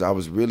I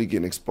was really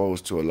getting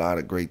exposed to a lot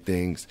of great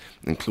things,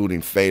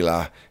 including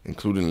Fela,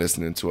 including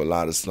listening to a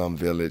lot of Slum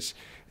Village,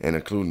 and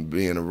including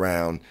being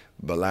around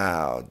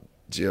Bilal,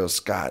 Jill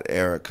Scott,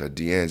 Erica,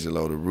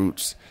 D'Angelo, The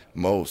Roots,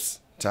 Mos,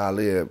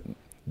 Talib,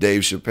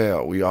 Dave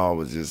Chappelle. We all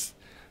was just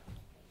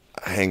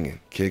hanging,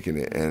 kicking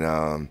it.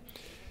 And,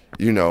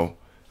 you know,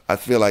 I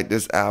feel like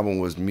this album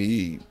was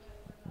me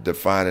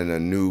defining a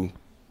new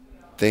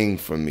thing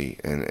for me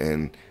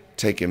and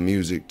taking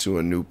music to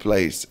a new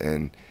place.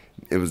 And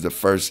it was the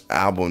first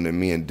album that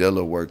me and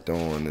Dilla worked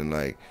on, and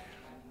like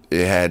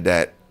it had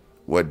that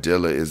what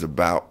Dilla is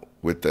about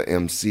with the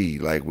MC,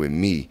 like with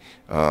me,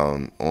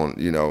 on,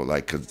 you know,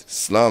 like, cause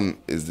Slum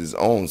is his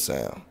own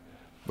sound,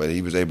 but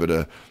he was able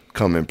to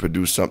come and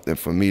produce something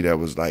for me that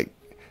was like,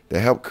 that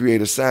helped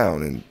create a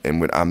sound.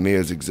 And with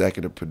Amir's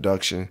executive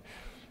production,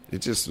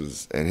 it just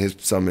was, and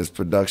some of his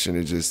production,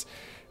 it just,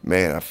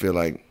 man, I feel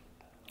like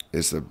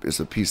it's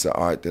a piece of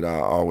art that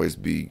I'll always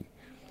be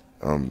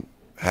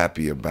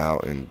happy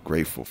about and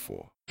grateful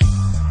for.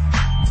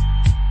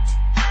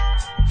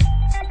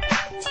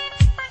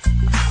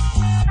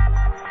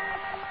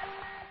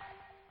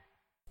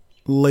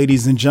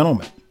 Ladies and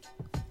gentlemen,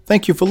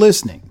 thank you for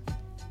listening.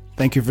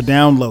 Thank you for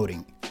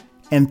downloading.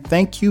 And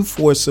thank you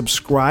for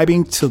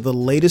subscribing to the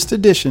latest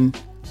edition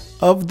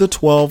of the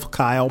 12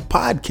 Kyle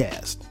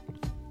podcast.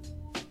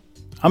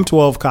 I'm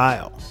 12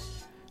 Kyle.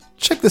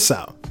 Check this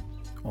out.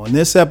 On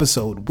this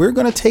episode, we're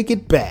going to take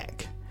it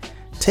back.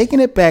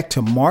 Taking it back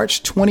to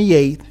March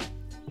 28th,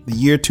 the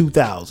year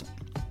 2000.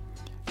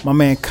 My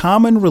man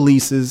Common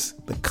releases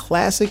the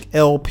classic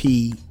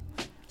LP,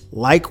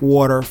 Like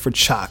Water for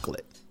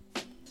Chocolate.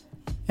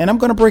 And I'm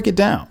going to break it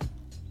down.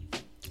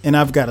 And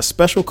I've got a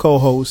special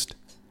co-host,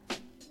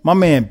 my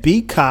man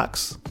B.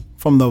 Cox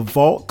from the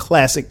Vault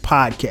Classic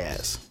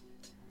Podcast.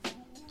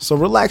 So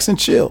relax and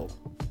chill,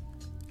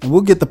 and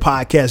we'll get the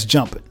podcast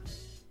jumping.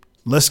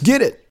 Let's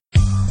get it.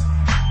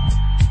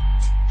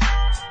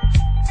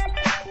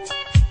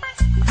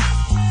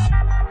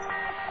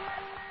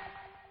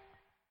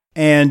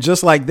 And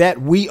just like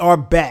that, we are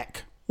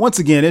back. Once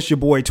again, it's your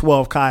boy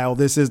 12 Kyle.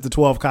 This is the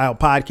 12 Kyle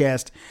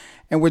podcast,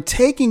 and we're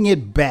taking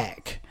it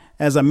back.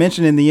 As I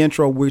mentioned in the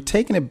intro, we're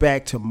taking it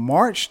back to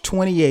March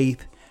 28th,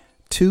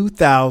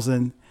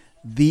 2000,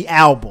 the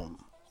album,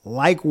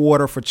 Like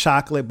Water for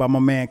Chocolate by my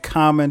man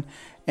Common.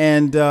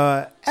 And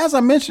as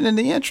I mentioned in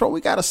the intro,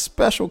 we got a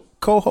special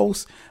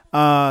co-host.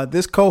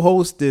 This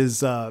co-host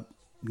is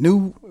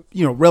new,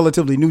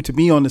 relatively new to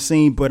me on the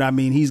scene, but I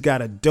mean, he's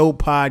got a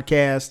dope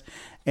podcast,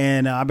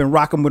 and I've been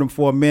rocking with him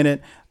for a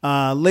minute.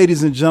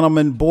 Ladies and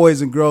gentlemen,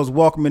 boys and girls,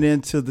 welcoming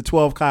into the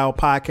 12 Kyle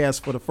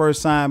podcast for the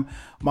first time,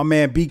 my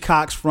man B.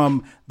 Cox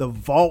from the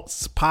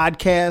Vaults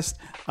podcast.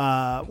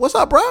 What's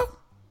up, bro?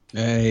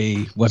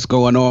 Hey, what's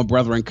going on,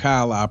 brother and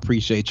Kyle? I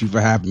appreciate you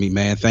for having me,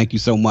 man. Thank you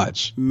so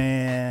much.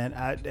 Man,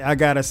 I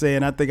gotta say,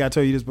 and I think I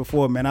told you this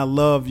before, man, I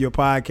love your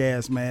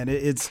podcast, man.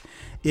 It's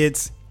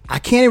I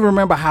can't even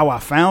remember how I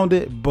found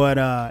it, but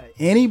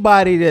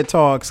anybody that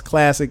talks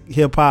classic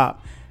hip hop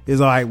is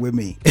all right with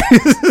me.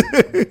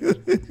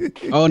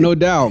 Oh, no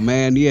doubt,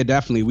 man. Yeah,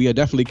 definitely. We are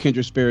definitely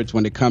kindred spirits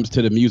when it comes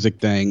to the music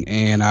thing,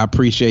 and I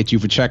appreciate you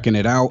for checking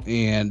it out.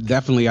 And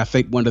definitely, I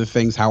think one of the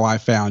things how I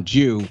found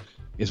you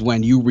is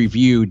when you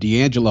reviewed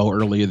D'Angelo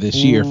earlier this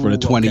year for the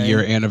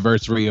 20-year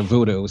anniversary of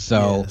Voodoo.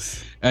 So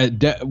yes.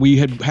 We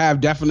have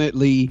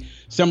definitely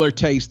similar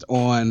taste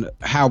on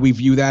how we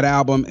view that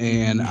album,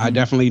 and I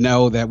definitely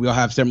know that we'll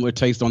have similar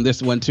taste on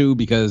this one too,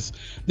 because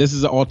this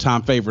is an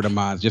all-time favorite of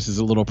mine, just as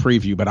a little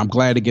preview. But I'm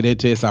glad to get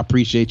into this. I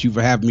appreciate you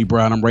for having me,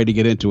 bro, and I'm ready to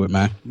get into it,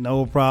 man.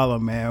 No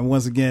problem, man.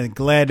 Once again,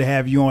 glad to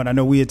have you on. I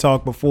know we had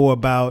talked before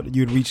about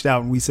you'd reached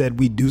out and we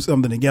said we'd do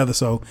something together,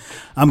 so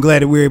I'm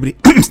glad that we're able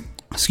to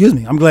excuse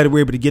me, I'm glad that we're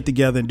able to get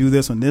together and do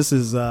this one. This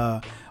is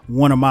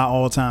one of my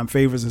all-time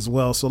favorites as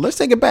well. So let's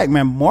take it back,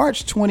 man.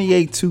 March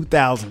 28,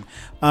 2000.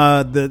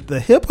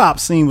 The hip-hop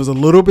scene was a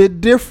little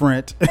bit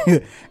different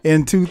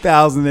in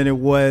 2000 than it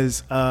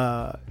was,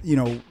 I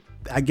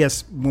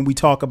guess when we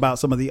talk about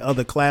some of the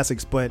other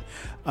classics. But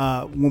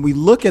when we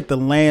look at the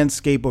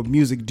landscape of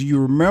music, do you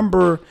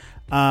remember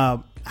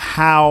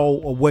how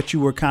or what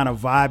you were kind of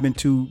vibing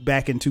to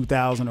back in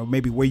 2000, or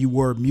maybe where you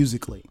were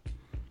musically?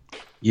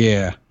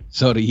 Yeah.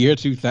 So the year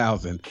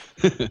 2000,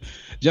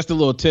 just a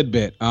little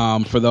tidbit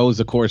for those,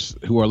 of course,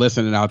 who are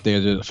listening out there,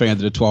 the fans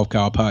of the 12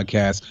 Kyle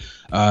podcast.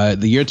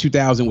 The year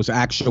 2000 was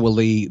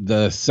actually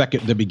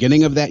the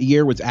beginning of that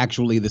year was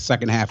actually the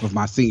second half of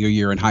my senior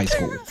year in high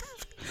school.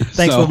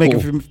 Thanks for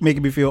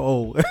making me feel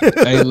old.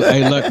 hey,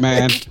 look,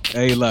 man.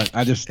 Hey, look,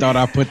 I just thought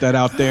I'd put that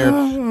out there.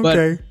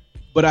 Okay.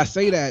 But I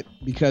say that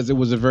because it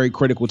was a very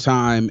critical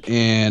time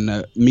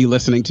in me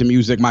listening to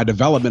music, my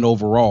development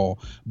overall.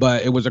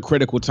 But it was a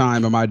critical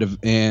time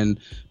in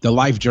the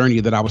life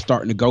journey that I was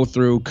starting to go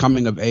through,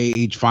 coming of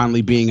age,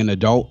 finally being an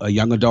adult, a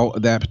young adult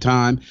at that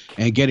time,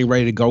 and getting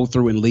ready to go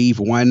through and leave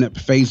one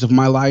phase of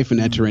my life and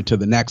enter into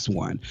the next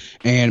one.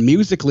 And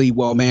musically,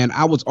 well, man,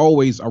 I was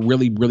always a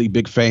really, really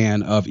big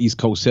fan of East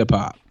Coast hip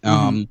hop.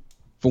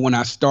 for when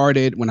I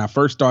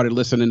first started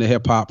listening to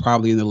hip hop,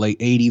 probably in the late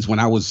 80s when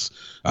I was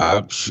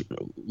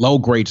low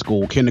grade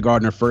school,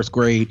 kindergarten or first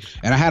grade.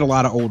 And I had a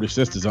lot of older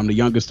sisters. I'm the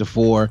youngest of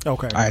 4.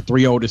 Okay. I had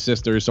 3 older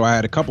sisters. So I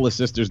had a couple of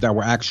sisters that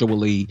were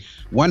actually,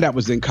 one that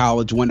was in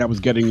college, one that was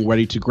getting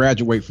ready to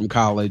graduate from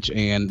college,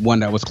 and one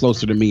that was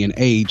closer to me in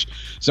age.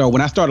 So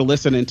when I started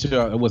listening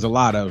to, it was a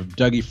lot of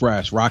Dougie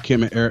Fresh,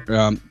 Rakim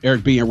and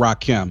Eric B and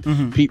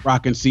Rakim, Pete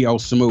Rock and C.O.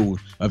 Smooth,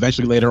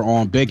 eventually later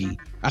on Biggie.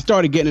 I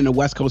started getting into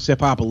West Coast hip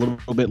hop a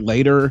little bit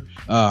later.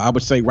 I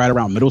would say right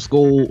around middle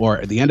school, or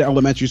at the end of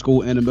elementary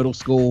school and in middle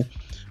school.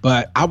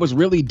 But I was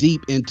really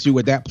deep into,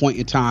 at that point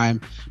in time,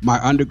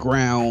 my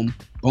underground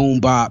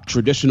boom bop,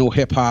 traditional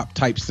hip hop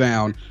type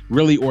sound,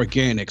 really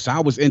organic. So I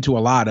was into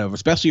a lot of,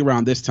 especially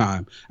around this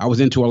time, I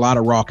was into a lot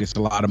of Rawkus,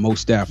 a lot of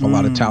Mos Def, a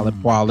lot of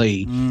Talib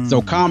Kweli.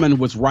 So Common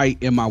was right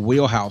in my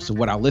wheelhouse of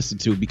what I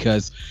listened to,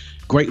 because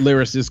great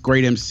lyricist,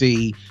 great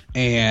MC,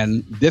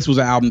 and this was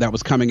an album that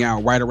was coming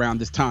out right around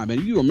this time.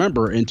 And you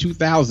remember in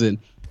 2000,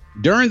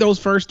 during those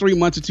first 3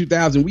 months of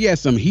 2000, we had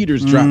some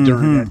heaters drop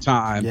during that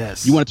time.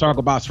 Yes. You want to talk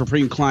about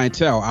Supreme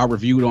Clientele? I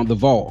reviewed on The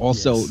Vault.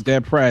 Also, Yes.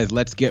 Dead Prez,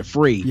 Let's Get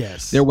Free.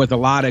 Yes. There was a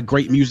lot of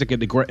great music at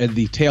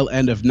the tail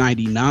end of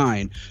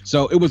 99.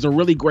 So it was a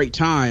really great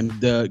time.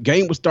 The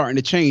game was starting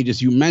to change,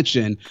 as you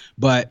mentioned,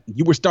 but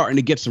you were starting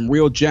to get some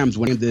real gems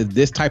when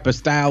this type of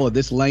style or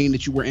this lane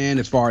that you were in,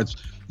 as far as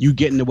you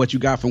getting to what you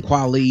got from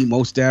Kweli,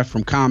 Mos Def,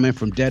 from Common,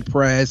 from Dead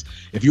Prez.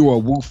 If you were a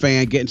Wu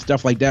fan, getting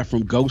stuff like that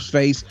from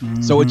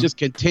Ghostface. So it just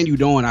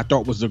continued on. I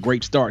thought was a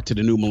great start to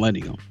the new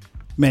millennium.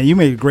 Man, you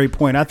made a great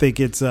point. I think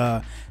it's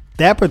that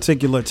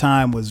particular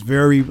time was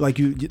very, like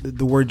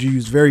the word you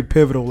used, very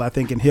pivotal, I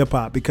think, in hip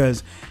hop,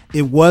 because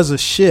it was a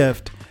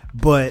shift.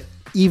 But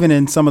even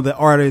in some of the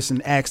artists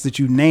and acts that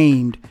you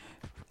named,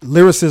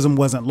 lyricism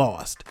wasn't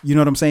lost. You know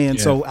what I'm saying?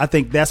 Yeah. So I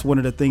think that's one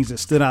of the things that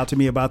stood out to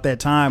me about that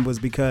time, was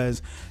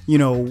because, we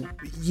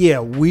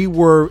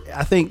were,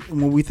 I think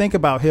when we think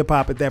about hip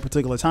hop at that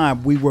particular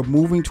time, we were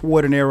moving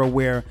toward an era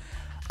where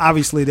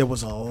obviously there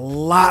was a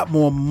lot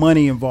more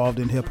money involved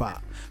in hip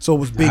hop. So it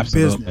was big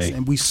business.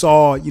 And we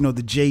saw,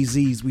 the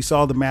Jay-Z's, we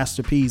saw the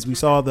Master P's, we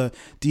saw the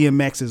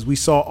DMX's, we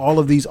saw all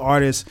of these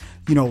artists,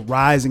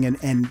 rising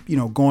and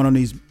going on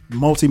these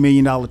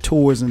multi-million-dollar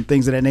tours and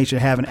things of that nature,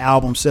 having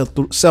albums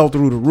sell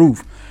through the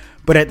roof.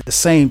 But at the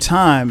same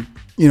time,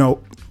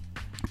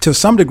 to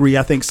some degree,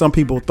 I think some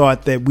people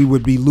thought that we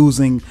would be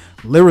losing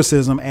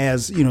lyricism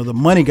as, the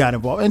money got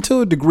involved. And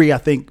to a degree, I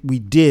think we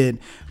did.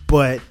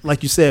 But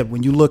like you said,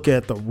 when you look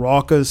at the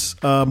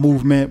Rawkus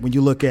movement, when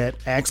you look at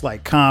acts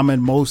like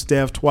Common, Mos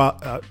Def,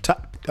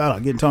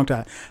 getting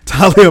tongue-tied,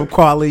 Talib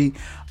Kweli,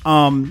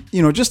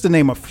 just to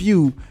name a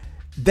few,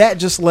 that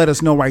just let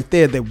us know right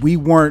there that we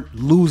weren't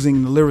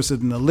losing the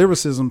lyricism. The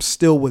lyricism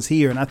still was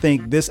here. And I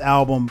think this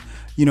album,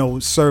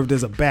 served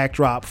as a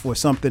backdrop for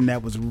something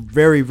that was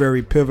very,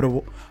 very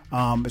pivotal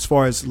as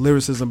far as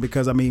lyricism.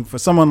 Because, for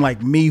someone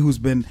like me who's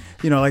been,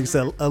 like I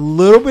said, a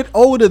little bit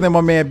older than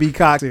my man B.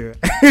 Cox here.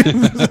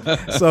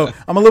 So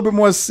I'm a little bit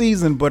more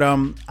seasoned, but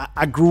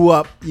I grew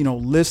up,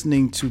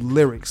 listening to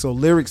lyrics. So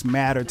lyrics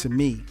matter to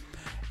me.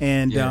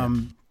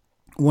 And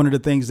one of the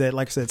things that,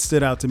 like I said,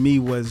 stood out to me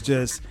was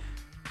just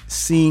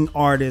seeing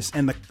artists,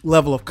 and the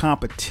level of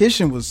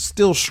competition was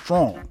still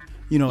strong.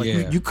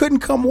 You couldn't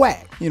come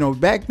whack.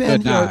 Back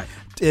then,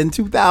 in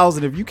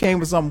 2000, if you came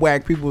with something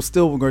whack, people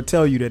still were going to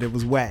tell you that it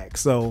was whack.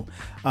 So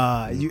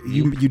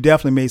you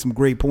definitely made some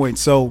great points.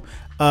 So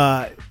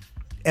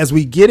as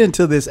we get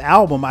into this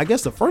album, I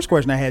guess the first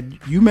question I had,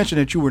 you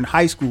mentioned that you were in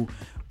high school.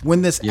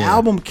 When this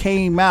album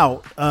came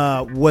out,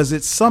 was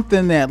it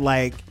something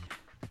that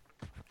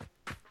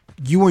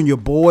you and your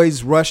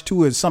boys rushed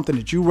to, is something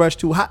that you rushed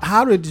to?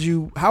 How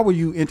were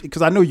you,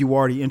 because I know you were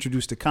already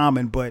introduced to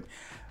Common, but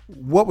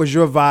what was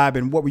your vibe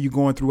and what were you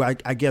going through,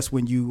 I guess,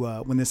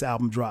 when this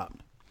album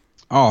dropped?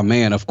 Oh,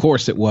 man, of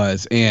course it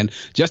was. And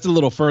just a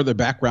little further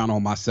background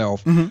on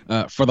myself.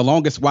 For the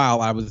longest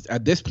while, I was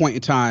at this point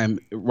in time,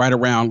 right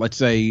around, let's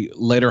say,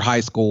 later high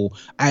school,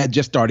 I had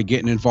just started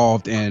getting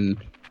involved in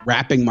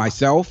rapping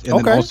myself and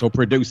then also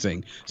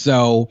producing.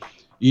 So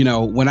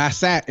when I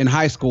sat in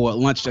high school at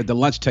the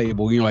lunch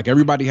table, like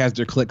everybody has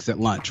their cliques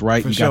at lunch,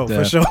 right? You got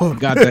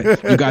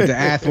the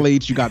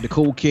athletes, you got the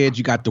cool kids,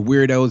 you got the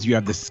weirdos, you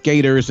have the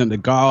skaters and the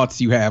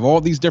goths, you have all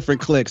these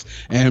different cliques.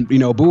 And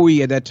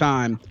Bowie at that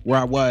time, where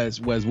I was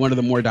one of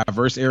the more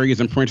diverse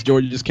areas in Prince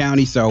George's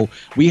County. So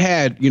we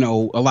had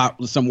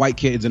some white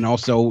kids and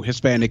also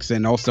Hispanics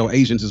and also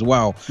Asians as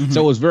well.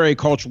 So it was very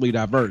culturally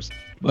diverse.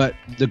 But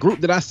the group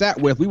that I sat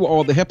with, we were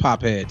all the hip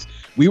hop heads.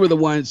 We were the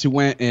ones who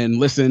went and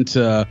listened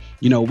to,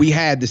 we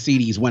had the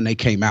CDs when they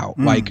came out.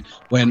 Like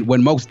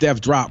when Mos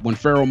Def dropped, when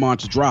Pharoah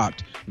Monch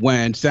dropped,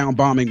 when Sound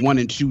Bombing 1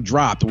 and 2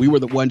 dropped, we were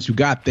the ones who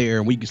got there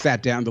and we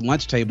sat down at the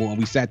lunch table and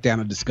we sat down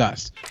and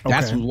discussed.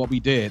 That's what we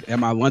did at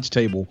my lunch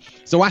table.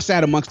 So I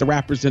sat amongst the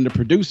rappers and the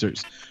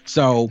producers.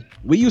 So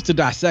we used to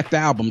dissect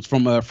albums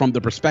from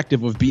the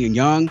perspective of being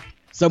young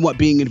somewhat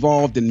being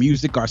involved in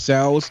music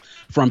ourselves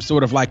from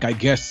sort of like, I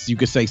guess you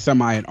could say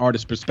semi an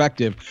artist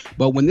perspective.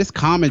 But when this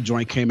Common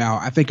joint came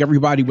out, I think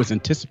everybody was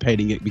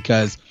anticipating it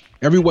because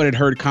everyone had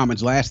heard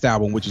Common's last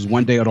album, which is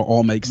One Day It'll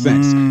All Make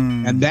Sense.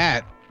 And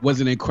that was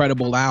an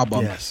incredible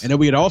album. Yes. And then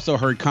we had also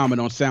heard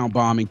Common on Sound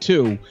Bombing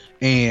too,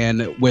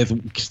 and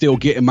with Still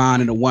Getting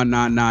Mine in the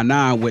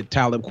 1999 with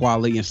Talib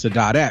Kweli and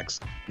Sadat X.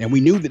 And we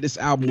knew that this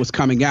album was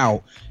coming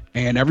out,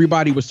 and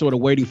everybody was sort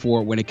of waiting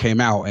for it when it came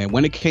out. And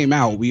when it came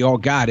out, we all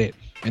got it.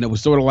 And it was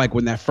sort of like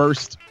when that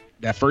first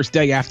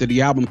day after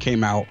the album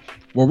came out,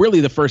 well, really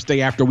the first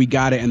day after we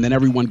got it, and then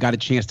everyone got a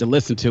chance to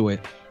listen to it.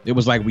 It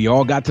was like we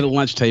all got to the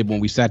lunch table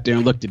and we sat there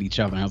and looked at each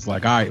other. And I was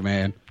like, all right,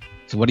 man.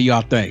 So what do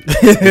y'all think?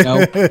 You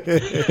know?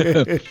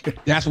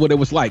 That's what it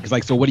was like. It's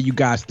like, so what do you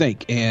guys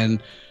think?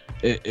 And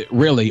it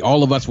really,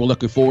 all of us were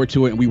looking forward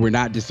to it, and we were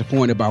not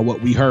disappointed by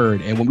what we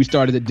heard. And when we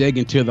started to dig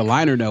into the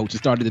liner notes and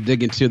started to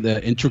dig into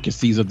the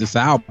intricacies of this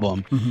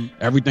album,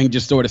 everything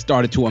just sort of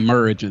started to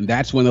emerge. And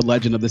that's when the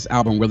legend of this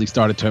album really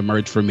started to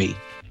emerge for me.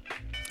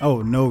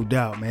 Oh, no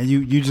doubt, man.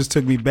 You just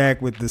took me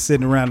back with the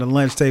sitting around the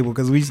lunch table,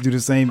 because we used to do the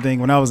same thing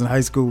when I was in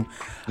high school.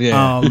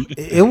 Yeah.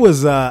 It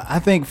was, I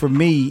think for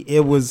me,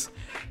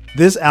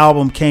 this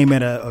album came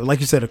at like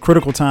you said, a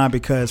critical time,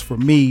 because for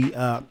me,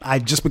 I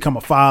just become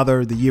a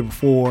father the year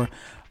before,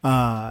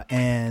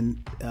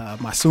 and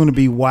my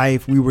soon-to-be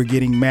wife, we were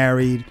getting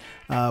married.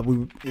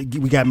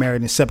 We got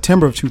married in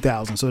September of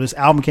 2000. So this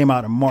album came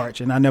out in March,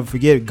 and I never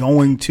forget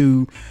going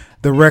to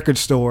the record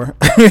store.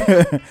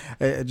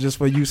 Just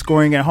for you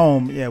scoring at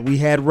home, yeah, we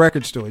had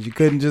record stores. You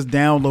couldn't just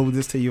download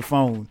this to your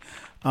phone.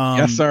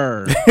 Yes,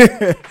 sir.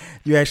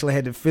 You actually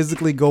had to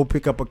physically go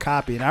pick up a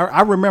copy. And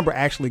I remember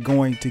actually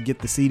going to get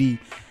the CD,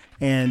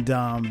 and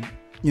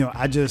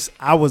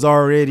I was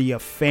already a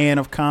fan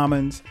of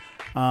Common's.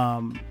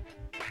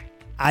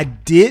 I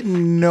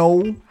didn't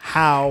know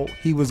how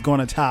he was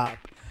going to top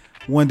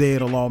One Day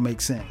It'll All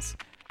Make Sense,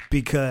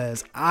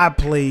 because I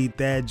played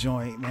that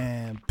joint,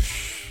 man,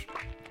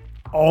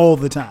 all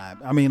the time.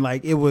 I mean,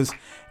 like it was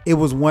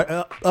one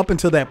up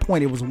until that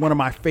point, it was one of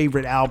my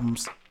favorite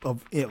albums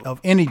of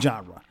any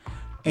genre.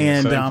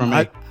 And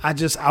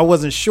I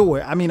wasn't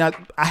sure. I mean, I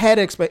had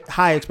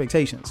high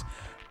expectations,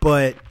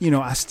 but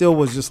I still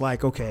was just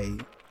like, okay,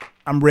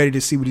 I'm ready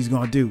to see what he's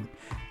going to do.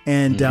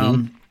 And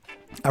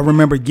I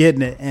remember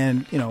getting it,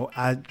 and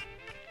I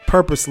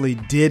purposely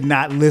did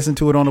not listen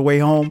to it on the way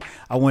home.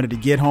 I wanted to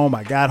get home.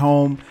 I got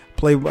home,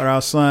 played with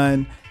our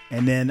son,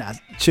 and then I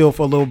chilled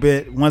for a little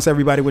bit. Once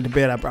everybody went to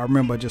bed, I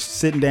remember just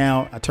sitting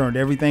down. I turned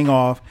everything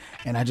off,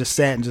 and I just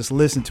sat and just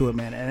listened to it,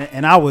 man.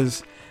 And I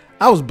was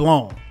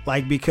blown,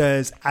 like,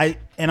 because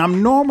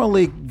I'm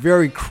normally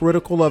very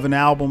critical of an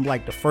album.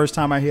 Like the first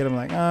time I hear it, I'm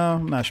like,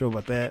 I'm not sure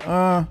about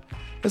that.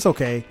 It's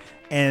okay.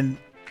 And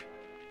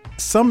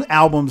some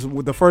albums,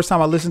 the first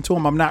time I listen to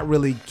them, I'm not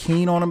really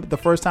keen on them the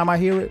first time I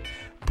hear it.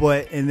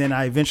 And then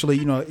I eventually,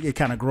 it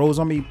kind of grows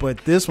on me. But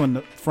this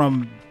one,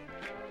 from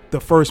the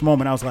first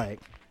moment, I was like,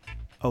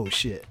 oh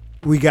shit,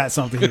 we got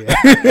something here.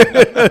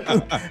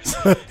 I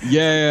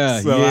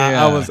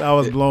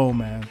was blown,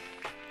 man.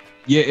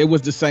 Yeah, it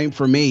was the same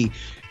for me.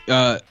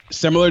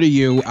 Similar to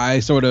you,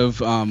 I sort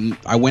of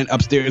I went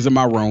upstairs in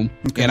my room,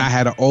 and I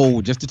had an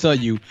old, just to tell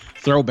you,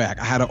 throwback.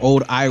 I had an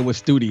old Iowa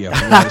Studio,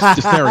 the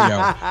stereo.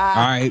 All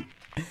right.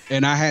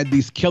 And I had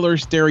these killer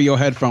stereo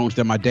headphones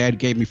that my dad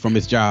gave me from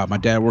his job. My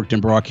dad worked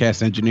in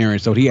broadcast engineering,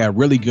 so he had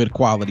really good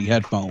quality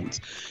headphones.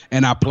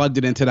 And I plugged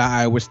it into the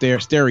Iowa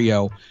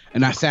stereo,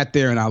 and I sat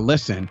there and I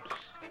listened.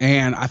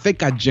 And I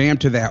think I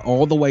jammed to that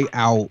all the way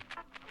out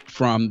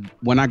from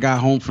when I got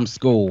home from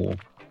school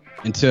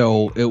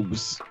until it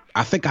was,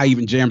 I think I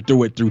even jammed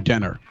through it through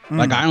dinner.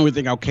 Like, I don't even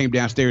think I came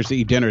downstairs to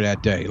eat dinner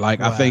that day. Like,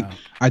 wow. I think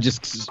I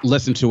just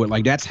listened to it.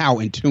 Like, that's how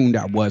in tune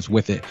I was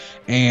with it.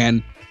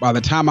 And by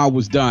the time I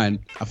was done,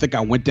 I think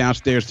I went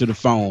downstairs to the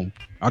phone.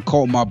 I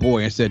called my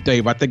boy and said,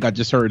 Dave, I think I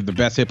just heard the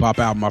best hip hop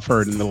album I've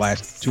heard in the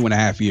last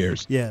 2.5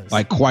 years. Yes.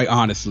 Like, quite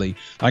honestly.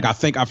 Like, I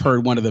think I've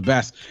heard one of the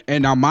best.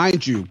 And now,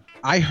 mind you,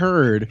 I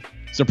heard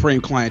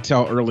Supreme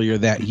Clientele earlier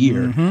that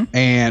year,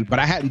 but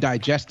I hadn't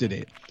digested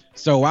it.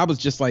 So I was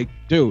just like,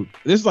 dude,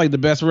 this is like the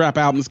best rap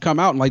album that's come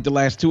out in like the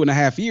last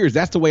 2.5 years.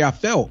 That's the way I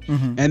felt.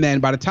 And then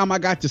by the time I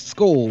got to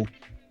school,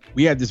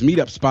 we had this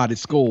meetup spot at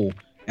school.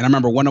 And I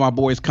remember one of my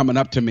boys coming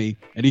up to me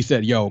and he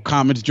said, yo,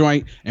 Common's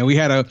joint. And we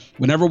had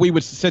whenever we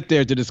would sit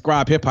there to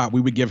describe hip hop,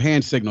 we would give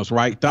hand signals,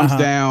 right? Thumbs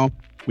down.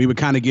 We would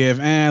kind of give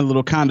a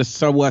little kind of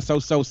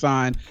so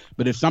sign.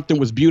 But if something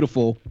was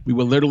beautiful, we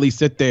would literally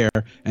sit there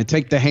and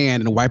take the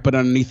hand and wipe it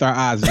underneath our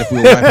eyes as if we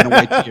were wiping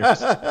away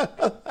tears.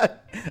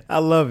 I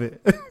love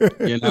it.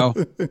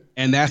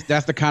 And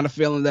that's the kind of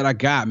feeling that I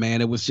got,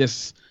 man. It was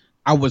just,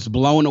 I was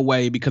blown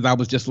away because I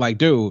was just like,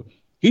 dude,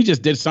 he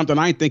just did something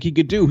I didn't think he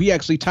could do. He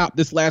actually topped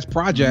this last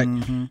project.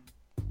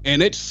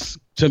 And it's,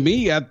 to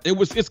me,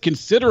 it's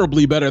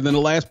considerably better than the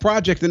last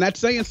project. And that's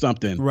saying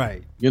something.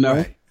 Right.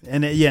 Right.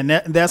 And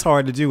that's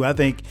hard to do. I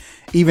think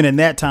even in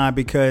that time,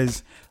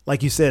 because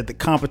like you said, the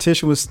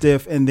competition was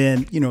stiff, and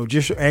then,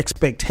 just your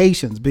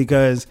expectations,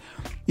 because,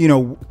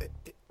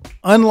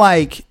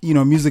 unlike,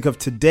 music of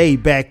today,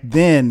 back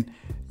then,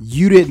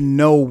 you didn't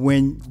know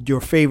when your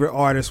favorite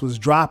artist was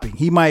dropping.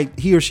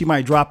 He or she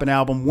might drop an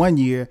album one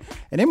year,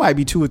 and it might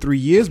be 2 or 3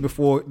 years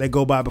before they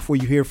go by before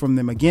you hear from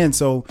them again.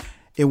 So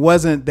it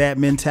wasn't that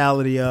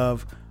mentality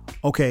of,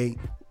 okay,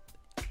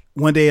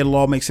 one day it'll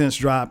all make sense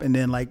drop, and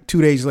then like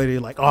 2 days later you're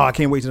like, oh, I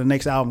can't wait till the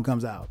next album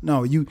comes out.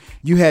 No, you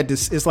had to.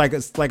 It's like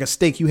a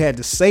steak. You had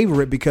to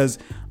savor it because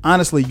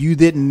honestly, you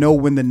didn't know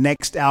when the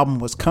next album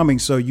was coming,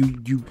 so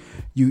you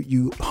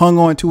hung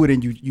on to it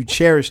and you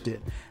cherished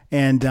it.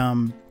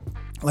 And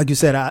like you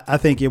said, I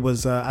think it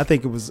was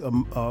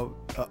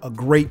a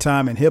great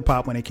time in hip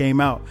hop when it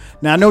came out.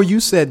 Now I know you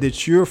said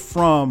that you're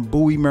from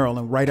Bowie,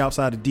 Maryland, right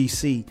outside of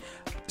DC.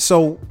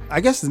 So I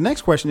guess the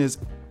next question is,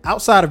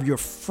 outside of your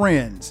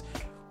friends,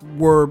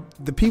 were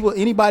the people,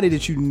 anybody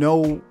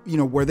that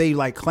were they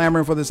like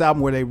clamoring for this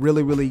album? Were they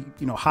really, really,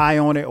 high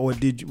on it, or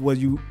was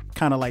you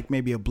kind of like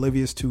maybe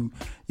oblivious to,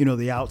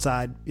 the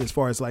outside as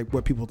far as like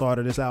what people thought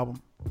of this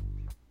album?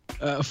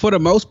 For the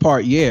most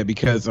part, yeah,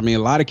 because I mean, a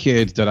lot of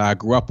kids that I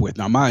grew up with.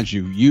 Now, mind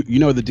you, you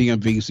know the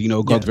DMV, so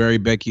it goes very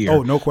big here.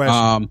 Oh, no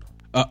question.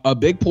 A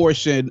big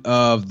portion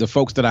of the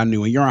folks that I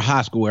knew, and you're in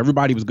high school,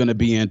 everybody was going to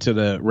be into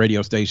the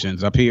radio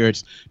stations. Up here,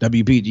 it's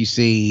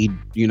WPGC,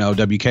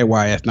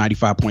 WKYS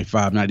 95.5,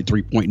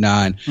 93.9.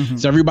 Mm-hmm.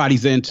 So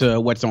everybody's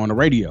into what's on the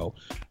radio.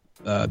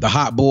 The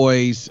Hot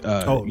Boys,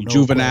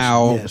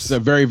 Juvenile, yes. So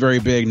very, very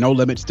big. No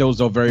Limit, still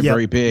so very,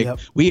 very big. Yep.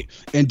 We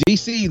in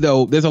DC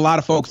though, there's a lot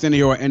of folks in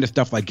here who are into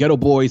stuff like Ghetto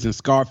Boys and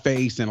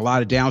Scarface and a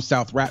lot of down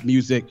south rap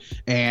music,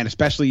 and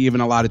especially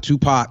even a lot of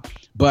Tupac.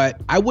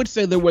 But I would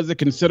say there was a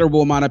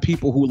considerable amount of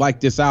people who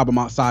liked this album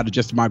outside of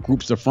just my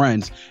groups of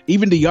friends.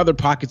 Even the other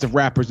pockets of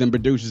rappers and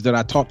producers that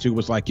I talked to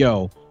was like,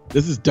 yo,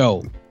 this is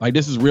dope. Like,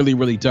 this is really,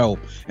 really dope.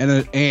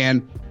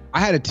 And I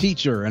had a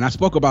teacher, and I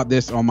spoke about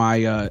this on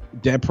my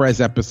Dead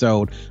Prez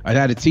episode. I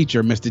had a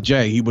teacher, Mr.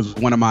 J. He was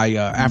one of my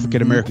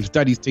African-American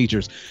studies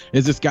teachers.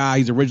 Is this guy,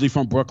 he's originally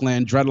from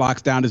Brooklyn,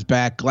 dreadlocks down his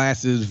back,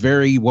 glasses,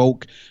 very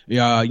woke,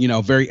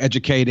 very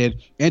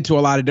educated, into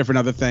a lot of different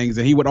other things.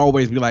 And he would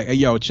always be like, hey,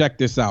 yo, check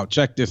this out.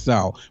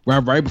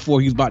 Right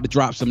before he was about to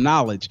drop some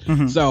knowledge.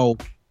 Mm-hmm. So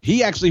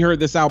he actually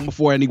heard this album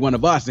before any one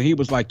of us, and he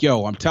was like,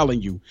 yo, I'm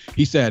telling you.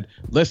 He said,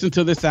 listen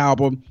to this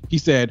album. He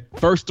said,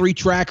 first 3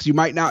 tracks, you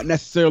might not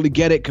necessarily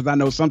get it, because I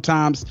know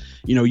sometimes,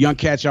 young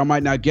cats, y'all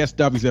might not get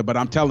stuff. He said, but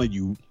I'm telling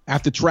you,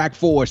 after track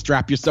 4,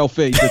 strap yourself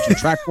in. He said, from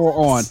track 4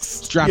 on,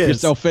 strap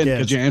yourself in,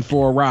 because you're in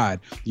for a ride,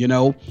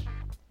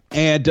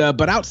 And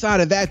but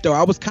outside of that, though,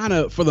 I was kind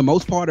of, for the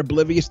most part,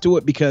 oblivious to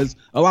it because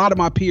a lot of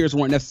my peers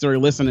weren't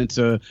necessarily listening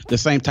to the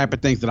same type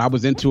of things that I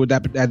was into at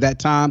that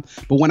time.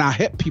 But when I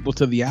hit people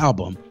to the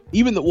album,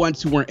 even the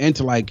ones who weren't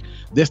into like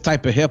this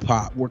type of hip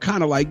hop were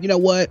kind of like, you know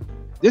what?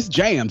 This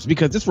jams,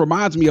 because this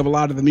reminds me of a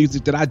lot of the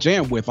music that I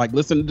jam with, like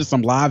listening to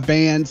some live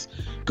bands,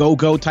 go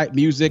type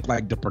music,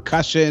 like the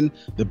percussion,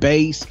 the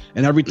bass,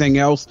 and everything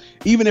else.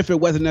 Even if it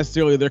wasn't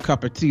necessarily their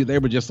cup of tea, they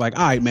were just like,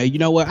 all right, man, you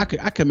know what? I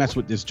could mess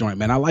with this joint,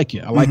 man. I like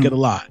it. I like it a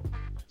lot.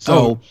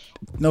 So,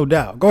 no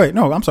doubt. Go ahead.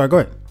 No, I'm sorry. Go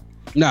ahead.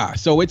 Nah.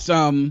 So it's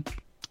I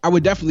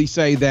would definitely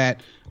say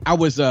that I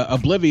was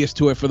oblivious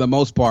to it for the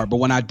most part, but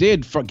when I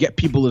did get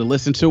people to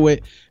listen to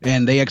it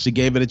and they actually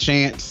gave it a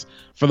chance,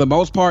 for the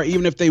most part,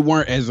 even if they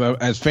weren't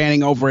as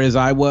fanning over as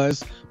I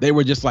was, they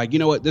were just like, you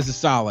know what, this is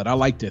solid. I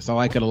like this. I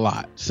like it a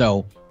lot.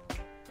 So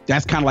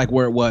that's kind of like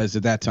where it was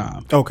at that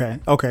time. Okay,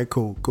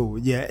 cool.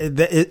 Yeah,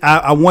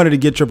 I wanted to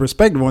get your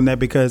perspective on that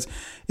because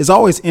it's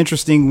always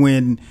interesting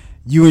when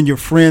you and your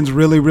friends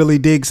really, really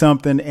dig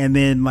something, and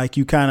then like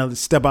you kind of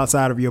step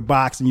outside of your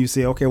box and you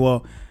say, okay,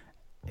 well,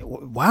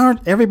 why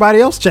aren't everybody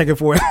else checking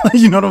for it?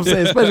 You know what I'm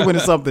saying? Especially when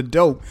it's something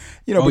dope,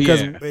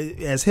 because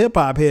as hip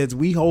hop heads,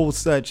 we hold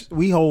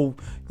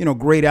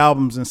great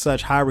albums in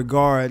such high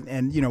regard.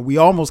 And, we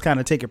almost kind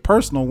of take it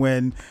personal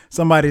when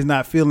somebody's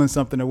not feeling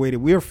something the way that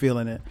we're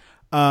feeling it.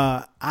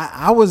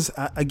 I was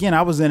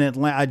in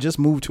Atlanta. I just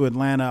moved to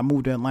Atlanta. I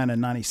moved to Atlanta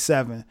in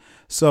 97.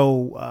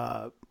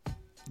 So,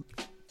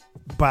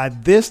 by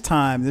this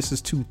time, this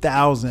is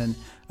 2000.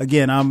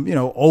 Again, I'm,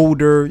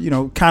 older,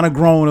 kind of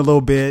grown a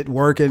little bit,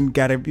 working,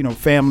 got a,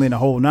 family and the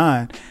whole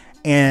nine.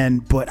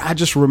 But I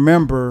just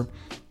remember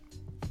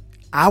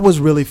I was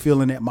really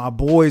feeling it. My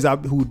boys, a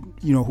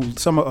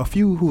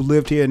few who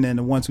lived here and then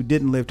the ones who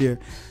didn't live here,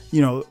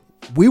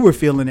 we were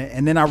feeling it.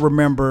 And then I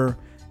remember,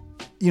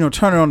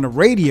 turning on the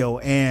radio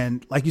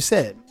and like you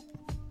said,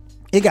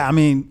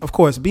 of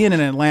course, being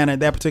in Atlanta at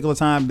that particular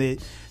time, they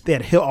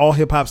had all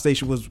hip hop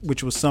station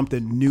which was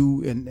something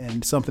new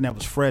and something that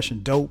was fresh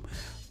and dope.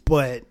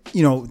 But,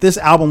 this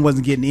album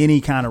wasn't getting any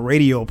kind of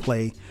radio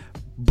play.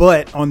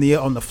 But on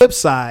the flip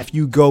side, if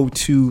you go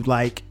to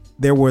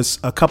there was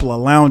a couple of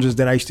lounges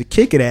that I used to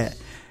kick it at.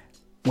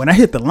 When I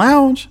hit the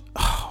lounge,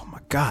 oh my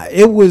God,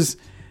 it was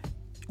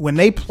when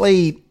they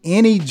played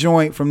any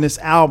joint from this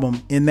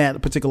album in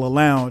that particular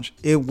lounge,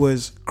 it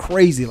was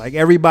crazy. Like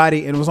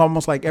everybody, and it was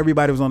almost like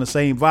everybody was on the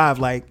same vibe.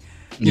 Like,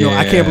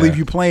 I can't believe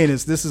you playing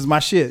this. This is my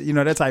shit.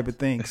 That type of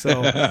thing.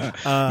 So,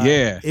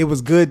 it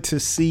was good to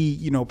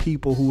see,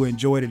 people who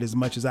enjoyed it as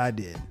much as I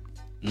did.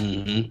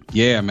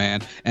 Yeah,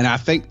 man. And I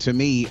think to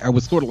me, I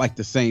was sort of like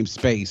the same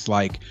space.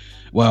 Like,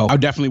 well, I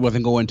definitely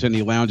wasn't going to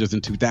any lounges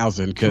in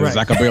 2000 because Right.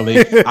 I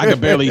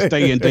could barely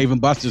stay in Dave and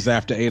Buster's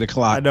after 8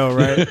 o'clock. I know,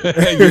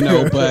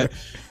 right?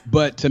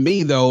 But to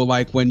me though,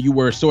 like when you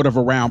were sort of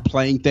around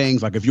playing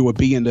things, like if you would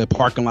be in the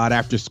parking lot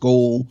after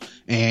school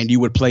and you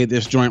would play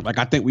this joint, like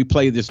I think we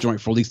played this joint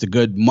for at least a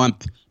good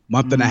month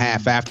and a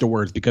half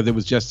afterwards because it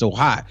was just so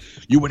hot.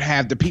 You would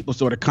have the people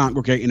sort of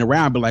congregating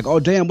around, be like,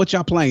 "Oh damn, what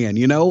y'all playing?"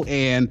 You know,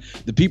 and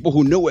the people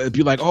who knew it would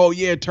be like, "Oh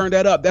yeah, turn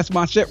that up. That's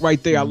my shit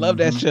right there. I love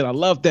that shit. I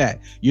love that."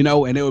 You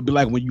know, and it would be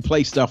like when you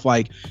play stuff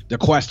like The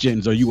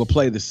Questions, or you would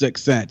play The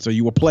Sixth Sense, or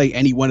you would play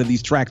any one of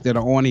these tracks that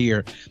are on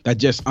here that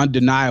just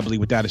undeniably,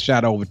 without a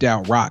shadow of a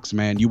doubt, rocks,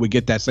 man. You would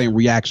get that same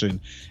reaction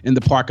in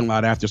the parking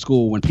lot after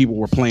school when people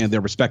were playing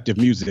their respective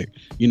music,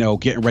 you know,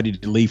 getting ready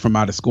to leave from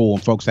out of school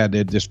and folks had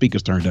their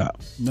speakers turned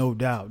up. No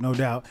doubt, no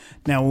doubt.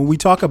 Now, when we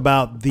talk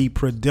about the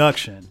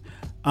production,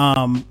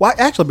 well,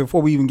 actually,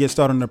 before we even get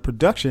started on the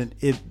production,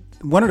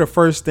 one of the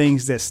first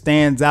things that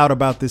stands out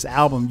about this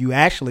album, you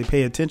actually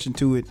pay attention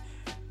to it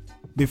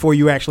before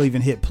you actually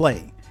even hit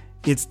play.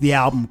 It's the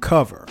album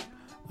cover.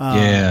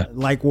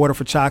 Like Water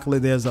for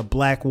Chocolate, there's a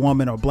black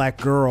woman or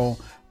black girl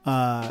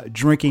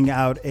drinking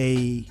out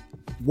a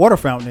water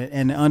fountain,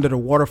 and under the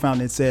water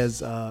fountain it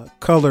says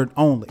coloreds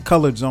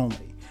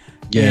only.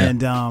 Yeah.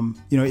 And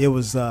it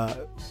was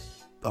a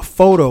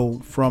photo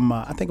from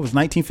I think it was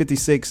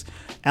 1956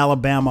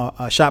 Alabama,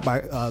 shot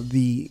by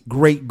the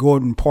great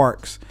Gordon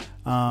Parks,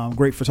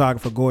 great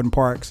photographer Gordon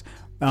Parks.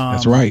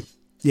 That's right.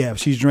 Yeah,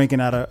 she's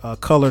drinking out a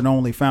colored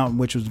only fountain,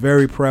 which was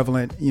very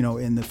prevalent,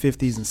 in the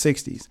 50s and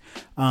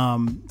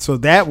 60s. So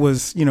that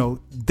was,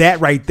 that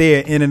right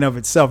there in and of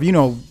itself,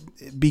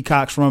 B.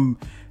 Cox, from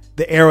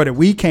the era that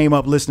we came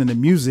up listening to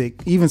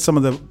music, even some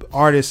of the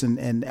artists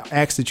and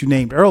acts that you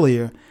named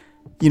earlier,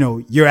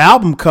 your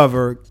album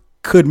cover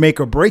could make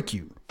or break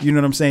you. You know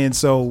what I'm saying?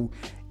 So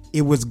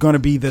it was going to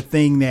be the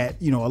thing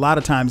that, a lot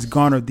of times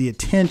garnered the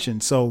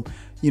attention. So,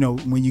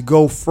 when you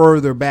go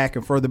further back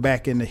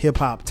in the hip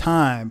hop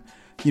time,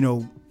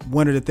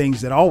 one of the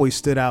things that always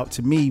stood out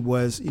to me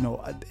was,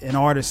 an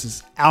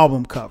artist's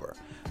album cover.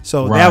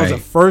 So that was the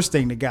first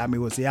thing that got me,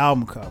 was the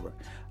album cover.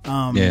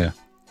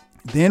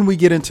 Then we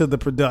get into the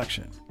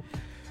production.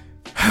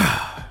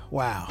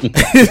 Wow.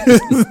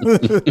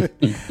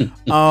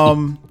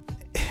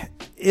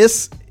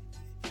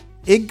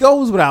 It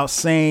goes without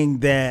saying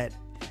that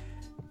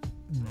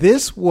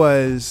this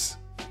was,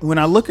 when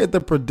I look at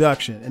the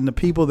production and the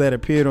people that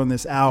appeared on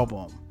this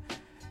album,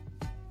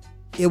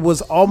 it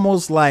was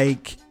almost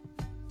like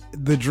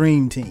the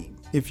dream team,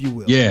 if you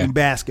will, in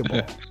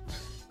basketball.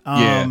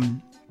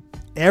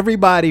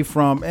 Everybody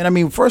from, and I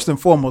mean, first and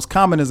foremost,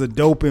 Common is a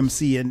dope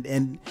MC,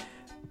 and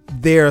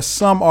there are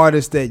some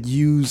artists that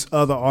use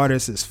other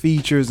artists as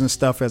features and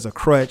stuff as a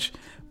crutch,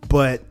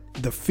 but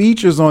the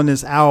features on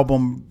this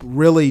album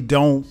really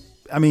don't,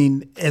 I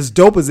mean, as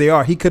dope as they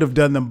are, he could have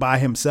done them by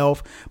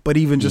himself, but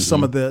even just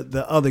some of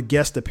the other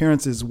guest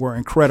appearances were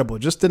incredible.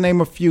 Just to name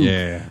a few,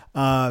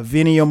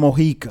 Vinicio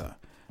Mojica,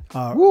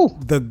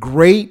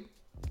 the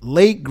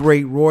late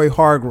great Roy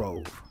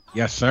Hargrove.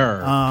 Yes,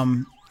 sir.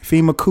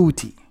 Fema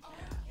Kuti,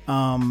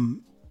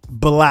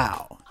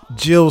 Bilal,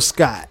 Jill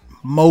Scott,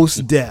 Mos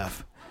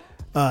Def,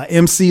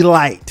 MC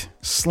Light,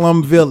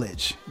 Slum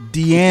Village,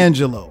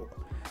 D'Angelo,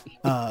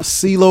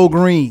 CeeLo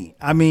Green.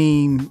 I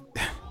mean,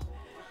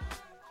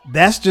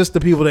 that's just the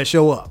people that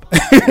show up.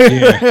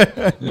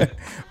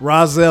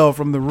 Rozelle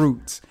from The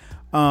Roots.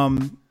 Now,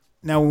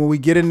 when we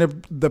get into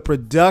the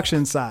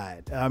production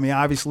side, I mean,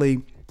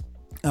 obviously,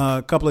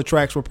 a couple of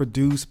tracks were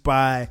produced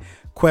by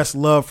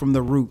Questlove from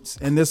The Roots,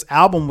 and this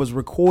album was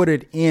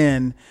recorded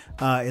in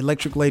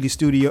Electric Lady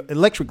Studio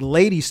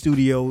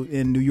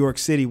in New York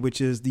City,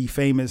 which is the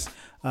famous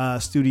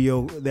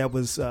studio that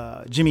was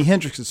Jimi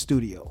Hendrix's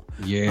studio.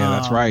 Yeah,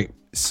 that's right.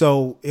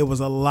 So it was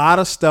a lot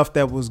of stuff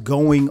that was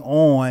going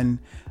on.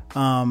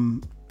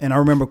 And I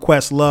remember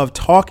Questlove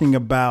talking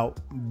about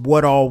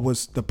what all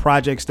was the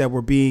projects that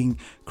were being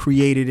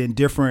created in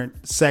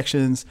different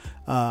sections.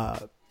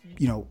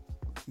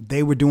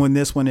 They were doing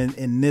this one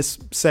in this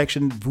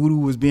section. Voodoo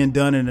was being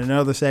done in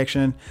another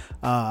section.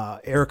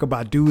 Erykah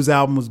Badu's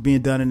album was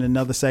being done in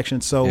another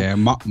section. So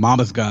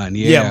Mama's Gun.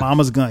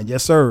 Mama's Gun.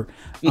 Yes, sir.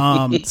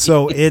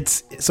 So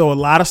a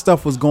lot of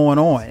stuff was going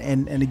on.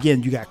 And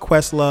again, you got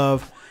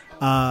Questlove.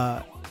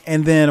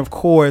 And then, of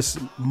course,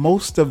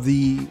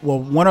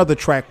 one other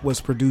track was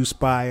produced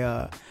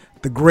by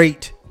the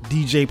great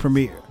DJ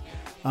Premier.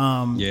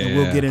 And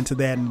we'll get into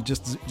that in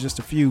just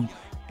a few.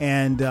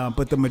 And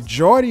but the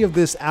majority of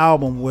this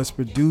album was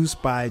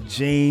produced by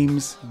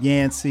James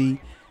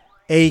Yancey,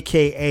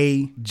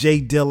 a.k.a.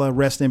 Jay Dilla,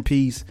 rest in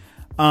peace.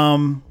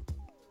 My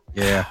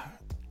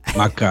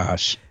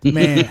gosh.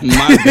 Man.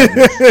 My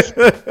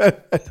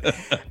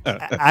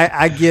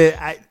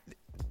goodness.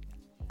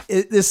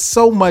 There's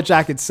so much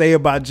I could say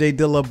about Jay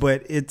Dilla,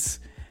 but it's,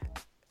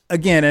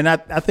 again, and I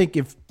think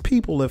if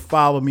people have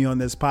followed me on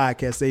this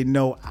podcast, they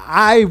know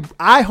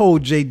I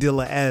hold Jay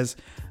Dilla as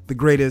the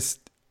greatest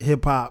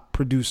hip hop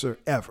producer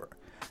ever.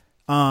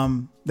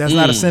 That's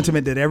not a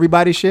sentiment that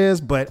everybody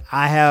shares, but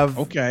I have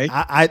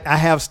I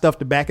have stuff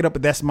to back it up,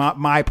 but that's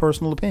my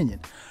personal opinion.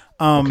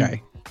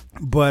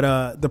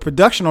 But the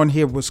production on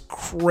here was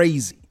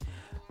crazy.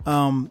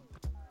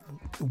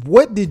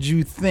 What did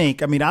you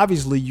think? I mean,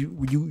 obviously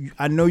you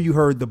I know you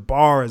heard the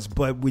bars,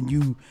 but when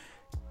you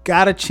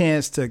got a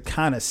chance to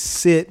kind of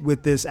sit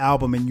with this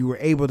album and you were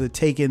able to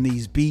take in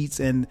these beats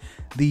and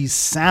these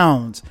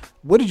sounds,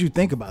 what did you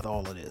think about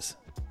all of this?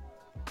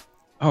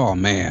 Oh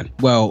man.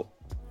 Well,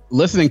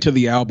 listening to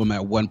the album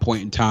at one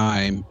point in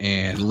time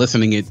and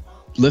listening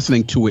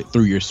to it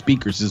through your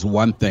speakers is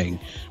one thing.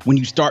 When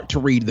you start to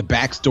read the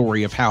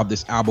backstory of how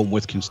this album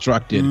was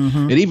constructed,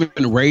 it even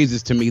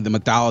raises to me the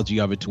mythology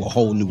of it to a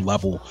whole new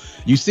level.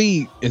 You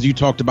see, as you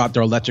talked about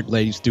the Electric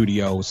Lady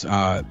Studios,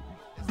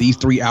 these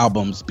 3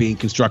 albums being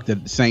constructed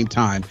at the same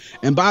time.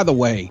 And by the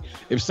way,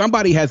 if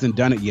somebody hasn't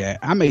done it yet,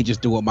 I may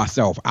just do it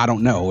myself. I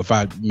don't know if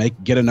I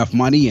get enough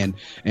money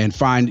and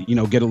find,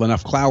 get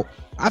enough clout.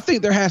 I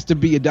think there has to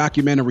be a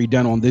documentary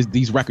done on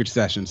these record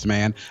sessions,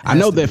 man. I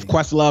know that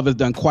Questlove has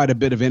done quite a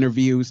bit of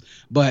interviews,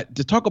 but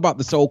to talk about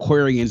the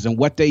Soulquarians and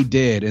what they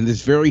did in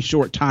this very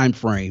short time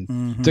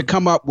frame to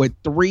come up with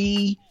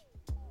 3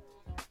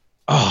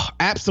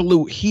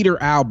 absolute heater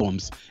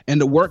albums,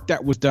 and the work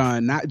that was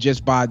done not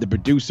just by the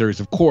producers,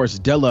 of course,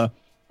 Dilla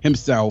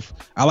himself.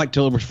 I like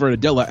to refer to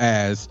Dilla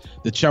as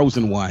the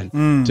chosen one.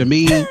 To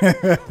me,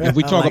 if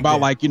we talk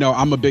about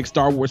I'm a big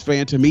Star Wars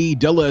fan. To me,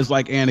 Dilla is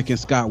like Anakin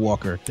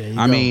Skywalker.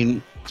 I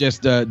mean,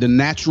 just the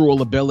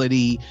natural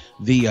ability,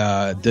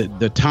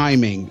 the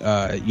timing,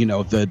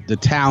 the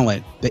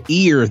talent, the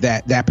ear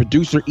that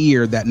producer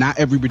ear that not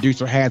every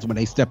producer has when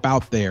they step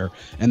out there,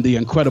 and the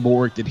incredible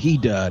work that he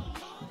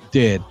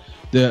did.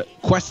 The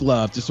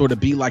Questlove to sort of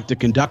be like the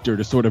conductor,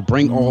 to sort of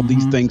bring all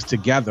these things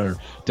together,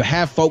 to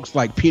have folks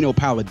like Pino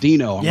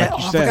Palladino. Yeah,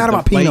 like you said, I forgot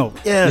about Pino.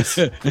 Yes.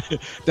 To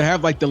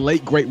have like the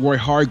late, great Roy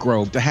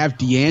Hargrove, to have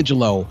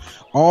D'Angelo,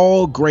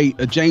 all great,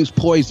 James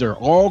Poyser,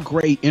 all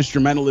great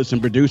instrumentalists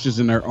and producers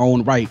in their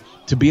own right,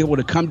 to be able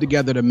to come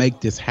together to make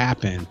this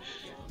happen.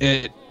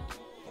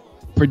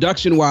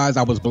 Production-wise,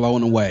 I was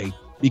blown away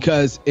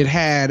because it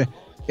had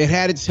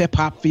its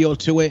hip-hop feel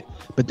to it.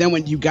 But then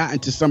when you got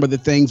into some of the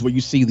things where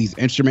you see these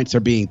instruments are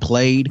being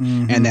played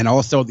and then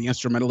also the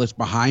instrumentalists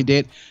behind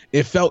it,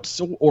 it felt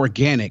so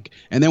organic.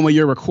 And then when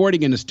you're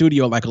recording in a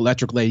studio like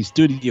Electric Lady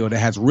Studio that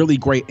has really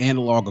great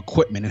analog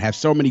equipment and have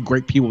so many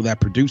great people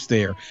that produce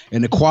there,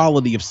 and the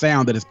quality of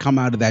sound that has come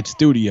out of that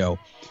studio,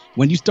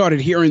 when you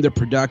started hearing the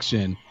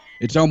production,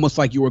 it's almost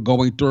like you were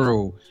going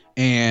through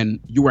and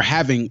you were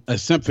having a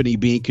symphony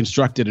being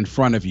constructed in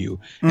front of you.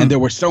 And there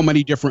were so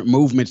many different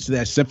movements to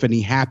that symphony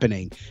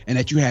happening, and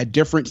that you had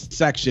different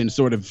sections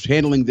sort of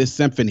handling this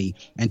symphony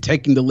and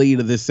taking the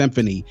lead of this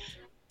symphony.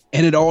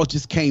 And it all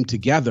just came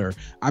together.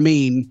 I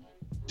mean,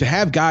 to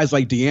have guys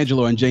like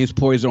D'Angelo and James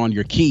Poyser on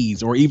your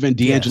keys, or even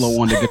D'Angelo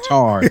on the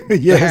guitar,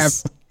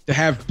 to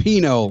have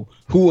Pino,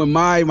 who in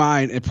my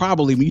mind, and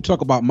probably when you talk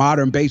about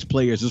modern bass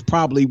players, is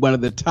probably one of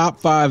the top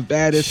 5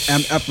 baddest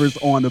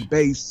MFers on the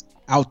bass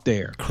out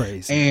there.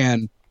 Crazy.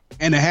 And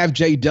to have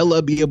Jay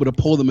Dilla be able to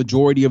pull the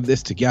majority of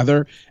this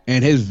together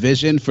and his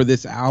vision for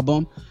this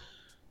album.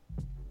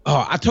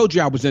 Oh, I told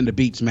you I was into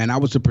beats, man. I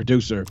was a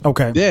producer.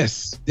 Okay.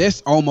 This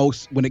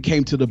almost, when it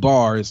came to the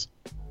bars,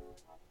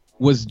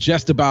 was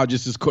just about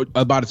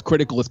as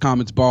critical as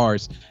Common's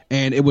bars,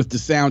 and it was the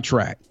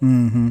soundtrack.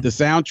 The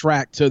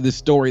soundtrack to the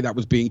story that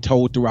was being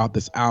told throughout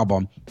this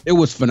album. It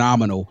was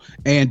phenomenal,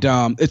 and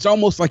it's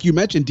almost like you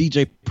mentioned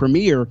DJ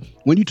Premier.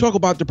 When you talk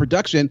about the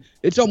production,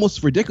 it's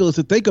almost ridiculous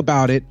to think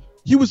about it.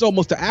 He was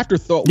almost an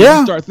afterthought when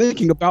you start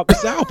thinking about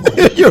this album.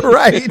 You're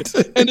right.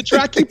 And the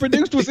track he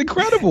produced was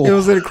incredible. It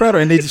was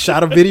incredible, and they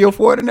shot a video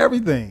for it and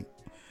everything.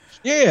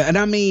 Yeah, and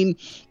I mean,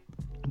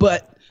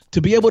 but to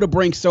be able to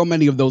bring so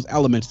many of those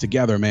elements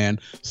together, man,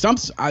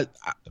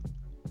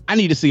 I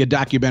need to see a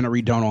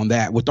documentary done on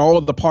that with all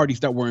of the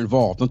parties that were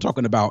involved. I'm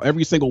talking about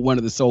every single one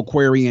of the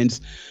Soulquarians.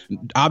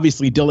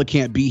 Obviously, Dilla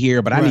can't be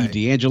here, but I need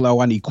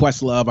D'Angelo, I need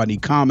Questlove, I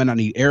need Common, I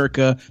need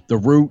Erica, The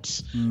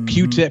Roots,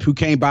 Q-Tip, who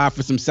came by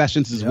for some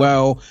sessions as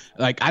well.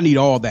 Like, I need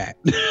all that.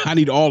 I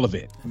need all of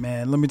it.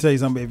 Man, let me tell you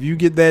something. If you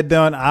get that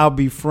done, I'll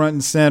be front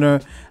and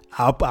center.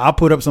 I'll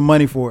put up some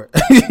money for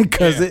it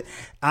because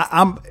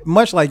I'm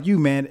much like you,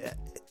 man.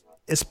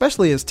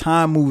 Especially as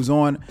time moves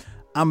on,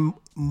 I'm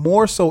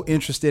more so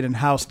interested in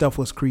how stuff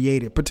was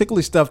created,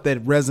 particularly stuff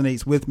that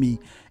resonates with me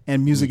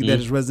and music that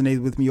has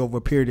resonated with me over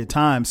a period of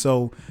time.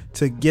 So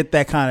to get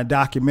that kind of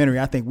documentary,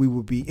 I think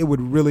it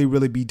would really,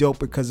 really be dope,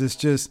 because it's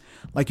just,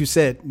 like you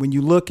said, when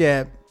you look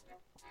at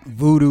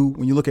Voodoo,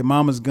 when you look at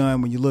Mama's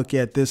Gun, when you look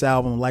at this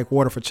album, Like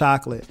Water for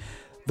Chocolate,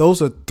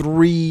 those are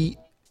 3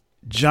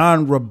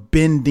 genre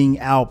bending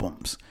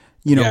albums.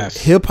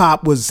 Hip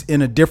hop was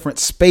in a different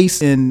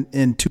space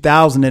in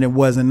 2000 than it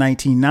was in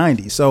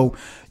 1990. So,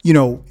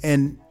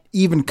 and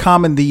even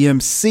Common the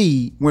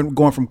MC, when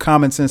going from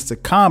Common Sense to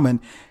Common,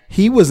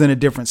 he was in a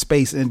different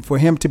space. And for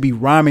him to be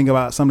rhyming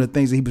about some of the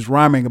things that he was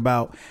rhyming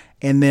about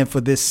and then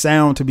for this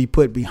sound to be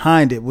put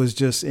behind it was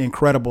just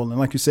incredible. And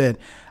like you said,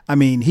 I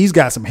mean, he's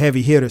got some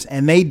heavy hitters,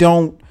 and they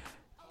don't.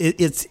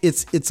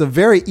 It's a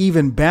very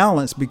even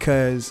balance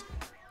because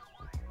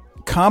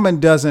Common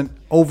doesn't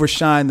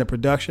overshine the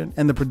production,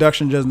 and the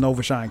production doesn't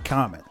overshine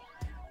Common.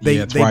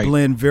 They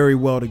blend very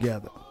well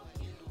together.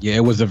 Yeah,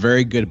 it was a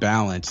very good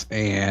balance,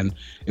 and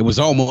it was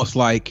almost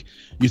like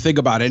you think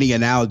about any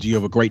analogy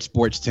of a great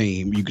sports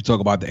team. You could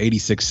talk about the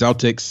 86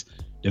 Celtics,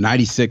 the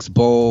 96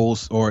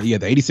 Bulls, the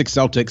 86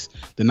 Celtics,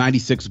 the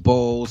 96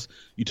 Bulls.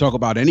 You talk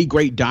about any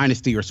great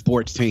dynasty or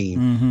sports team.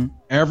 Mm-hmm.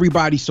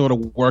 Everybody sort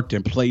of worked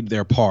and played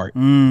their part,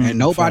 and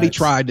nobody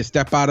tried to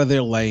step out of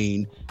their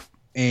lane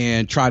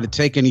and try to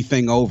take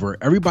anything over.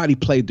 Everybody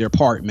played their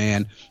part,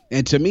 man.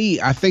 And to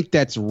me, I think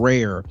that's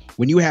rare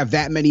when you have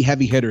that many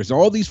heavy hitters.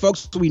 All these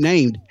folks we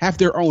named have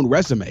their own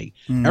resume.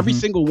 Mm-hmm. Every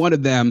single one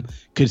of them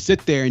could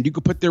sit there and you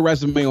could put their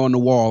resume on the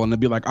wall and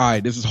they'd be like, all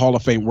right, this is Hall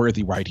of Fame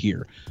worthy right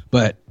here.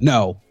 But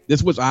no,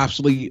 this was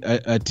absolutely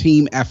a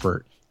team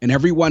effort. And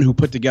everyone who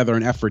put together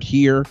an effort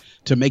here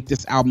to make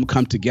this album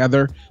come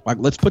together, like,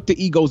 let's put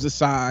the egos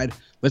aside.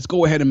 Let's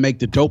go ahead and make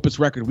the dopest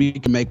record we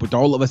can make with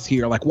all of us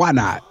here. Like, why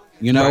not?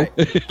 You know,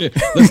 right.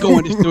 Let's go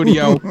in the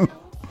studio.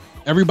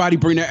 Everybody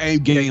bring their A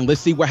game. Let's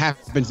see what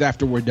happens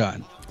after we're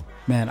done.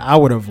 Man, I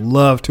would have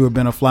loved to have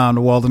been a fly on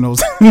the wall in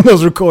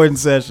those recording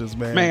sessions,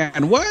 man.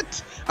 Man,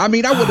 what? I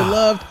mean, I would have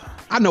loved.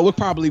 I know it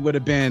probably would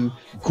have been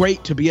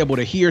great to be able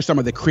to hear some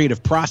of the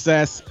creative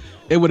process.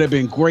 It would have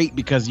been great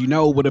because, it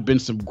would have been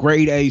some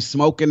grade A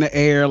smoke in the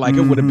air. Like,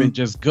 it would have been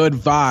just good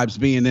vibes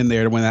being in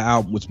there when the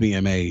album was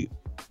being made.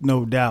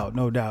 No doubt.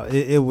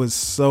 It was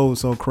so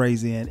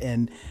crazy.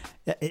 And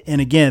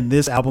again,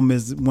 this album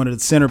is one of the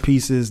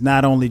centerpieces,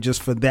 not only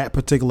just for that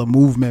particular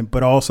movement,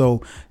 but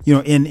also,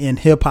 in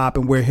hip hop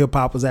and where hip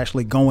hop was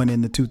actually going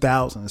in the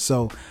 2000s.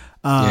 So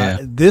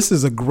this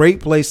is a great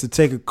place to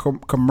take a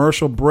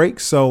commercial break.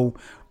 So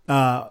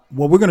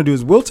what we're going to do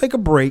is we'll take a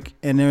break,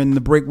 and then in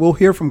the break, we'll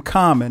hear from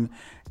Common.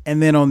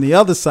 And then on the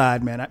other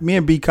side, man, me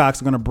and B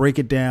Cox are going to break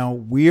it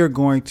down. We are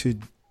going to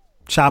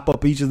chop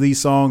up each of these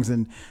songs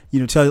and,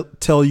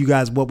 tell you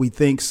guys what we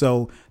think.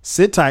 So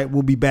sit tight.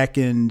 We'll be back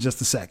in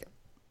just a second.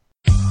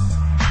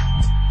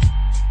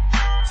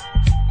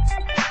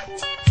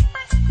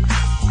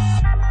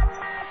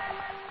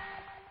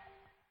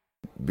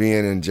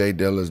 Being in J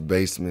Dilla's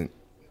basement,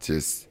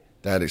 just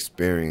that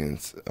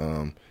experience,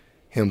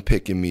 him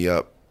picking me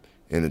up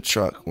in the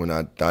truck when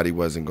I thought he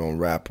wasn't going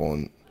to rap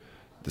on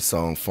the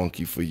song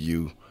Funky For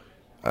You,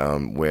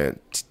 where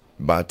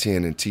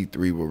Ba10 and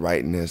T3 were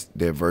writing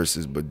their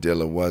verses, but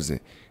Dilla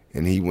wasn't.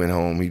 And he went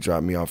home, he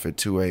dropped me off at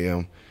 2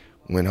 a.m.,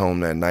 went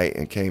home that night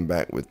and came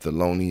back with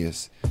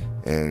Thelonious,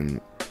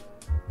 and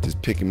just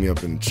picking me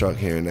up in the truck,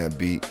 hearing that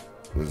beat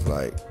was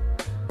like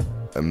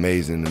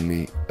amazing to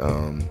me.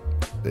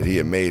 That he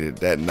had made it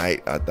that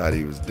night. I thought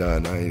he was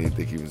done. I didn't even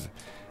think he was.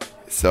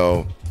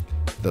 So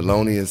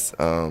Thelonious,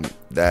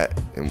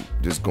 that, and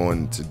just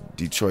going to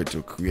Detroit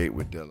to create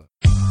with Dilla.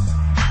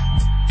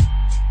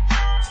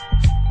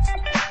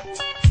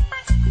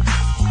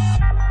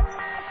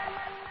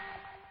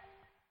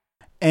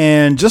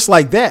 And just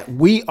like that,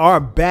 we are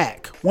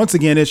back. Once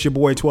again, it's your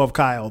boy 12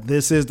 Kyle.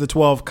 This is the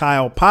 12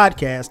 Kyle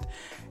podcast.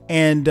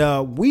 And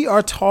we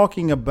are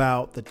talking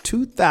about the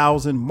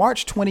 2000,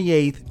 March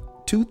 28th,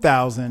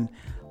 2000,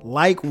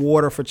 Like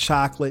Water for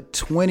Chocolate.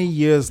 20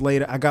 years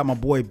later, I got my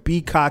boy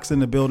B Cox in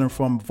the building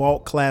from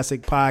Vault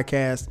Classic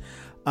Podcast.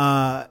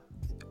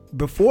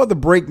 Before the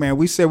break, man,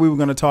 we said we were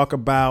going to talk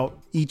about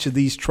each of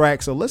these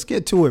tracks. So let's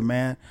get to it,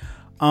 man.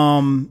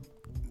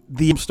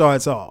 The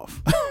starts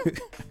off.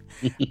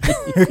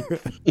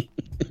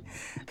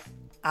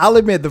 I'll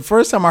admit, the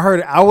first time I heard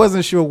it, I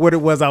wasn't sure what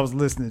it was I was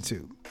listening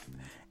to.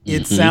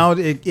 It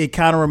sounded, it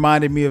kind of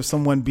reminded me of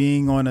someone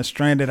being on a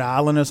stranded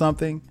island or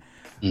something.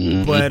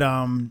 Mm-hmm. But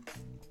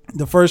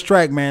the first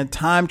track, man,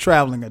 Time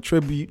Traveling, a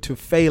tribute to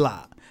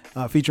Fela,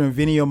 featuring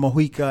Vinicio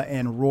Mojica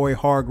and Roy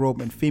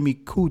Hargrove and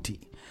Femi Kuti.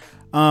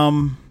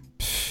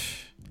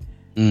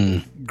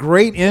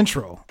 Great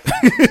intro.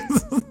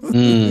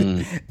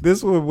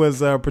 This one was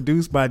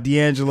produced by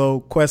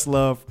D'Angelo,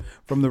 Questlove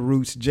from The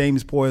Roots,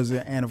 James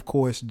Poyser, and of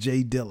course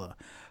J Dilla.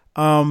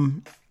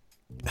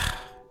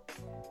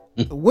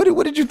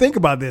 What did you think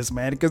about this,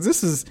 man? Because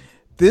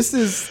this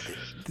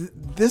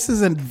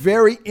is a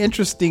very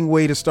interesting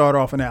way to start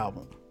off an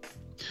album.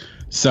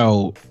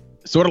 So,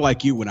 sort of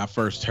like you, when I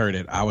first heard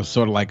it, I was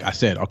sort of like, I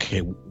said, okay,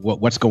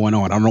 what's going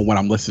on? I don't know what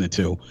I'm listening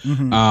to.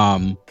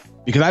 Mm-hmm.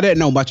 Because I didn't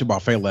know much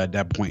about Fela at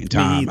that point in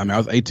time. I mean, I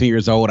was 18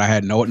 years old. I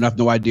had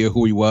no idea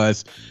who he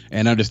was,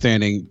 and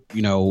understanding,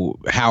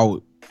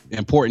 how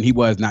important he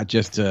was, not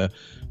just to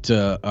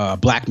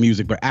black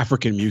music, but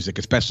African music,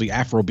 especially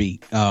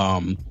Afrobeat.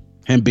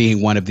 Him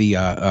being one of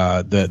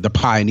the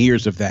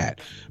pioneers of that.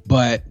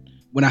 But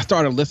when I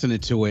started listening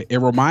to it, it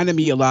reminded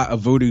me a lot of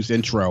Voodoo's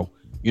intro.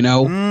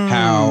 How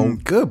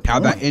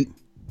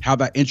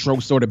that intro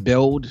sort of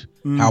build,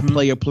 how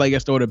player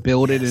sort of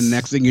build it, and the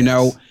next thing you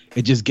know,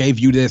 it just gave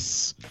you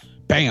this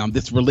bam,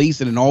 this release,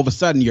 and then all of a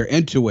sudden you're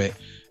into it,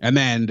 and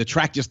then the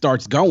track just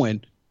starts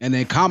going, and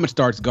then Common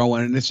starts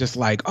going, and it's just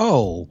like,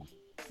 oh,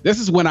 this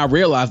is when I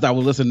realized I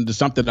was listening to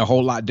something a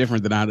whole lot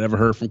different than I'd ever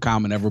heard from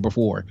Common ever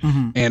before.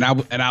 And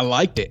I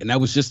liked it. And I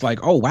was just like,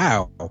 oh,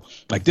 wow,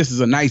 like this is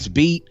a nice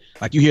beat.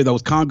 Like you hear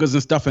those congas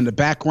and stuff in the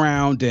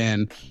background,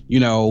 and, you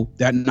know,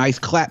 that nice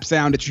clap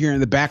sound that you hear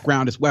in the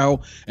background as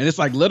well. And it's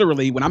like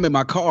literally when I'm in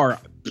my car,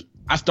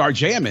 I start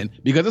jamming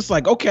because it's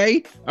like,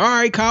 okay, all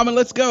right, Common,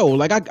 let's go.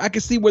 Like I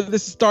can see where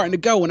this is starting to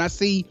go. And I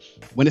see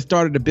when it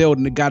started to build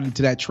and it got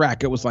into that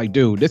track, it was like,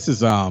 dude, this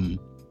is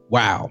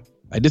wow,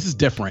 like this is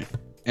different.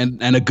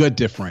 And a good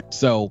different.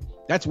 So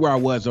that's where I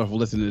was of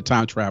listening to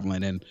Time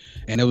Traveling, and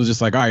it was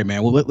just like, all right,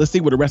 man. Well, let's see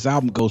where the rest of the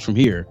album goes from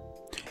here.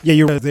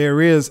 Yeah,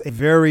 there is a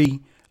very,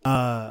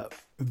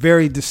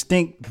 very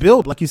distinct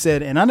build, like you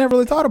said, and I never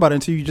really thought about it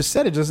until you just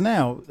said it just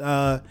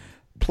now.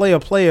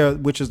 Player,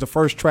 which is the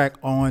first track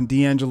on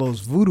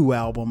D'Angelo's Voodoo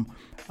album,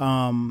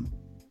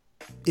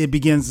 it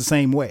begins the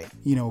same way.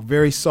 You know,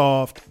 very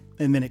soft,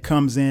 and then it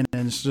comes in,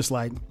 and it's just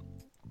like,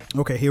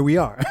 okay, here we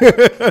are.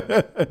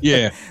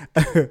 Yeah.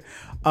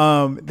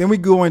 Then we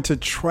go into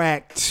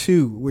track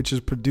 2, which is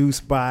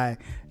produced by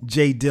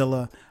Jay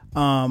Dilla.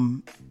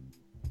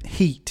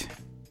 Heat.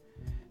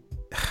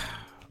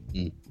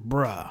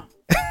 Bruh.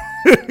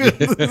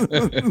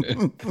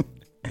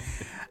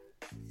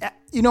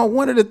 You know,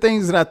 one of the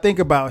things that I think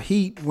about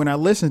Heat when I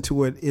listen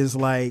to it is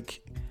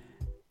like,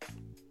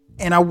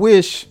 and I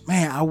wish we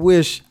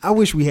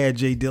had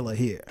Jay Dilla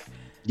here.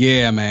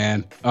 Yeah,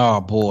 man.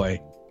 Oh boy.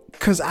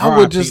 Cause I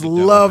would just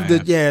love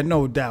to, yeah,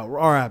 no doubt.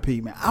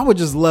 R.I.P. man. I would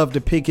just love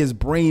to pick his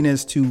brain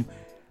as to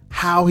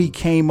how he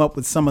came up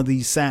with some of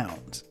these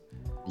sounds.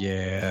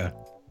 Yeah.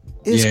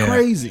 It's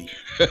crazy.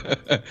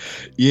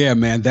 Yeah,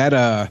 man.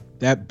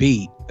 That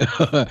beat,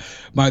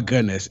 my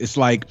goodness. It's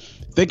like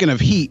thinking of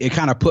Heat, it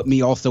kind of put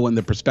me also in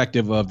the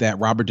perspective of that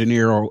Robert De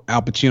Niro,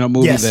 Al Pacino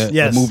movie,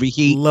 the movie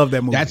Heat. Love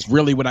that movie. That's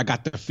really what I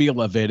got the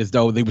feel of it, as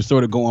though they were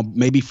sort of going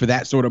maybe for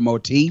that sort of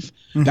motif.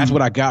 That's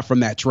what I got from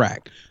that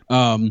track.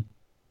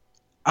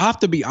 I have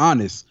to be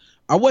honest.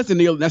 I wasn't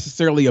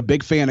necessarily a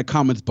big fan of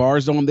Common's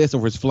bars on this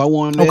or his flow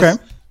on this. Okay.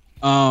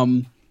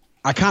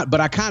 I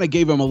kind of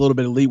gave him a little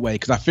bit of leeway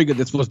because I figured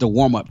this was the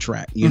warm up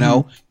track, you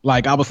know,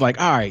 like I was like,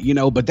 all right, you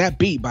know, but that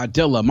beat by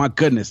Dilla, my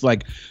goodness,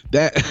 like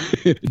that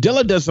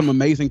Dilla does some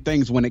amazing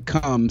things when it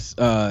comes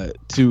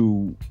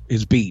to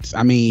his beats.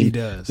 I mean, he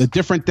does. The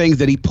different things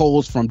that he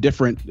pulls from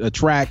different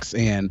tracks,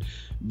 and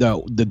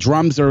the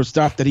drums or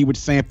stuff that he would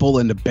sample,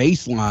 and the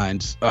bass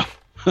lines.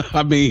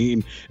 I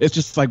mean, it's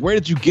just like, where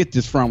did you get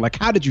this from? Like,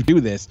 how did you do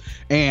this?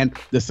 And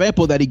the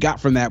sample that he got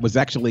from that was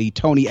actually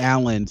Tony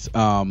Allen's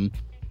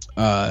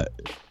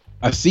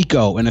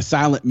Asico in a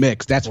silent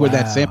mix. That's where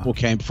that sample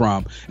came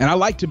from. And I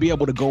like to be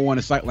able to go on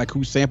a site like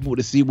Who Sampled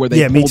to see where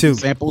they pulled the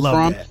samples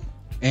from. That.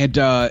 And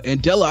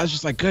Dilla, I was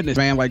just like, goodness,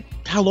 man, like,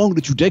 how long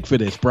did you dig for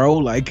this, bro?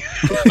 Like,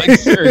 like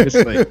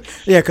seriously.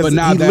 Yeah, because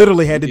he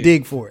literally had to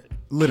dig for it.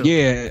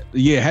 Literally.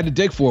 Yeah, had to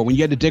dig for it when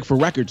you had to dig for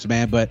records,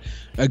 man. But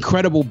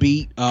incredible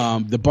beat.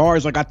 The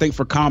bars, like I think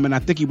for Common, I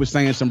think he was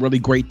saying some really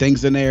great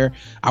things in there.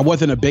 I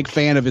wasn't a big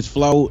fan of his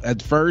flow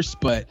at first,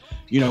 but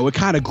you know, it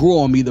kind of grew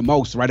on me the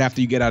most right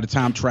after you get out of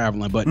Time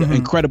Traveling. But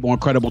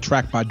incredible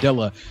track by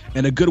Dilla,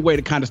 and a good way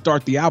to kind of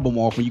start the album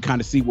off when you kind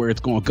of see where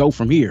it's going to go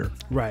from here.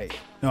 Right.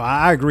 No,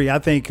 I agree. I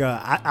think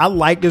I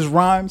like his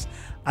rhymes.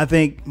 I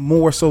think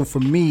more so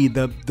for me,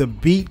 the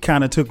beat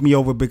kind of took me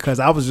over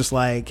because I was just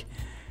like,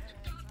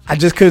 I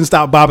just couldn't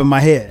stop bobbing my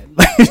head.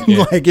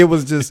 Like it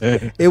was just,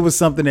 it was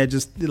something that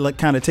just like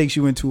kind of takes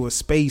you into a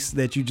space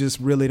that you just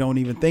really don't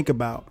even think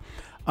about.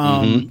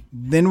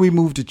 Then we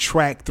moved to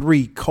track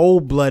 3,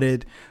 Cold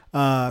Blooded,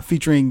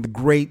 featuring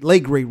the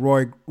late great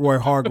Roy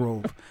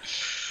Hargrove.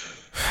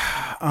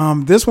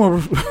 This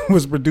one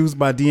was produced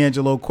by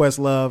D'Angelo,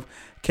 Questlove,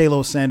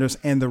 Kalo Sanders,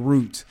 and The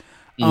Roots.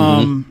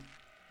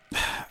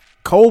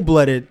 Cold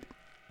Blooded,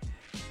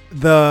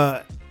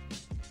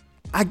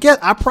 I guess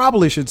I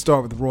probably should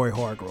start with Roy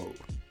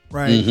Hargrove,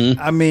 right?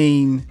 I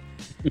mean,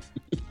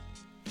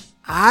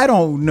 I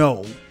don't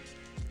know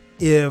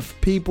if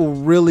people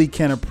really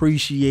can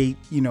appreciate,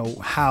 you know,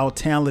 how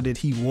talented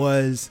he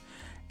was,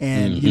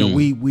 and you know,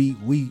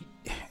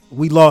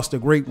 we lost a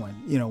great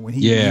one, you know, when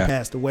he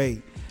passed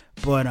away.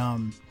 But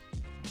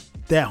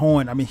that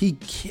horn, I mean, he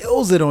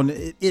kills it on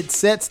it. It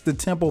sets the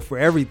tempo for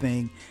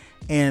everything.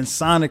 And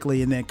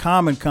sonically, and then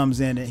Common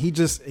comes in, and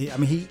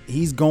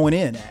he's going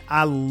in.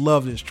 I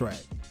love this track.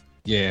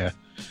 Yeah,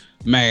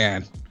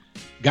 man.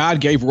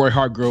 God gave Roy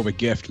Hargrove a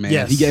gift, man.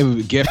 Yes. He gave him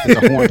a gift as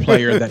a horn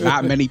player that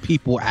not many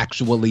people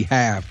actually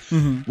have.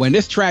 When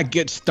this track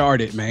gets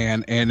started,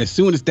 man, and as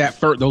soon as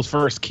those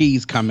first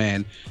keys come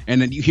in,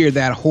 and then you hear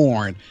that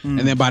horn, and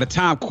then by the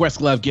time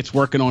Questlove gets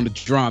working on the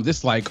drums,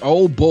 it's like,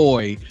 oh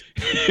boy,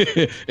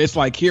 it's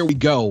like, here we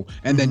go.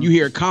 And then you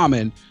hear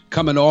Common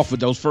coming off with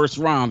those first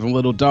rhymes, and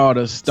little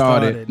daughter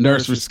started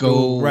nursery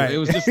school. Right. It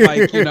was just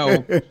like, you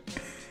know,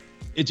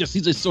 he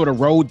just sort of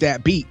rode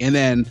that beat, and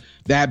then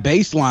that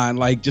bass line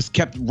like just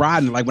kept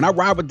riding. Like when I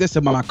ride with this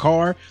in my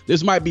car,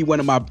 this might be one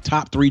of my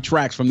top 3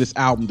 tracks from this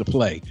album to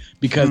play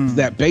because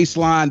that bass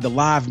line, the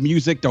live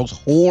music, those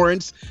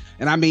horns.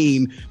 And I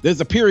mean,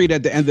 there's a period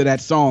at the end of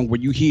that song where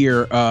you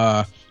hear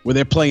where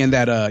they're playing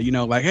that,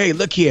 like, hey,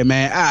 look here,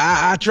 man,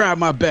 I tried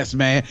my best,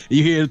 man.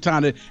 You hear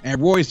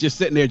and Roy's just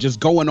sitting there just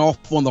going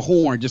off on the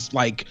horn, just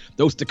like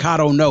those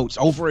staccato notes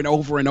over and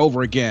over and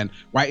over again,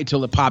 right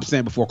until it pops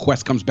in before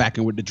Quest comes back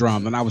in with the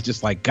drum. And I was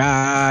just like,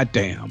 God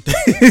damn.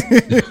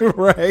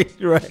 Right.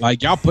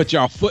 Like, y'all put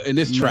y'all foot in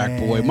this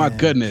track, boy. My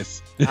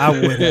goodness. I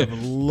would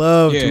have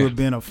loved to have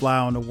been a fly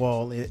on the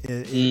wall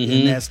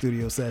in that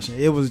studio session.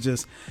 It was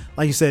just,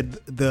 like you said,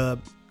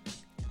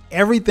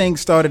 everything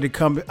started to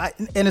come,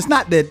 and it's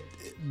not that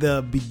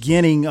the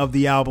beginning of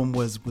the album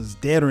was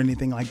dead or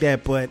anything like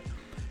that, but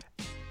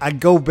I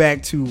go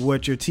back to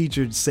what your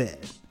teacher said.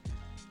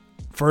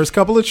 First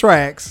couple of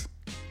tracks,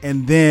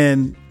 and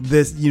then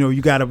this, you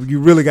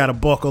really gotta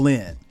buckle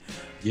in.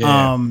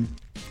 Yeah.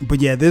 But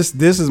yeah, this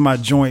is my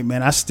joint,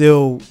 man.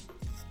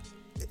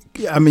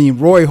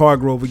 Roy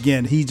Hargrove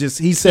again. He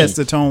sets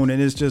the tone,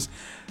 and it's just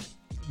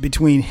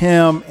between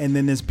him and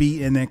then this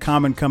beat and then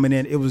Common coming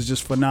in. It was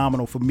just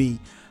phenomenal for me.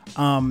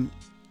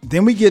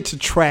 Then we get to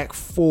track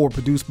 4,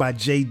 produced by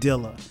Jay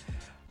Dilla.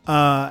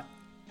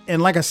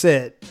 And like I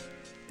said,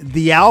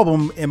 the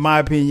album, in my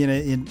opinion,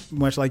 and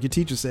much like your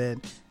teacher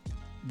said,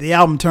 the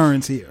album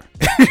turns here.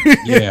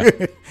 Yeah.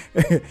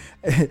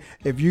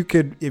 if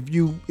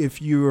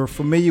you are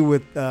familiar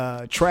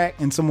with track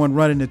and someone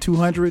running the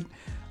 200,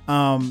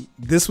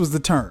 this was the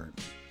turn.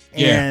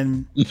 Yeah.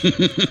 And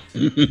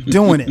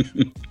doing it.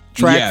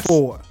 Track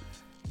 4.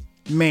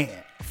 Man,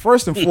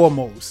 first and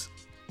foremost,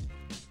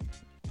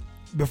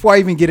 before I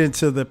even get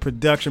into the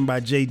production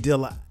by Jay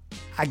Dilla,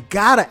 I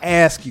gotta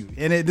ask you,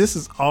 and this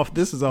is off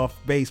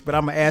base, but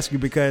I'm gonna ask you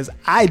because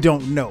I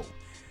don't know.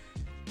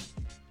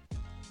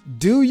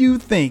 Do you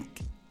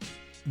think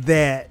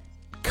that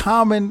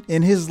Common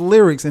in his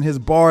lyrics and his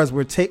bars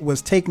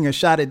was taking a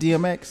shot at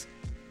DMX?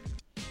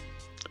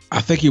 I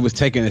think he was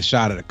taking a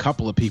shot at a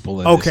couple of people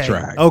in this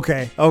track.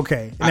 Okay.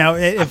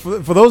 Now,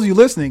 for those of you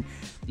listening,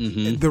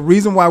 the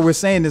reason why we're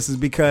saying this is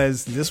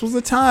because this was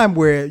a time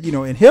where,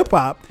 in hip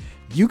hop,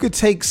 you could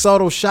take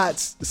subtle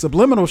shots,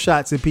 subliminal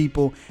shots at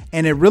people,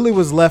 and it really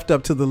was left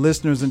up to the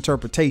listener's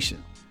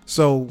interpretation.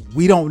 So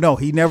we don't know.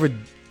 He never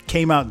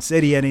came out and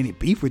said he had any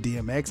beef with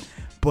DMX,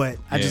 but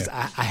I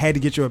had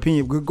to get your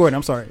opinion. Go ahead.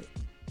 I'm sorry.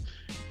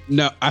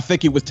 No, I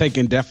think he was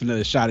taking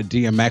definitely a shot at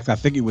DMX. I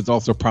think he was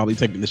also probably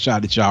taking the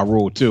shot at Ja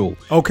Rule too.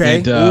 Okay.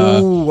 And,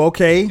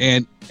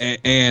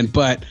 okay.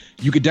 But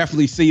you could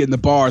definitely see in the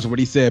bars when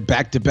he said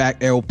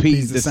back-to-back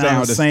LPs, the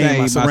sound the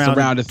same. I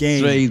surround the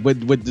stage with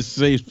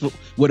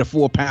a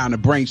 4-pound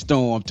of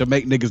brainstorm to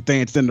make niggas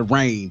dance in the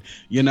rain.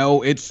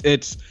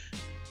 It's.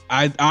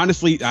 I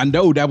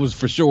know that was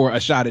for sure a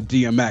shot at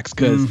DMX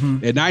because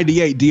in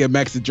 '98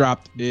 DMX had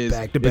dropped his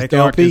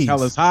Dark as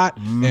Hell is Hot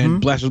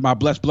and Blessed Was My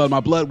Blessed Blood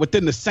My Blood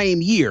within the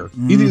same year.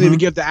 He didn't even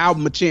give the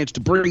album a chance to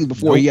breathe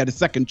before he had a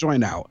second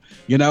joint out,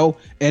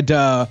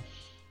 and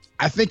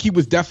I think he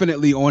was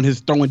definitely on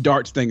his throwing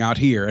darts thing out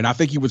here, and I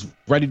think he was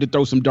ready to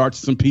throw some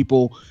darts at some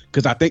people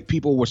because I think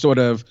people were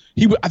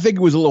I think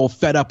he was a little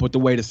fed up with the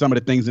way that some of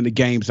the things in the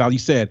games, how you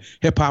said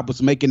hip hop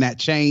was making that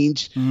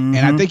change, and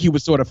I think he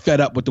was sort of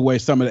fed up with the way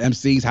some of the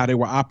MCs, how they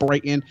were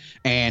operating,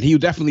 and he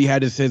definitely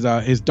had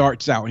his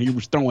darts out, and he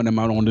was throwing them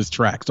out on this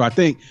track. So I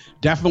think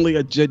definitely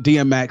a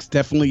DMX,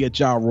 definitely a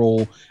Ja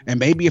Rule,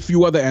 and maybe a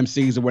few other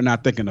MCs that we're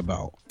not thinking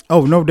about.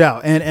 Oh, no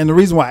doubt, and the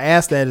reason why I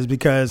asked that is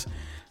because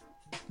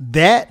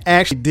that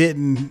actually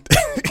didn't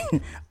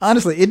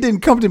honestly, it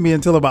didn't come to me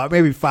until about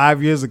maybe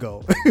 5 years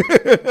ago.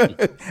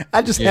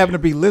 I just happened to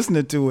be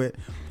listening to it,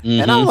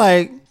 and I'm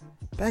like,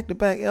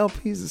 back-to-back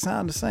LPs that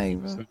sound the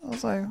same. I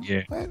was like,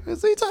 wait,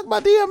 is he talking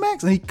about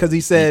DMX? Because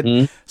he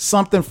said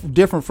something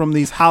different from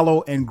these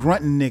hollow and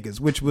grunting niggas,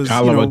 which was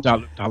hollow and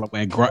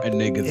grunting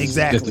niggas.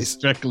 Exactly.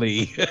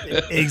 Strictly.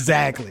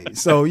 Exactly.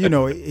 So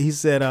he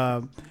said,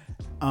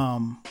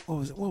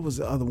 what was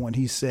the other one?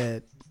 He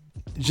said,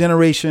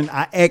 Generation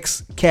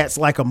X cats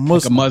like a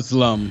Muslim. Like a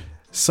Muslim.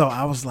 So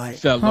I was like,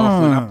 fell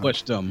off when I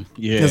pushed them.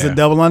 Yeah. Is it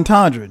double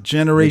entendre?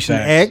 Generation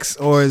X,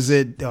 or is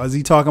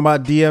he talking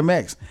about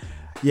DMX?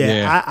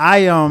 Yeah.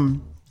 I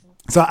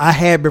so I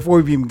had,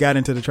 before we even got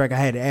into the track, I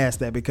had to ask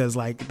that because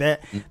like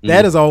that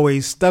has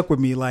always stuck with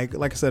me. Like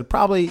I said,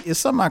 probably it's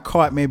something I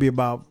caught maybe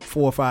about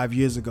 4 or 5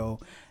 years ago.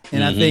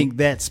 And I think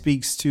that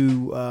speaks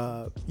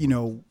to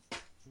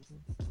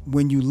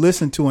when you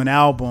listen to an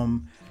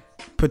album,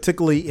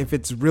 particularly if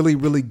it's really,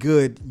 really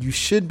good, you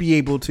should be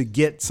able to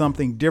get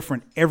something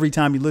different every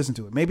time you listen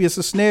to it. Maybe it's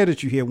a snare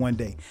that you hear one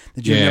day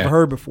that you've never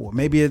heard before.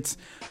 Maybe it's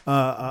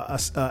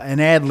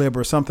an ad lib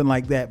or something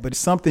like that, but it's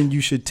something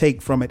you should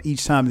take from it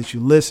each time that you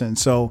listen.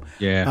 So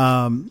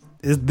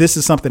this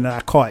is something that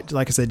I caught,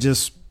 like I said,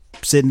 just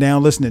sitting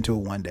down listening to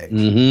it one day.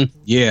 Mm-hmm.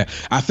 Yeah,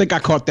 I think I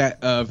caught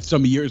that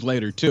some years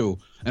later too.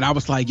 And I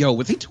was like, yo,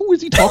 who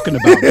was he talking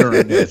about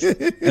during this?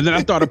 And then I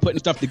started putting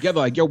stuff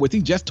together like, yo, was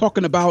he just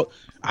talking about,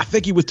 I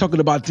think he was talking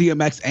about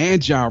DMX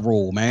and Ja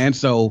Rule, man.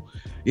 So,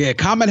 yeah,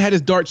 Common had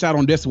his darts out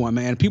on this one,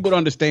 man. People don't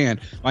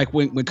understand. Like,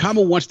 when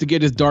Common wants to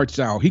get his darts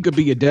out, he could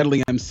be a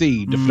deadly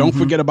MC. Mm-hmm. Don't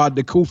forget about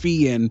the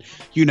Koofy and,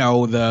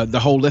 the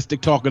holistic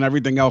talk and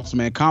everything else,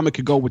 man. Common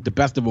could go with the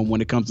best of them when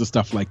it comes to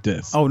stuff like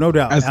this. Oh, no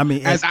doubt. As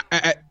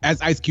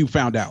Ice Cube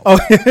found out.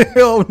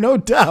 Oh, no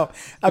doubt.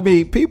 I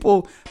mean,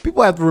 people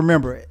have to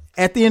remember it.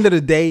 At the end of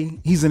the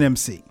day, he's an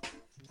MC.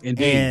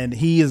 Indeed. And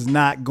he is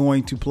not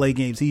going to play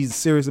games. He's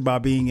serious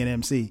about being an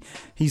MC.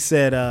 He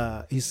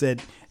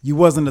said, you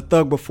wasn't a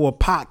thug before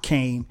Pac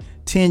came.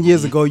 10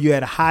 years ago, you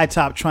had a high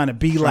top trying to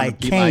be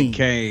like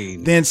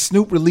Kane. Then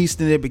Snoop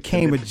released it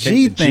became a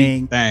G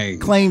thing.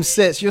 Claim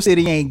sets your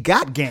city ain't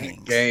got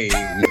gangs.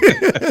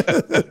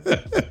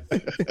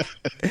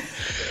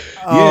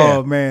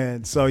 Oh,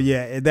 man. So,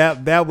 yeah,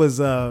 that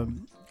was...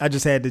 I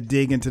just had to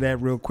dig into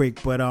that real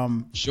quick, but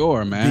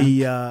sure, man.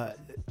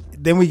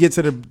 Then we get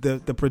to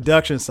the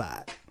production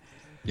side.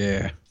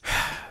 Yeah,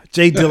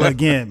 Jay Dilla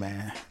again,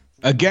 man.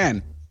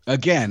 Again,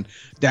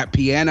 that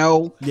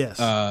piano. Yes.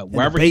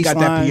 Wherever he got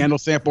that piano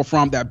sample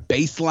from, that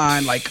bass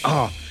line,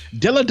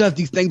 Dilla does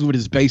these things with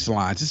his bass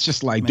lines. It's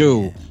just like,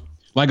 dude.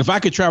 Like, if I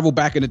could travel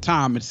back in the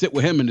time and sit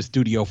with him in the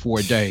studio for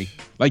a day,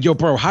 like, yo,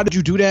 bro, how did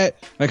you do that?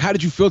 Like, how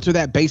did you filter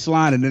that bass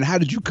line? And then how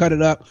did you cut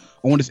it up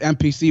on this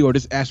MPC or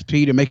this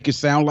SP to make it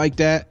sound like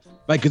that?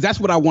 Like, because that's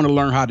what I want to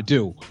learn how to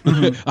do.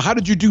 Mm-hmm. How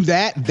did you do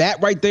that?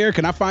 That right there?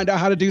 Can I find out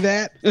how to do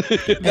that?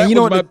 That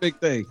was my big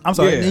thing. I'm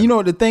sorry. Yeah. And you know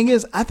what the thing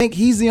is? I think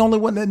he's the only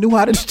one that knew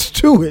how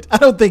to do it. I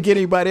don't think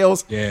anybody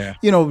else,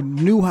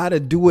 knew how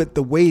to do it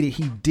the way that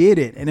he did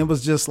it. And it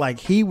was just like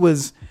he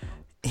was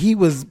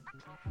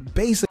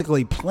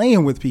basically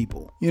playing with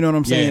people, you know what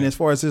I'm saying, as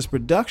far as his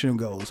production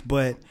goes.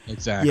 But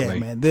exactly, yeah,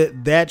 man,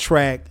 that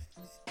track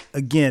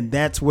again,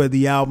 that's where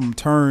the album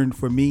turned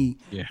for me.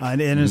 And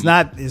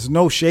it's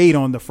no shade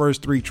on the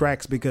first 3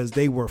 tracks because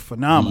they were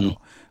phenomenal.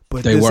 Mm-hmm.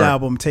 But this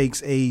album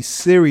takes a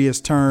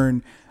serious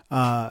turn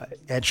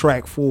at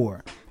track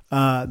 4.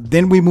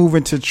 Then we move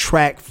into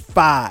track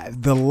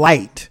 5, The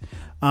Light.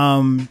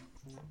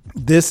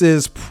 This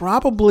is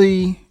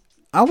probably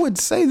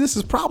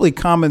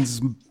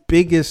Common's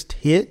biggest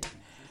hit,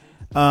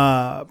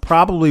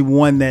 probably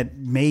one that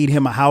made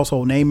him a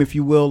household name, if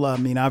you will. I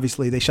mean,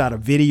 obviously they shot a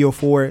video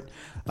for it.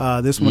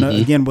 This one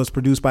again was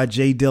produced by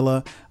Jay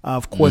Dilla.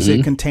 Of course,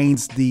 it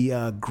contains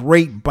the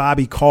great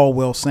Bobby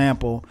Caldwell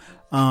sample.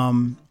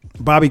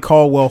 Bobby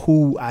Caldwell,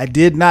 who I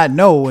did not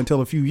know until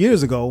a few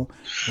years ago,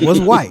 was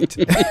white.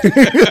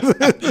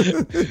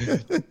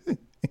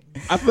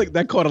 I think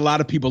that caught a lot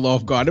of people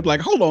off guard. They're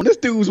like, hold on, this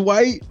dude's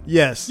white?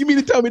 Yes. You mean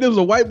to tell me there was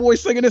a white boy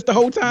singing this the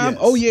whole time?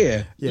 Yes. Oh,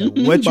 yeah. Yeah.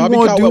 What You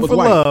Want to Do for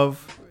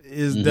Love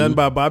is done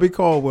by Bobby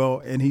Caldwell,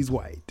 and he's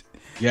white.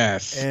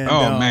 Yes. And,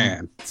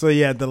 man. So,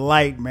 yeah, The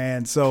Light,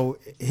 man. So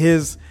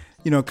his,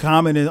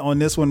 comment on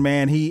this one,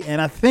 man,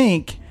 I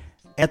think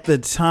at the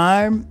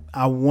time,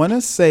 I want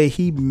to say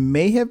he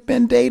may have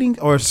been dating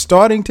or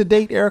starting to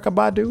date Erykah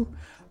Badu.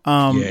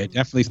 It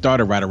definitely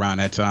started right around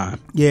that time.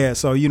 Yeah,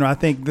 so I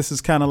think this is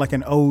kind of like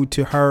an ode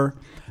to her,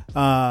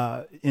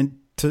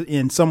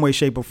 in some way,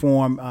 shape, or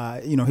form.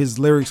 His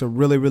lyrics are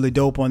really, really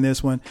dope on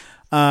this one.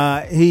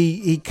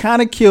 He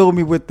kind of killed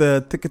me with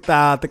the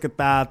ticka-ta. I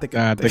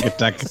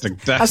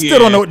still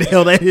don't know what the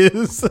hell that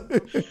is.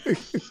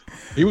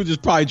 He was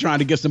just probably trying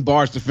to get some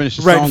bars to finish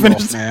the song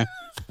off, man.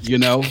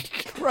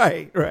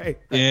 Right.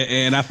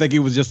 And I think he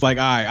was just like,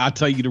 all right, I'll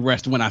tell you the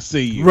rest when I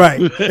see you.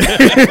 Right.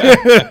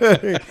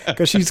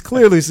 Because she's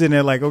clearly sitting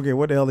there like, okay,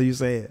 what the hell are you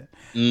saying?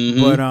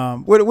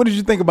 Mm-hmm. But what did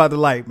you think about The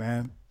Light,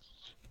 man?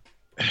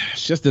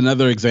 It's just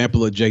another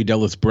example of Jay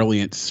Dilla's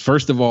brilliance.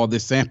 First of all,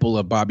 this sample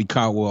of Bobby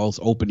Caldwell's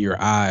Open Your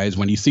Eyes,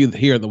 when you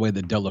hear the way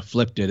that Dilla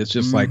flipped it, it's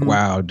just like,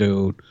 wow,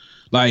 dude.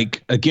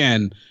 Like,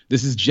 again,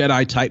 this is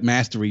Jedi type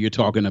mastery you're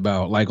talking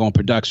about, like on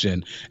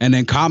production. And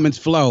then Common's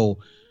flow,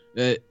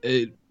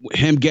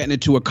 him getting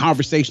into a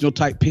conversational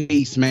type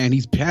piece, man.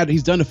 He's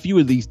done a few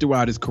of these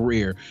throughout his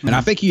career, and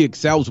I think he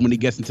excels when he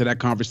gets into that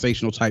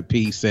conversational type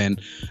piece. And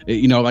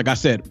like I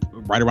said,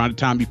 right around the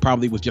time he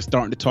probably was just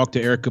starting to talk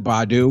to Erykah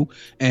Badu.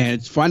 And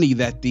it's funny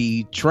that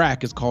the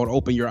track is called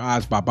 "Open Your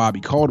Eyes" by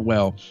Bobby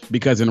Caldwell,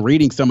 because in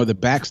reading some of the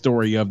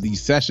backstory of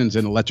these sessions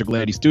in Electric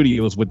Lady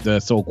Studios with the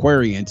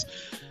Soulquarians,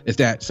 is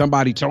that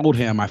somebody told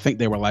him, I think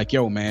they were like,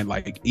 yo, man,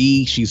 like,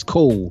 she's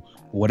cool.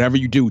 Whatever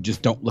you do,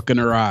 just don't look in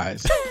her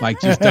eyes.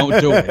 Like, just don't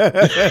do it.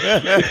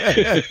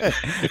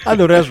 I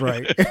know that's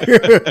right.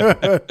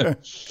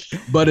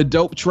 But a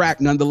dope track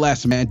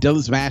nonetheless, man.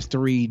 Dilla's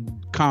mastery,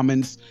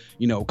 Common's,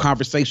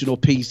 conversational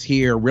piece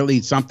here.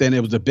 Really something.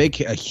 It was a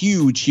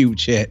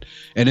huge hit.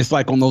 And it's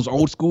like on those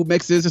old school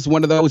mixes, it's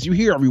one of those you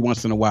hear every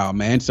once in a while,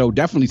 man. So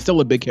definitely still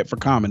a big hit for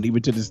Common,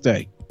 even to this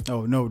day.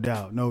 Oh, no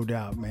doubt,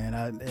 man.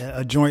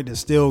 A joint that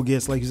still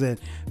gets, like you said,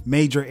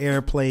 major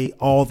airplay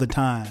all the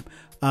time.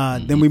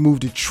 Then we move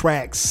to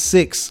track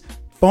 6,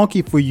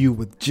 Funky for You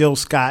with Jill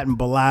Scott and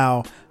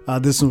Bilal.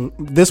 This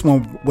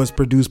one was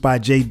produced by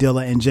Jay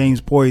Dilla and James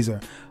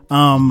Poyser.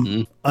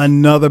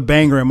 Another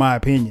banger in my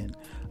opinion.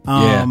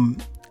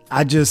 And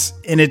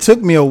it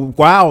took me a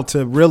while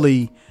to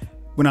really,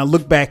 when I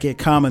look back at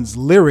Common's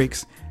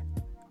lyrics,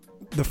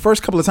 the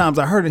first couple of times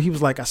I heard it, he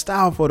was like, "A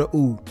style for the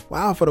ooh,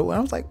 wow for the ooh." And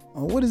I was like,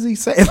 well, what does he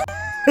say?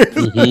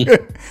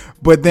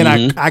 But then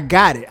I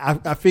got it.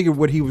 I figured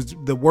what he was,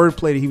 the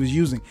wordplay that he was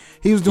using.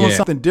 He was doing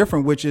something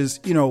different, which is,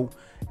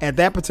 at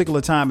that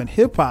particular time in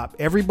hip hop,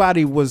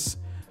 everybody was,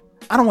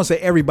 I don't want to say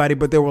everybody,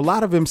 but there were a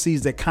lot of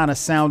MCs that kind of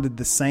sounded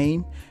the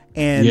same.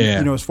 And,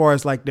 as far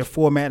as like their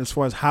format, as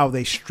far as how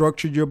they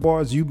structured your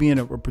bars, you being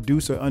a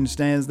producer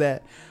understands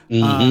that.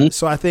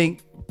 So I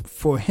think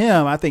for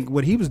him,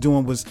 what he was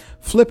doing was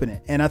flipping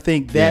it. And I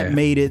think that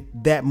made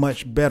it that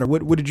much better.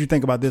 What did you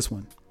think about this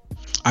one?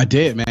 I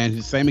did, man.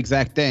 The same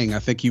exact thing. I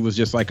think he was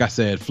just, like I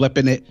said,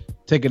 flipping it,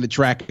 taking the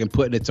track and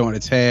putting it on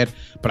its head.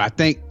 But I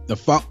think the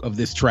funk of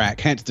this track,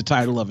 hence the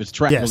title of his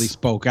track, really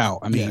spoke out.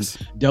 I mean,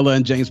 Dilla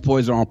and James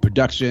Poyser on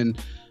production,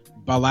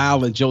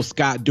 Bilal and Jill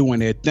Scott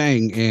doing their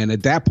thing, and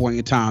at that point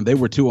in time, they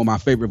were two of my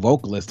favorite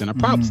vocalists, and are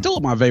probably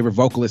still my favorite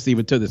vocalists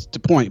even to this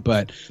point.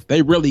 But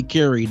they really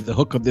carried the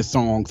hook of this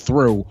song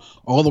through,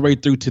 all the way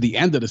through to the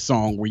end of the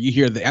song, where you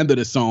hear the end of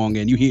the song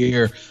and you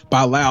hear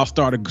Bilal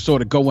started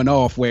sort of going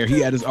off, where he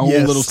had his own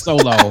little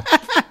solo.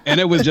 And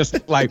it was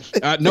just like,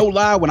 no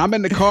lie, when I'm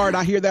in the car and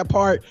I hear that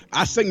part,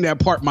 I sing that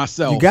part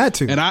myself. You got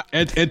to.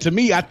 And to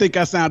me, I think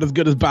I sound as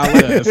good as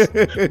Bilal.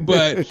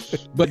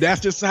 but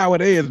that's just how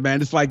it is,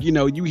 man. It's like,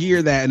 you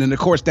hear that, and then of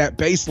course that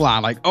bass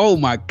line, like, oh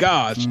my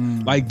gosh,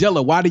 like,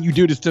 Dilla, why do you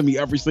do this to me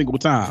every single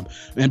time?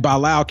 And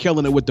Bilal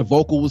killing it with the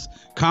vocals,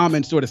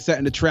 Common sort of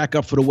setting the track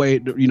up for the way,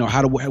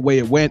 how the way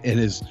it went, and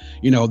his,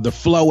 the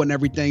flow and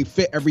everything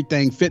fit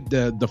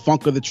the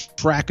funk of the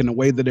track and the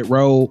way that it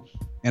rolled.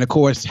 And of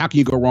course, how can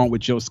you go wrong with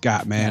Jill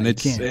Scott, man?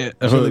 It's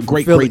a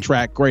great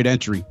track, great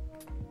entry.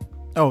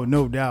 Oh,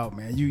 no doubt,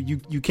 man.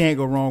 You can't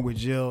go wrong with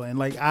Jill. And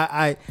like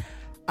I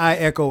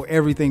echo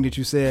everything that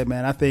you said,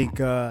 man. I think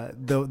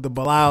the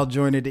Bilal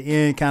joint at the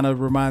end kind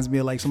of reminds me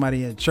of like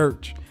somebody in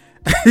church.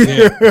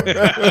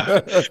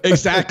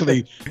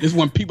 Exactly. It's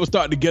when people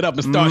start to get up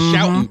and start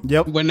shouting.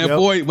 When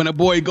a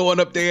boy going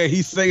up there,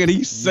 he's singing,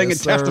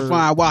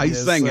 testifying while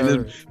he's singing.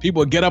 And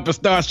people get up and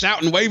start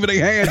shouting, waving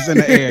their hands in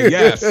the air.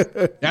 Yes,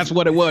 that's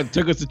what it was.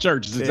 Took us to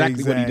church. It's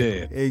exactly what he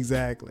did.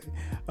 Exactly.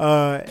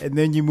 And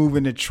then you move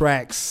into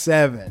track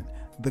 7.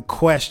 The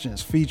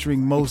Questions,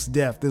 featuring Mos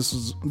Def.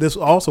 This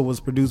also was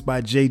produced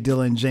by Jay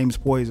Dilla and James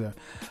Poyser.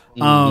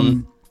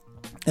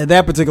 At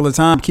that particular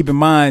time, keep in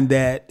mind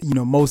that,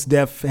 Mos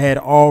Def had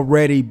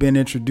already been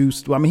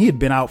introduced. I mean, he had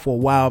been out for a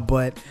while,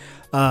 but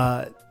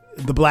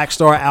the Black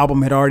Star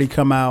album had already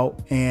come out,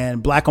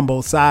 and Black on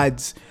Both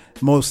Sides,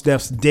 Mos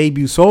Def's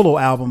debut solo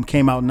album,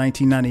 came out in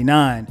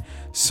 1999.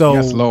 So,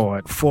 yes,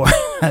 Lord.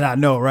 And I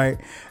know, right?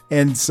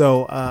 And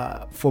so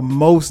for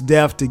Mos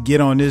Def to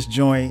get on this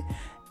joint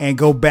and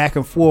go back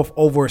and forth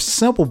over a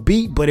simple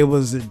beat, but it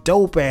was a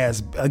dope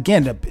ass.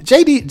 Again,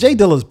 Jay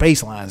Dilla's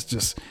bass line is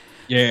just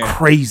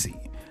crazy.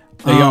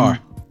 They are.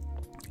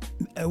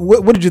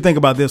 What did you think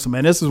about this one,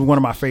 man? This is one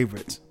of my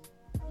favorites.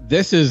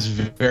 This is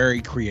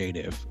very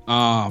creative.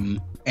 And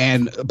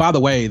by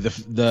the way,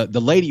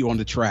 the lady on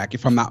the track,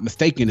 if I'm not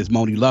mistaken, is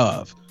Monie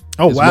Love.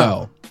 Oh, wow.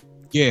 Well.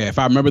 Yeah, if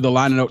I remember the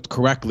line notes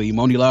correctly,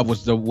 Monie Love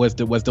was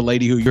the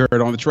lady who you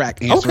heard on the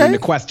track answering the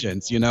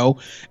questions,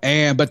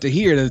 but to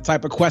hear the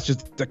type of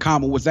questions that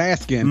Common was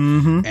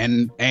asking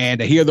and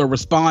to hear the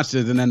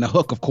responses, and then the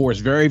hook, of course,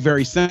 very,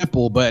 very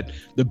simple, but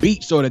the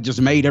beat sort of just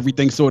made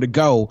everything sort of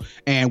go,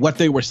 and what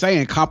they were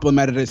saying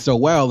complemented it so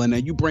well. And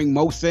then you bring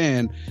Mos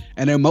in,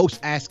 and then Mos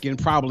asking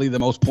probably the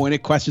most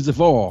pointed questions of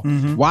all.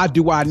 Why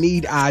do I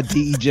need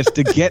ID just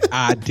to get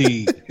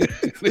ID?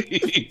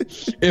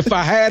 If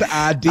I had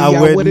ID, I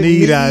wouldn't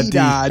need ID.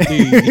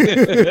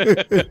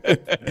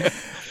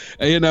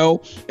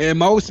 And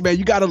Mos, man,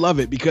 you gotta love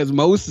it, because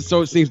Mos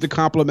so seems to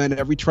compliment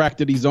every track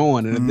that he's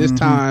on, and at this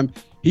time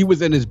he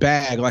was in his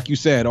bag, like you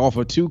said, off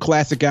of 2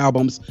 classic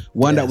albums,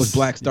 one that was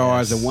Black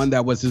Stars and one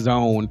that was his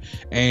own,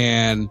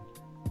 and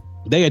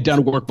they had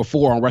done work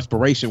before on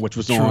Respiration, which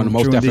was on the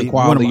Most Definitely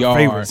Quality Yard.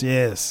 Favorites,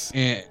 yes,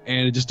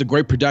 and just a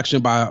great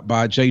production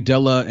by Jay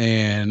Dilla,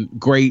 and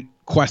great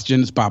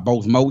questions by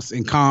both Mos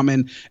and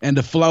Common, and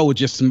the flow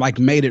just like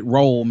made it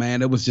roll,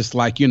 man. It was just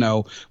like,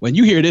 when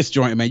you hear this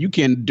joint, man, you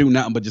can't do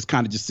nothing but just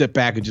kind of just sit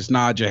back and just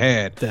nod your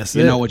head. That's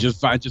it. And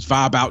just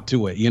vibe out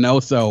to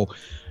it, so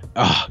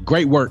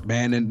great work,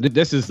 man. And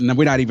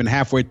we're not even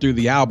halfway through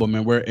the album,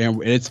 and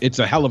it's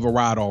a hell of a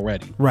ride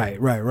already.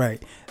 Right.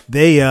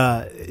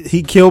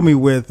 He killed me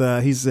with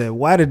he said,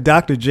 "Why did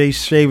Dr. J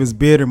shave his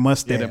beard and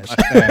mustache?"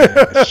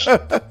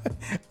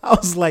 I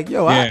was like,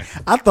 yo, I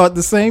thought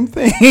the same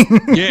thing.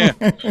 Yeah.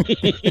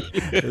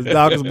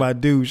 Doc's my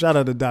dude. Shout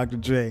out to Dr.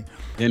 J.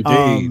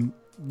 Indeed.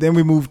 Then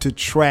we move to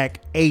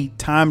track 8,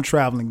 Time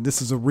Traveling.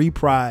 This is a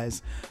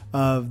reprise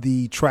of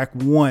the track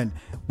 1,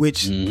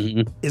 which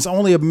is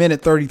only 1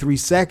 minute 33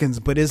 seconds,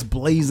 but it's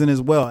blazing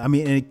as well. I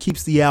mean, and it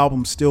keeps the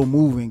album still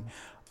moving.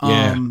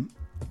 Yeah.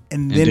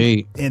 And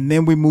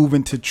then we move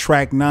into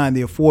track 9,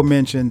 the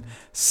aforementioned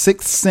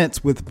Sixth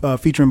Sense with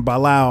featuring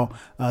Bilal.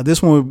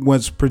 This one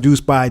was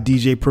produced by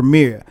DJ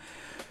Premier.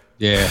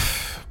 Yeah.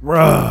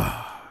 Bruh.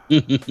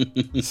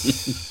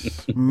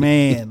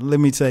 Man, let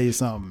me tell you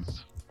something.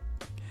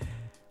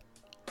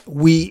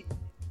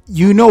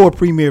 You know a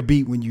Premier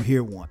beat when you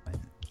hear one.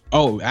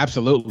 Oh,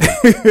 absolutely.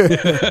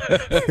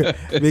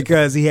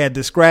 Because he had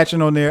the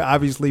scratching on there,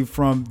 obviously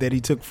that he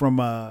took from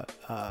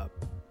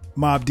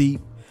Mobb Deep.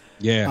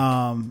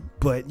 Yeah.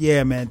 But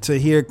yeah, man, to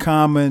hear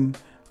Common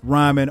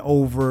rhyming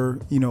over,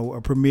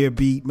 a Premier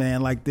beat,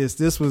 man, like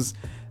this was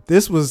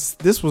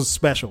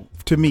special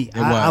to me.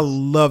 I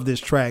love this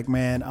track,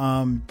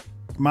 man.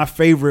 My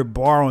favorite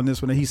bar on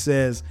this one, when he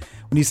says,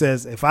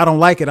 if I don't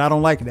like it, I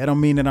don't like it. That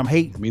don't mean that I'm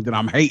hating. I mean that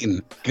I'm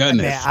hating.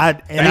 Goodness.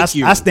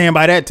 I stand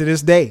by that to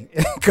this day,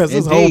 because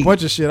there's a whole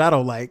bunch of shit I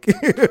don't like.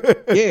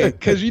 Yeah,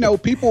 because,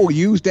 people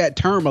use that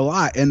term a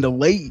lot in the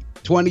late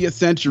 20th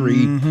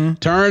century,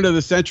 turn of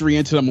the century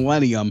into the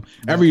millennium.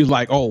 Everybody's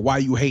like, oh, why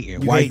you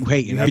hating? Why you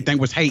hating? Everything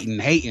was hating.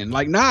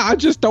 Like, nah, I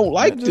just don't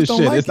like this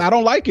shit. I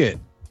don't like it.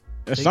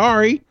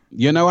 Sorry.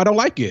 I don't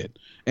like it.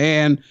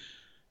 And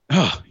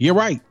you're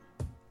right.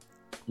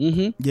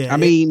 Yeah. I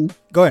mean,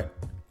 go ahead.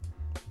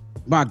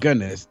 My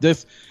goodness,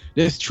 this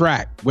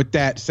track with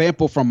that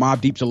sample from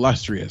Mobb Deep's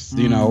Illustrious,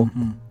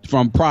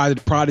 from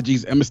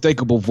Prodigy's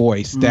Unmistakable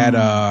Voice,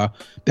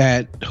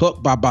 that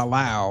hook by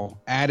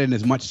Bilal, adding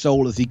as much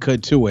soul as he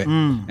could to it,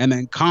 and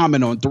then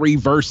Common on 3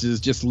 verses,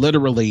 just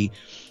literally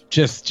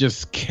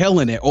just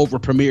killing it over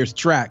Premier's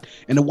track.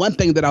 And the one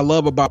thing that I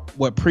love about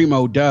what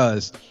Primo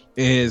does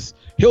is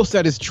he'll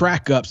set his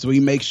track up so he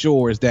makes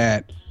sure is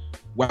that,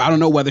 well, I don't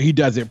know whether he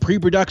does it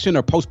pre-production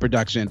or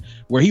post-production,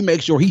 where he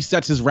makes sure he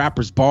sets his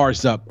rappers'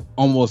 bars up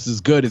almost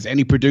as good as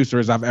any producer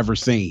as I've ever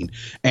seen.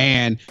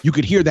 And you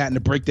could hear that in the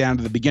breakdown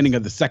at the beginning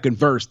of the second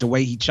verse, the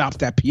way he chops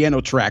that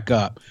piano track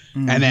up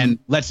and then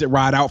lets it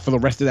ride out for the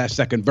rest of that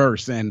second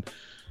verse. And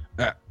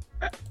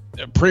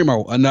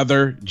Primo,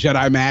 another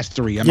Jedi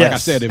mastery. And like I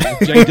said, if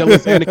Jay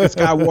Dilla's Anakin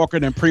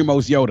Skywalker, then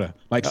Primo's Yoda.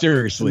 Like,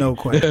 seriously. No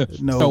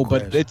question.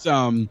 But it's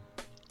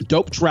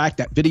dope track.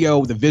 That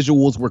video, the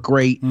visuals were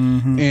great,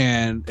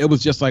 and it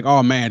was just like,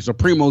 oh man, so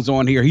Primo's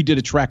on here, he did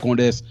a track on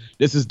this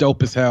is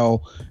dope as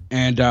hell.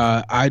 And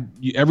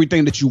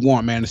everything that you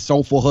want, man, a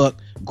soulful hook,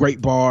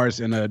 great bars,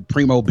 and a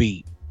Primo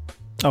beat.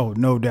 Oh,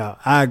 no doubt.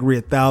 I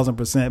agree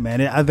 1,000%,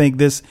 man. I think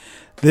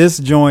this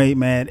joint,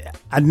 man,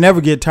 I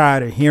never get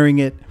tired of hearing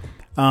it.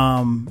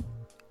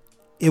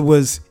 It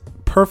was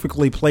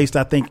perfectly placed,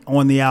 I think,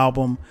 on the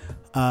album.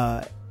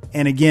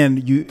 And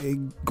again,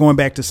 you going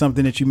back to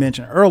something that you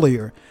mentioned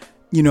earlier,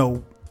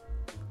 it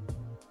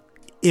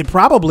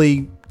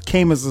probably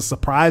came as a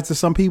surprise to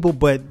some people,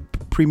 but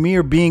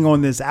Premier being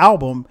on this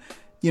album,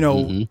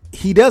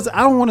 he does.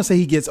 I don't want to say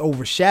he gets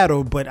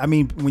overshadowed, but I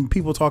mean, when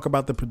people talk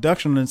about the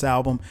production on this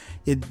album,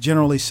 it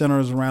generally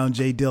centers around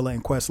Jay Dilla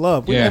and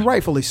Questlove, and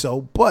rightfully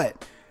so.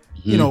 But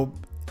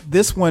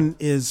this one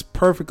is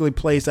perfectly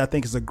placed. I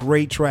think it's a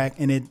great track,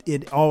 and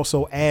it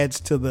also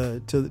adds to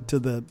the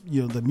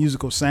the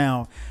musical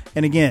sound.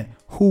 And again,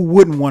 who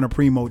wouldn't want a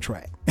Primo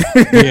track?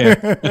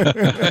 Yeah,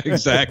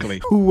 exactly.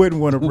 Who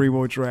wouldn't want a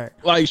Primo track?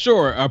 Like,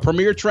 sure, a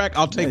Premier track.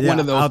 I'll take one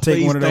of those. I'll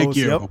take one of those. Thank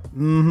you. Yep.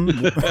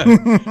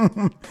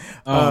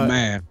 Oh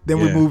man.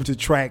 Then we move to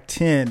track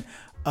 10,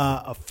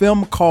 a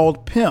film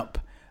called Pimp.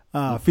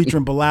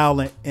 Featuring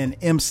Bilal and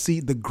MC,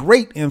 the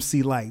great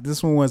MC Lyte.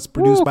 This one was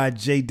produced by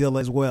Jay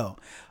Dilla as well.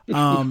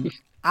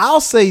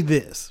 I'll say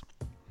this.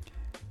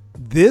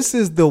 This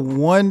is the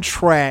one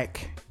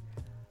track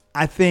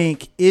I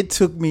think it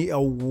took me a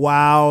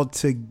while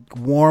to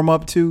warm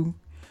up to.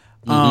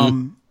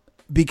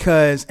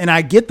 Because, and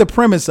I get the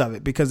premise of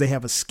it, because they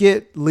have a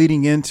skit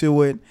leading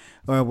into it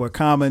where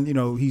Common,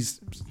 he's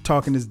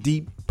talking this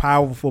deep,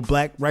 powerful,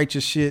 black,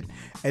 righteous shit.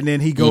 And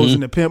then he goes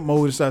into pimp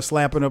mode and starts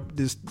slapping up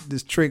this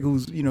trick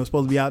who's, supposed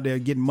to be out there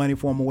getting money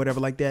for him or whatever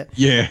like that.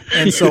 Yeah.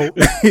 And so,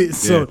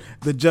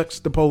 the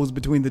juxtapose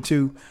between the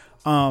two.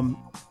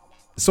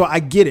 So I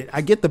get it.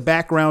 I get the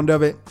background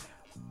of it.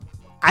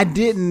 I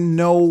didn't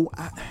know,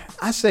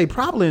 I say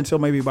probably until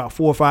maybe about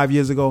 4 or 5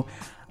 years ago,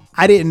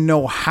 I didn't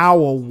know how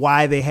or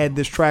why they had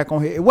this track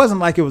on here. It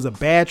wasn't like it was a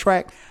bad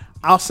track.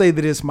 I'll say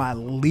that it's my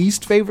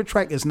least favorite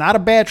track. It's not a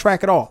bad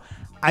track at all.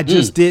 I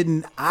just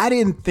didn't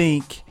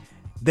think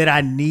that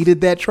I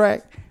needed that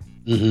track.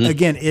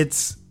 Again,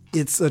 it's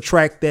a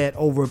track that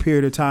over a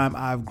period of time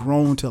I've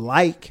grown to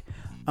like.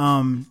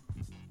 I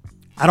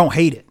don't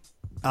hate it.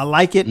 I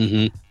like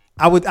it.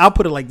 I'll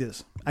put it like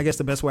this. I guess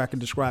the best way I can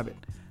describe it.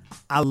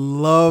 I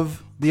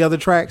love the other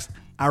tracks.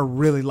 I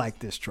really like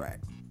this track.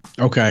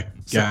 Okay,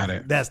 got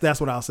it. That's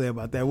what I'll say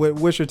about that.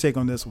 What's your take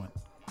on this one?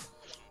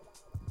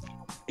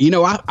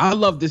 I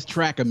love this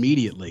track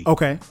immediately.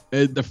 Okay.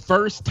 The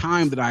first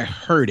time that I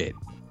heard it,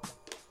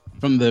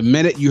 from the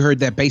minute you heard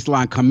that bass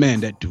line come in,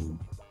 that do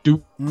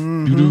do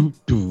do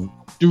do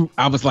do,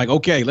 I was like,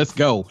 okay, let's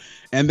go.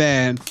 And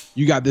then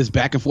you got this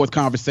back and forth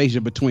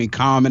conversation between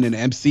Common and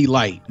MC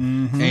Lyte,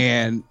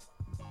 and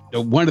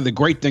one of the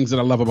great things that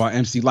I love about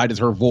MC Lyte is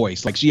her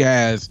voice. Like she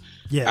has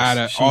out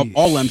of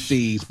all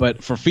MCs,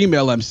 but for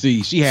female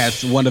MCs, she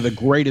has one of the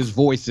greatest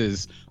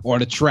voices on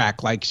the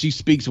track. Like she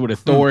speaks with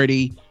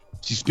authority.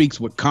 She speaks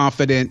with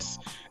confidence.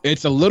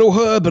 It's a little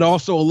hood, but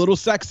also a little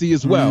sexy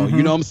as well.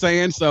 You know what I'm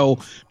saying? So,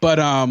 but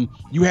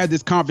you had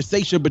this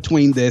conversation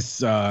between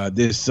this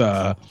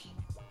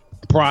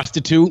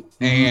prostitute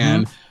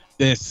and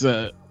this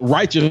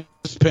righteous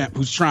pimp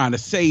who's trying to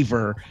save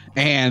her,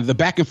 and the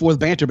back and forth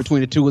banter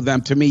between the two of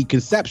them, to me,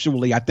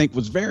 conceptually, I think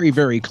was very,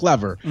 very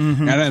clever.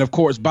 And then, of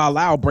course, Bow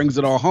Wow brings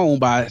it all home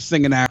by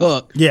singing that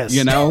hook. Yes.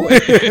 You know?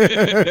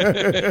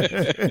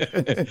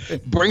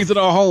 Brings it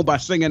all home by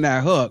singing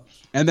that hook.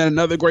 And then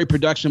another great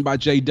production by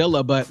Jay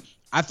Dilla, but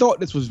I thought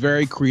this was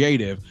very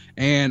creative,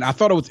 and I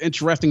thought it was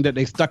interesting that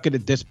they stuck it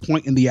at this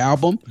point in the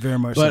album. Very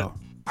much but so.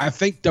 I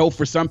think, though,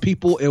 for some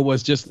people, it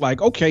was just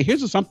like, okay,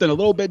 here's something a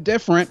little bit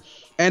different.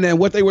 And then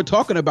what they were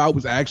talking about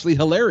was actually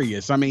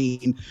hilarious. I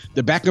mean,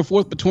 the back and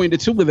forth between the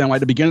two of them,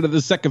 like the beginning of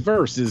the second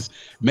verse is,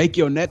 make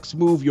your next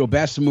move your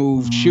best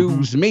move,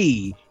 choose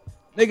me.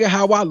 Nigga,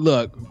 how I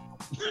look.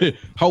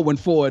 Hoeing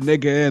for a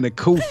nigga in a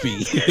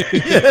kufi.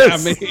 I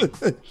mean,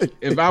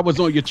 if I was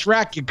on your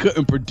track, you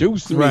couldn't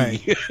produce me.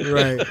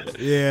 Right.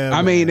 Yeah.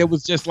 I mean, it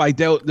was just like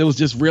there was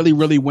just really,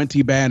 really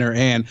Winty banner,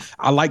 and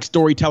I like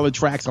storytelling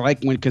tracks. I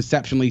like when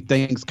conceptually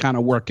things kind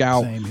of work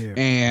out. Same here.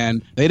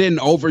 And they didn't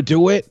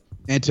overdo it.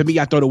 And to me,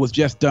 I thought it was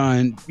just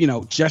done,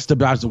 just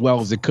about as well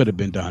as it could have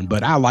been done.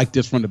 But I liked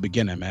this from the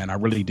beginning, man. I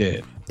really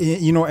did.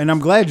 And I'm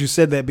glad you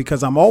said that,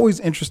 because I'm always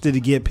interested to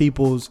get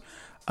people's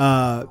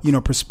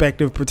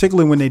perspective,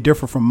 particularly when they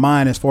differ from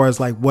mine, as far as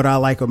like what I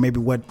like or maybe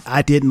what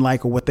I didn't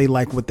like, or what they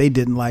like, what they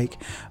didn't like.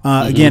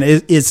 Again,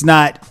 it's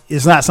not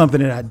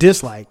something that I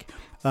dislike.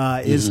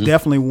 It's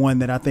definitely one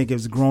that I think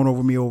has grown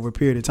over me over a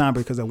period of time,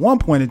 because at one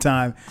point in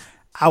time,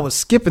 I was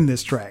skipping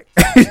this track.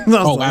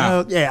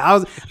 Wow. I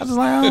was just like,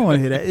 I don't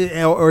want to hear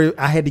that, or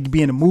I had to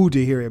be in the mood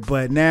to hear it.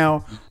 But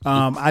now,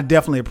 I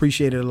definitely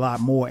appreciate it a lot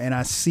more, and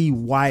I see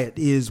why it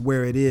is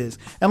where it is.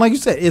 And like you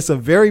said, it's a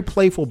very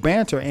playful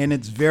banter, and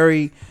it's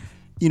very,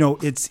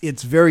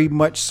 it's very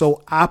much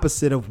so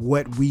opposite of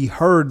what we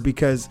heard,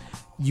 because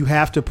you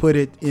have to put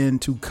it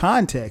into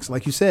context,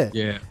 like you said.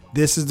 Yeah.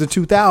 This is the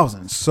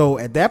 2000s. So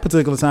at that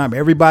particular time,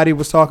 everybody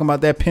was talking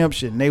about that pimp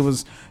shit, and they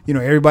was,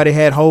 everybody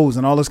had hoes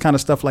and all this kind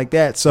of stuff like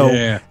that.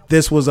 So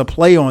this was a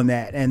play on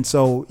that. And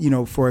so,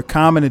 for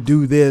Common to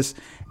do this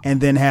and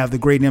then have the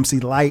great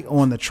MC Lyte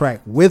on the track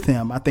with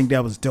him, I think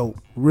that was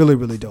dope. Really,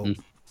 really dope.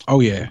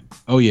 Oh, yeah,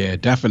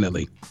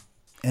 definitely.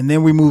 And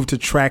then we moved to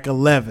track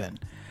 11,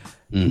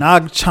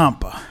 Nag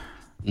Champa,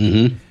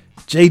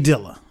 Jay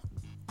Dilla.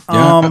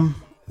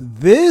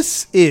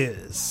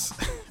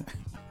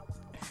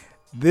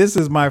 This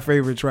is my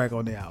favorite track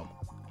on the album.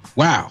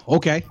 Wow.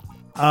 Okay.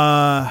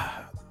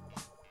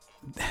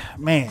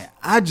 Man,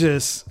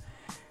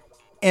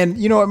 and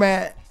you know what,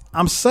 man,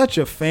 I'm such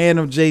a fan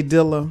of Jay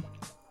Dilla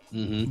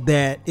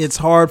that it's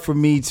hard for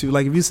me to,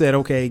 like, if you said,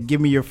 okay, give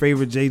me your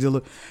favorite Jay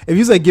Dilla. If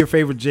you say give your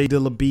favorite Jay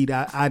Dilla beat,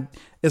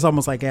 it's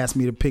almost like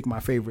asking me to pick my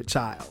favorite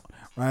child.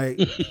 Right,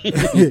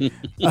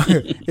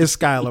 it's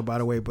Skylar, by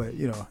the way, but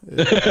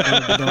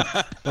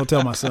don't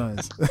tell my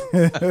sons.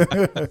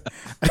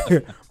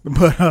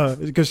 But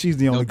because she's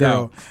the only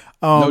girl,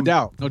 no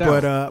doubt.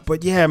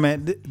 But yeah,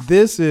 man,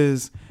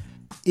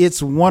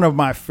 it's one of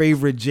my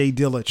favorite Jay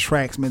Dilla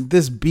tracks, man.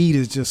 This beat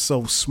is just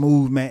so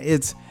smooth, man.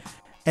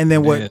 And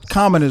then what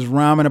Common is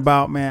rhyming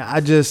about,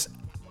 man.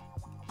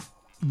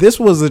 This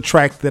was a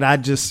track that I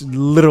just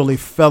literally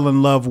fell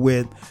in love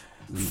with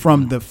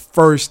from the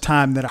first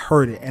time that I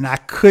heard it, and I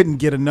couldn't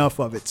get enough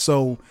of it.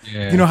 So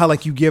you know how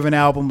like you give an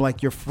album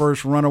like your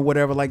first run or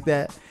whatever like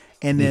that,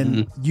 and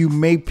then you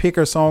may pick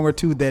a song or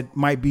two that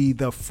might be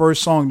the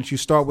first song that you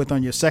start with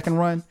on your second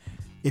run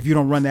if you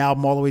don't run the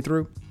album all the way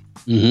through.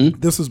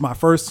 This was my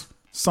first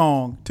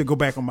song to go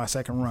back on my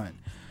second run.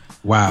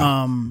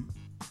 Wow.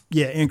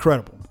 Yeah,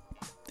 incredible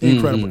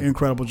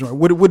joint.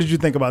 What did you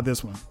think about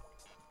this one?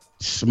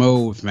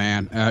 Smooth,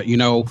 man.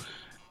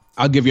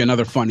 I'll give you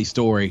another funny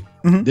story.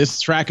 This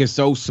track is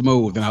so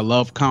smooth, and I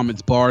love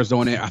Common's bars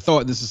on it. I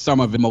thought this is some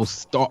of the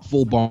most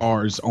thoughtful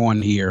bars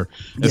on here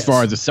as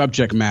far as the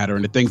subject matter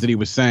and the things that he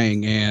was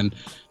saying and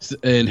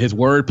his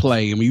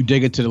wordplay. And when you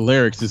dig into the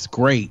lyrics, it's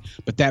great.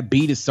 But that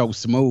beat is so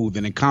smooth,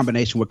 and in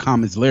combination with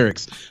Common's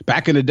lyrics.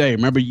 Back in the day,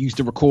 remember you used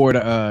to record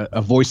a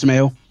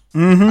voicemail?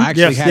 I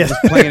actually had this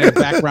playing in the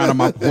background of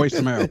my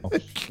voicemail.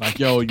 Like,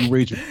 you've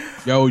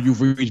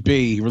reached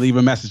B. Leave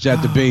a message at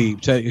the B.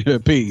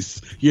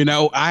 Peace.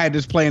 I had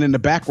this playing in the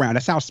background.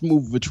 That's how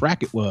smooth of a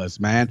track it was,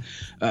 man.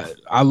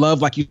 I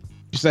love, like you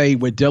say,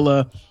 with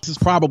Dilla. This is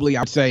probably,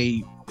 I'd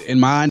say, in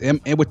mine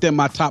and within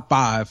my top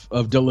 5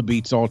 of Dilla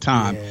beats all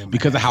time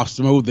because of how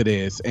smooth it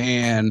is,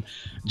 and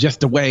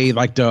just the way,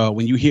 like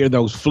when you hear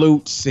those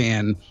flutes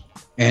and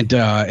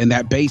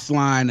that bass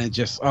line, and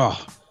just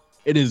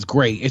it is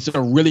great. It's a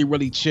really,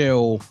 really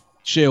chill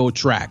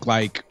track.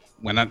 Like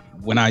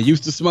when I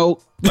used to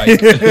smoke,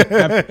 like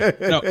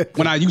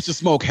when I used to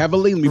smoke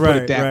heavily, let me put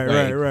it that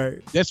way.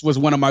 Right. This was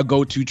one of my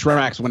go-to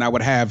tracks when I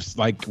would have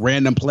like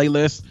random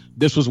playlists.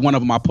 This was one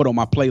of them I put on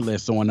my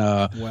playlist on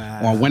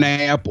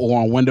Winamp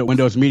or on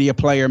Windows Media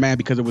Player, man,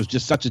 because it was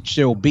just such a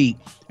chill beat,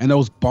 and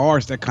those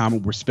bars that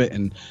Common were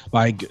spitting,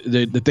 like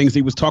the things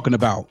he was talking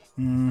about,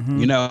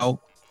 you know,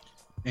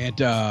 and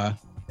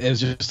it was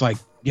just like,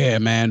 yeah,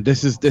 man,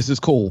 this is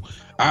cool.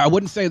 I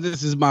wouldn't say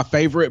this is my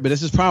favorite, but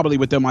this is probably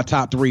within my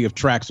top 3 of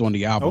tracks on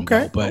the album.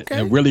 But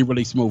a really,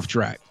 really smooth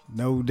track.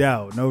 No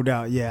doubt.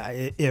 Yeah,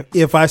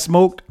 if I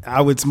smoked, I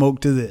would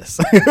smoke to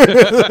this.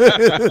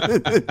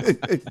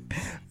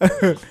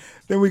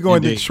 Then we go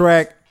into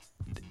track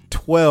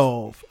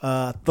 12,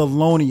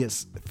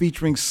 Thelonious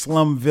featuring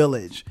Slum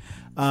Village.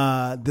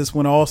 This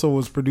one also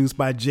was produced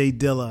by Jay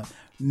Dilla.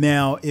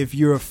 Now, if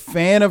you're a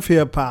fan of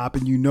hip hop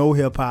and you know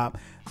hip hop,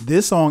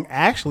 this song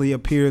actually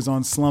appears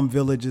on Slum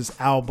Village's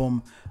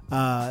album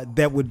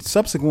that would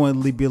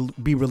subsequently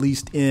be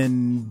released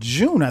in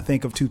June, I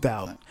think, of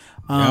 2000.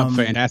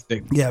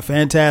 Fantastic. Yeah,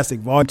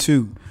 fantastic. Volume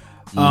 2.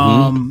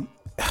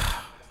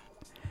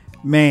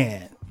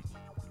 Man,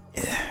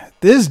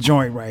 this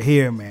joint right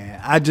here, man.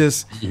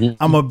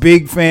 I'm a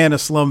big fan of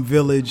Slum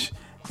Village.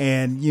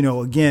 And, you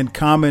know, again,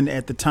 Common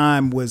at the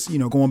time was, you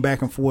know, going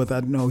back and forth.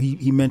 I know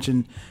he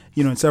mentioned,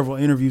 you know, in several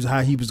interviews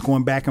how he was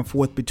going back and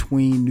forth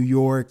between New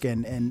York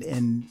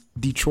and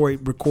Detroit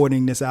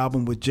recording this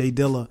album with Jay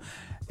Dilla.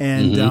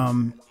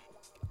 And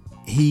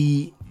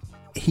he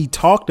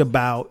talked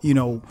about, you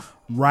know,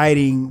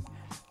 writing,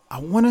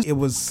 it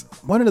was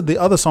one of the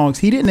other songs.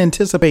 He didn't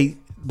anticipate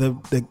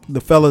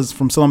the fellas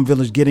from Slum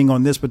Village getting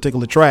on this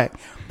particular track,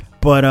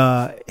 but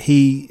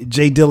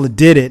Jay Dilla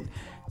did it.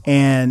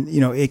 And,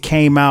 you know, it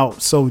came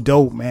out so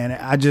dope, man.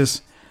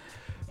 This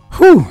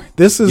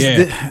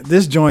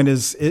joint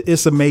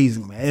it's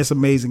amazing, man. It's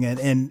amazing.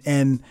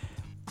 And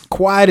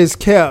quiet as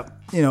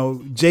kept, you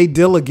know, Jay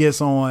Dilla gets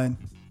on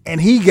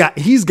and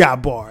he's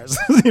got bars,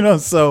 you know,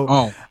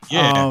 so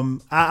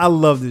I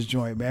love this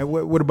joint, man.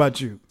 What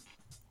about you?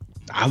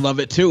 I love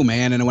it too,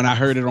 man. And when I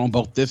heard it on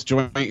both this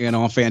joint and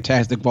on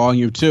Fantastic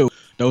Volume 2,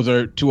 those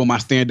are two of my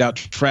standout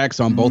tracks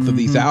on both of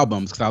these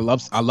albums, because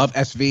I love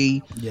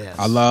SV. Yes.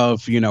 I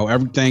love, you know,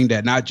 everything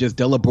that not just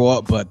Dilla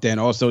brought, but then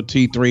also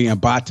T3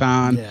 and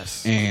Batan.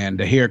 Yes. And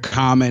to hear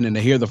Common and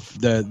to hear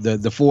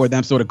the four of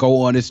them sort of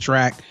go on this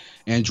track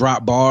and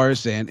drop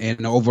bars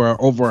and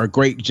over a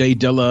great Jay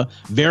Dilla,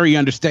 very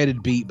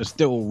understated beat, but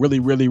still really,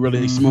 really,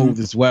 really smooth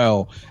as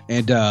well.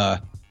 And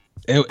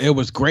it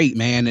was great,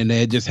 man, and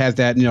it just has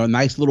that, you know,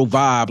 nice little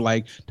vibe,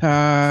 like,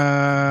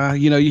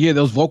 you know, you hear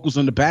those vocals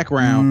in the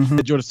background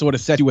that sort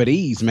of set you at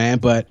ease, man.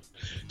 But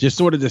just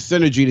sort of the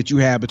synergy that you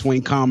have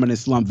between Common and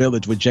Slum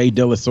Village, with Jay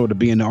Dilla sort of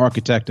being the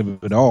architect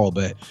of it all.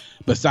 But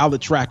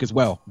solid track as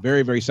well,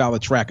 very, very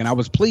solid track, and I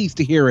was pleased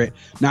to hear it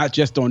not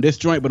just on this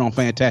joint, but on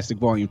Fantastic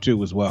Volume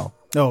 2 as well.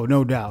 Oh,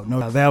 no doubt.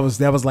 That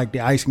was like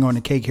the icing on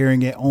the cake,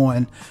 hearing it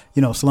on,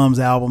 you know, Slum's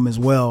album as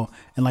well.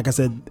 And like I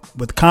said,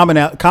 with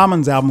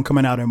Common's album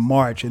coming out in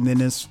March, and then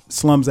this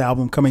Slum's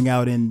album coming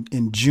out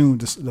in June,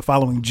 the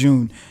following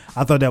June,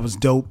 I thought that was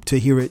dope to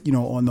hear it, you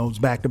know, on those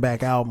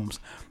back-to-back albums.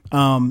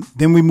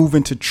 Then we move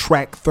into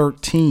track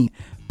 13,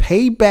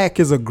 Payback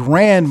is a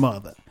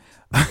Grandmother.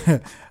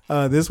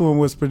 This one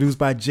was produced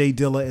by Jay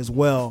Dilla as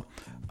well.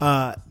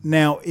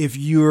 Now, if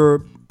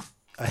you're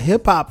a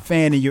hip hop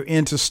fan and you're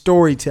into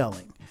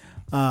storytelling,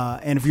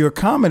 and if you're a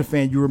Common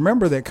fan, you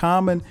remember that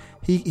Common,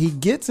 he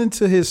gets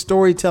into his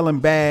storytelling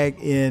bag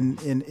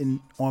in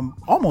on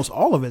almost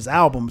all of his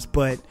albums,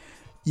 but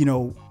you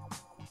know,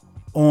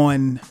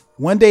 on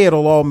One Day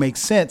It'll All Make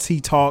Sense,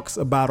 he talks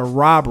about a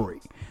robbery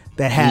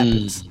that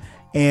happens,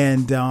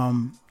 and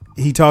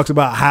he talks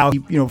about how he,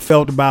 you know,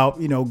 felt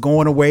about, you know,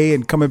 going away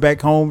and coming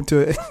back home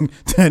to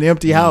to an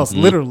empty house,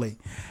 literally,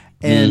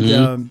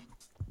 and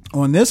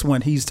on this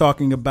one, he's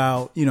talking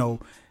about, you know,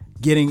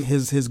 getting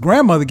his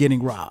grandmother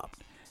getting robbed,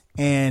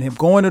 and him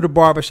going to the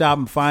barbershop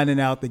and finding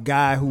out the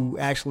guy who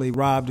actually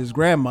robbed his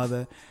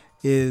grandmother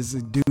is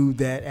a dude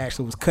that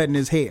actually was cutting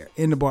his hair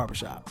in the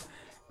barbershop.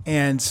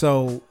 And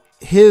so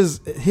his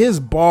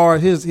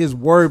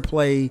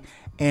wordplay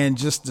and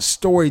just the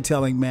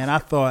storytelling, man, I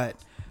thought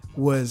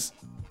was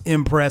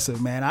impressive,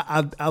 man.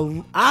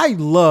 I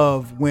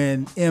love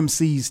when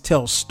MCs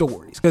tell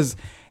stories, because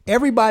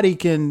everybody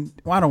can,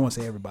 well, I don't want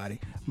to say everybody.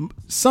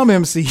 Some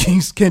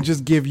MCs can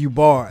just give you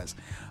bars.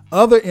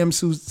 Other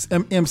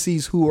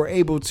MCs who are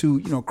able to,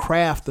 you know,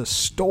 craft a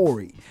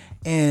story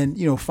and,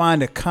 you know,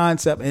 find a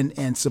concept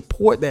and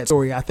support that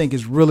story, I think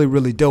is really,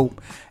 really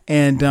dope.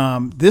 And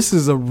this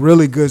is a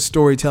really good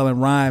storytelling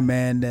rhyme,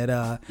 man,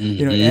 that,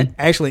 you know,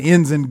 actually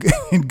ends in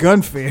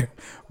gunfare.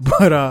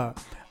 But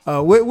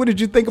what did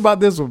you think about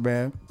this one,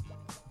 man?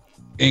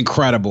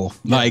 Incredible.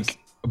 Yes. Like,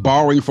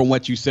 borrowing from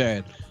what you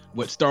said,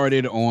 what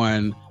started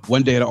on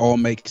One Day It'll All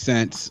Make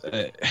Sense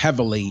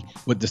heavily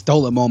with the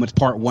Stolen Moments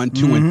Part 1,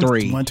 2, and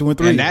 3. 1, 2, and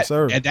 3, and yes,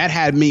 sir. And that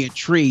had me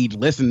intrigued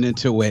listening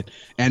to it,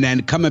 and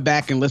then coming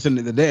back and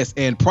listening to this.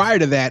 And prior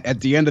to that,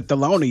 at the end of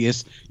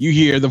Thelonious, you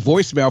hear the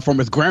voicemail from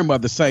his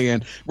grandmother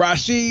saying,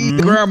 Rashid,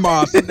 the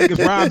grandma, some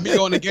niggas robbed me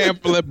on the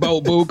gambling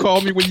boat, boo.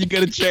 Call me when you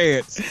get a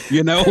chance,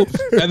 you know?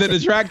 And then the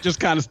track just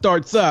kind of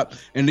starts up,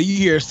 and then you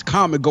hear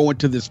Common go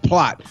into this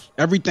plot.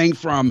 Everything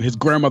from his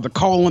grandmother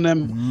calling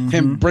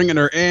him bringing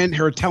her in,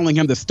 her telling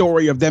him the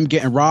story of them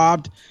getting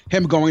robbed,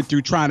 him going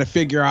through trying to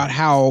figure out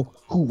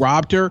who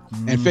robbed her,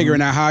 and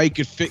figuring out how he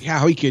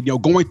could,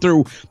 going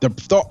through the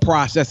thought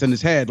process in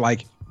his head.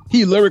 Like,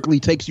 he lyrically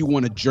takes you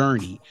on a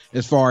journey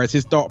as far as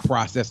his thought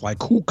process.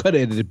 Like, who could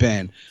it have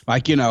been?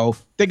 Like,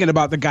 thinking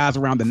about the guys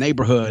around the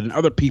neighborhood and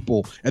other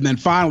people. And then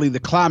finally the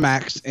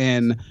climax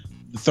in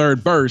the third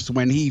verse,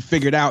 when he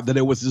figured out that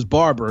it was his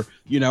barber,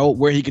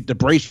 where he get the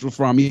bracelet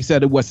from. He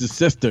said it was his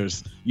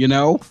sister's, and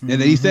then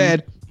he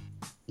said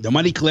the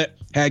money clip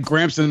had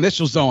Gramps'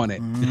 initials on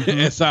it.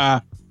 It's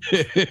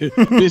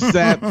bitch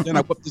sat, then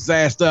I whipped his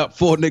ass up,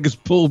 4 niggas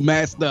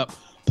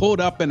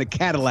pulled up in a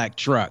Cadillac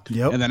truck.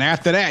 Yep. And then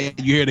after that,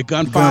 you hear the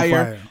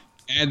gunfire.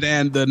 And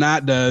then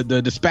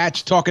the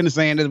dispatch talking and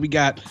saying that we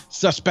got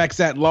suspects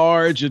at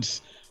large.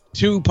 It's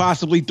 2,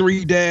 possibly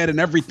 3 dead and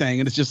everything.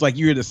 And it's just like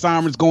you hear the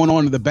sirens going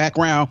on in the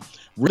background.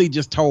 Really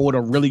just told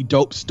a really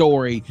dope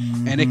story.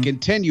 And it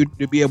continued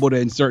to be able to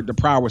insert the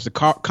prowess of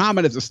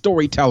Common as a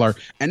storyteller,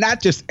 and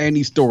not just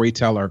any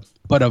storyteller,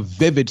 but a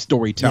vivid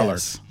storyteller.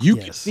 You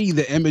can see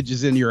the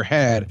images in your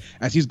head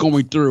as he's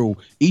going through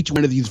each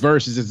one of these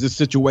verses as this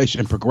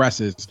situation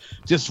progresses.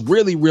 Just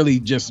really, really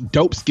just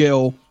dope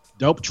skill.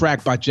 Dope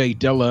track by Jay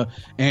Dilla,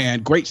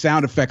 and great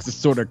sound effects to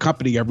sort of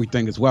accompany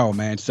everything as well,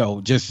 man. So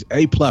just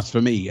A+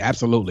 for me,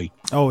 absolutely.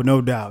 Oh,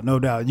 no doubt, no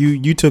doubt.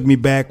 You took me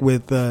back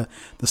with the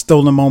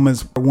Stolen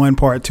Moments Part 1,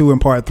 Part 2,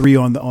 and Part 3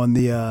 on the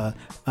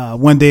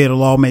One Day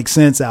It'll All Make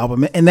Sense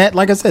album, and that,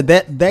 like I said,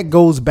 that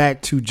goes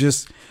back to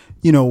just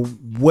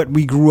what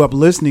we grew up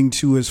listening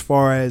to as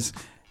far as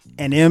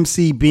an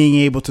MC being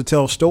able to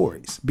tell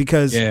stories,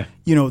 because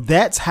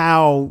that's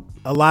how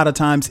a lot of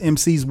times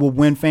MCs will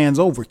win fans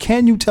over.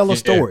 Can you tell a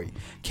story?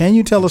 Can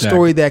you tell a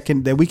story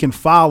that we can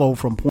follow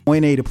from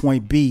point A to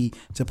point B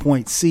to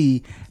point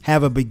C,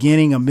 have a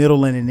beginning, a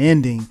middle, and an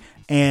ending?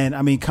 And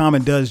I mean,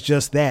 Common does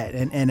just that,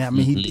 and I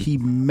mean he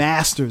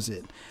masters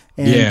it.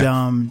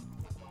 And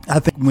I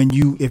think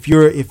if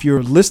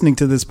you're listening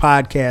to this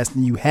podcast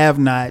and you have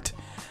not.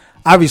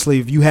 Obviously,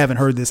 if you haven't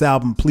heard this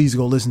album, please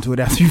go listen to it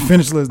after you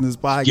finish listening to this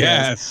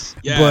podcast.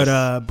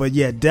 Yes. But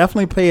yeah,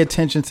 definitely pay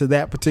attention to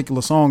that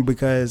particular song,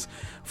 because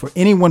for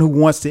anyone who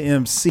wants to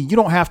MC, you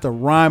don't have to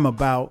rhyme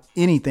about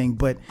anything,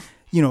 but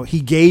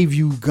he gave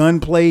you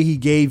gunplay, he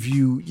gave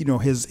you,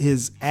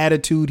 his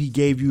attitude, he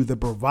gave you the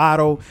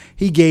bravado,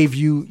 he gave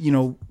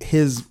you,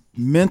 his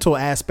mental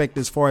aspect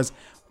as far as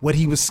what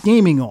he was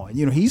scheming on.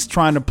 He's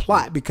trying to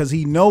plot because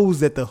he knows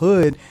that the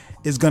hood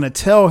is going to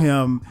tell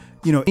him,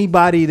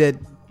 anybody that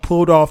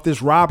pulled off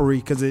this robbery,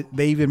 because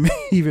they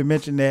even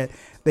mentioned that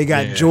they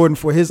got Jordan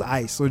for his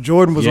ice. So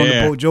Jordan was on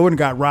the boat. Jordan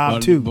got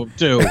robbed too.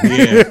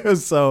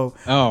 So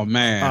oh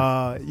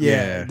man,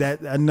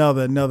 that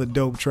another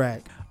dope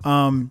track.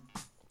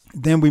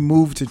 Then we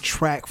move to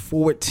track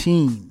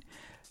 14,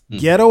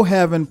 Ghetto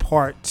Heaven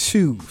Part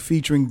 2,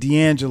 featuring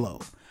D'Angelo.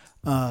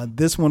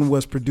 This one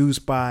was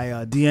produced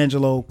by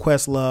D'Angelo,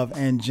 Questlove,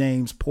 and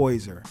James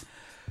Poyser.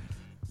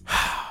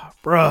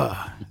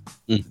 Bruh,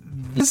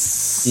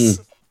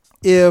 this.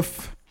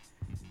 If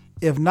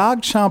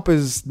Nag Chomp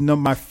is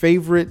my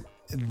favorite,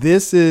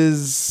 this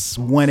is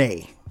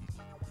 1A.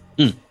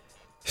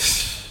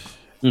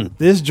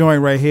 This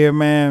joint right here,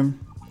 man,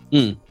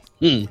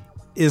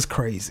 is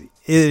crazy.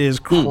 It is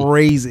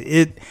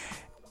crazy.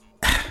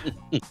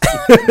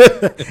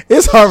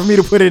 It's hard for me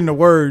to put it into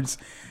words.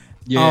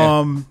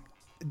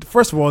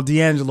 First of all,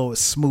 D'Angelo is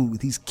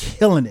smooth. He's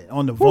killing it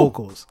on the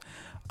vocals.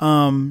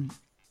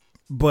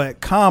 But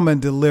Common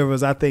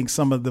delivers, I think,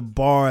 some of the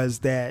bars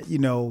that,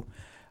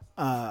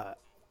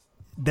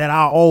 that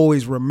I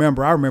always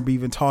remember. I remember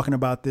even talking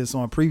about this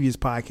on previous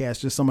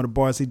podcasts, just some of the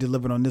bars he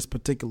delivered on this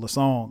particular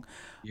song.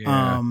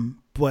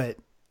 But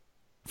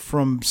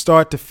from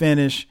start to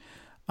finish,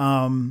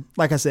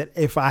 like I said,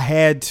 if I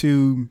had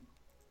to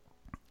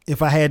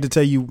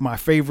tell you my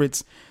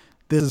favorites,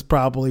 this is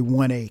probably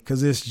 1A,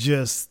 because it's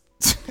just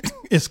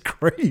it's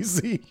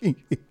crazy.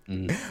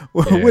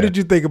 What did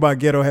you think about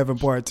Ghetto Heaven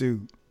Part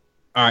 2?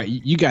 All right,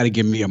 you got to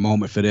give me a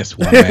moment for this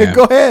one, man.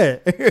 Go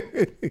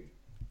ahead.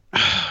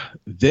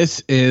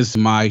 This is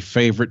my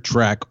favorite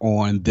track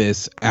on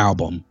this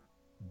album.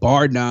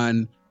 Bar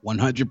none,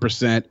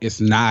 100%. It's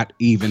not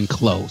even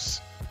close.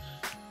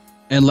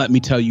 And let me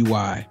tell you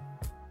why.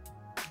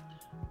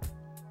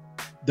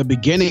 The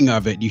beginning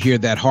of it, you hear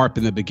that harp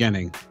in the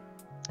beginning.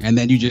 And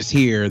then you just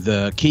hear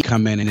the key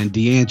come in, and then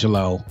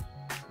D'Angelo.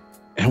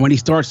 And when he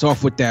starts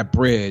off with that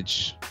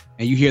bridge,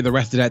 and you hear the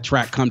rest of that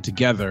track come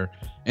together,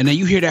 and then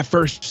you hear that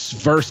first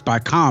verse by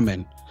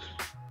Common.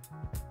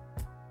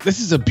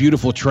 This is a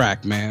beautiful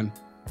track, man.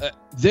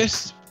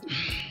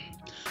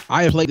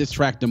 I have played this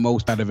track the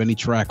most out of any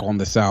track on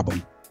this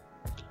album.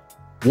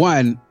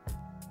 One,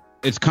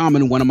 it's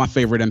Common, one of my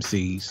favorite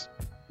MCs,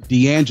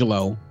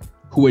 D'Angelo,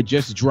 who had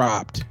just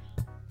dropped.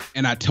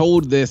 And I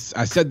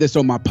said this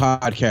on my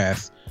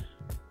podcast.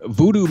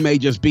 Voodoo may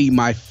just be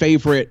my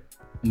favorite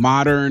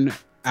modern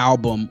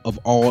album of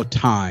all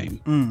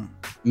time,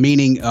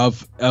 meaning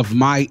of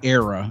my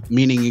era,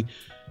 meaning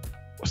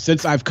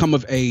since I've come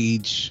of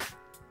age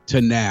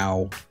to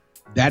now,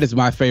 that is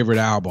my favorite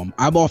album.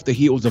 I'm off the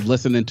heels of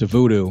listening to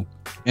Voodoo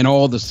and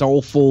all the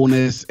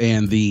soulfulness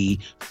and the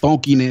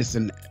funkiness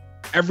and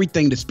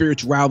everything, the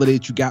spirituality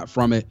that you got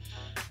from it.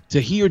 To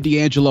hear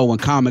D'Angelo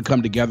and Common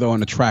come together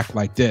on a track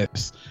like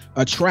this,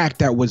 a track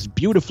that was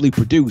beautifully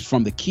produced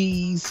from the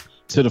keys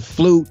to the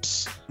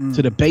flutes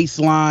to the bass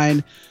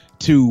line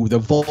to the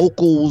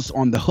vocals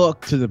on the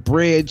hook to the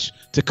bridge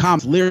to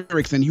Common's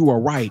lyrics. And you are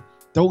right,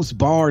 those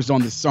bars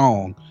on the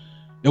song,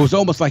 it was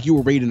almost like you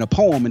were reading a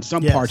poem in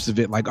some parts of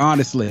it. Like,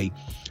 honestly,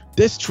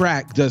 this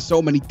track does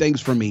so many things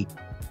for me.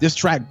 This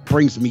track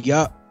brings me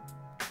up.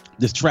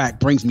 This track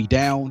brings me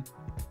down.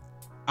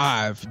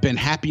 I've been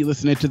happy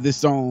listening to this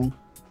song.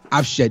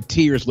 I've shed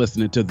tears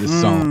listening to this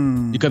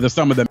song because of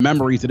some of the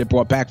memories that it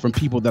brought back from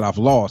people that I've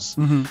lost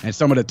and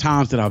some of the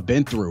times that I've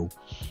been through.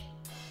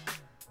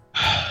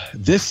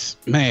 This,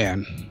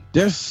 man,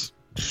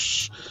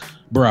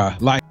 bruh,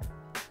 like,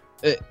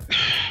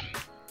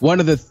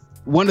 one of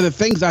the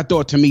things I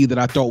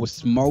thought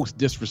was most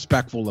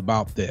disrespectful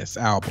about this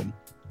album,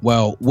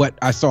 well, what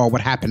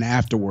happened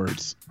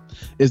afterwards,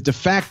 is the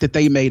fact that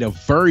they made a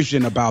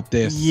version about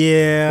this with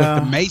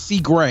the Macy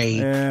Gray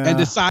and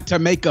decide to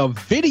make a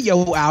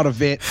video out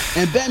of it,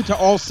 and then to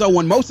also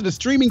on most of the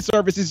streaming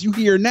services you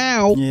hear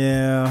now.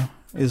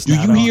 Do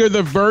you hear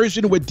the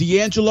version with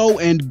D'Angelo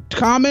and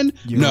Common?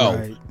 No.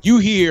 Right. You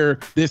hear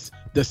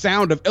the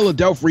Sound of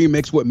Philadelphia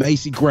remix with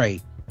Macy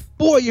Gray.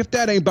 Boy, if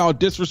that ain't about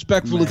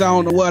disrespectful, man, as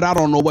I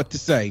don't know what to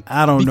say.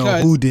 I don't know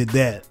who did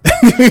that.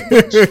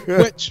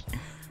 which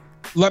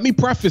let me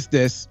preface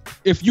this.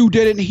 If you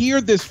didn't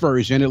hear this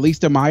version, at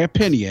least in my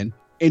opinion,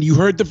 and you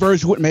heard the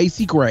version with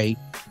Macy Gray,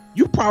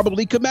 you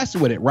probably could mess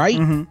with it,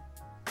 right?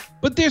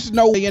 But there's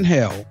no way in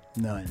hell,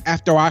 none,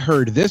 after I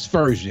heard this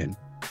version,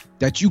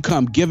 that you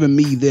come giving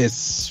me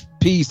this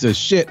piece of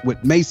shit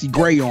with Macy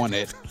Gray on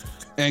it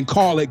and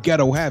call it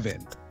Ghetto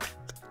Heaven.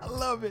 I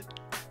love it.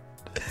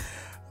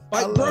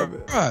 Like,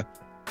 bruh.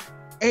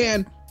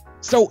 And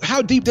so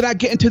how deep did I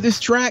get into this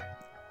track?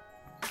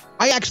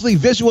 I actually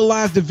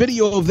visualized the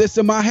video of this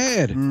in my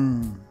head.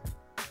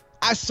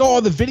 I saw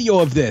the video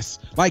of this.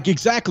 Like,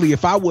 exactly,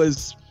 if I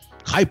was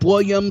Hype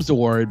Williams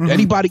or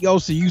anybody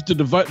else who used to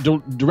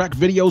direct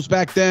videos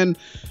back then,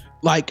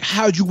 like,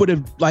 how you would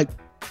have, like,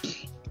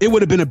 it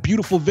would have been a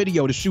beautiful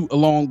video to shoot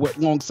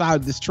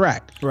alongside this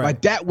track. Right.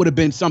 Like, that would have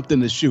been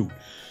something to shoot.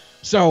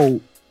 So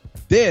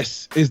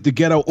this is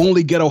the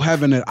only Ghetto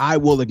Heaven that I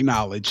will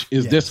acknowledge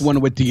is this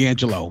one with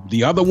D'Angelo.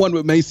 The other one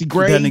with Macy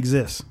Gray doesn't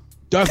exist.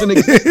 Doesn't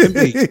exist to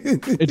me.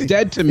 It's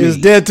dead to me. It's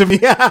dead to me.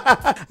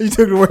 You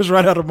took the words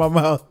right out of my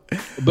mouth.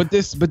 But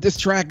this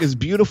track is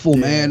beautiful,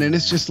 man. And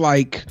it's just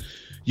like,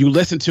 you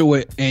listen to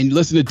it and you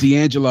listen to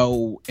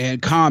D'Angelo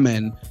and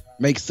Common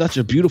make such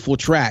a beautiful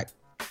track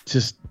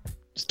to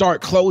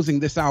start closing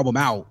this album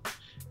out.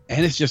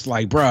 And it's just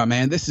like, bruh,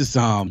 man, this is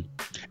and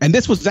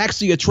this was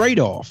actually a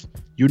trade-off.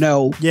 You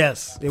know,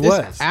 yes, it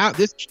was.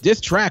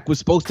 This track was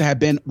supposed to have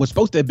been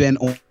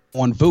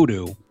on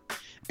Voodoo,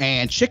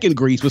 and Chicken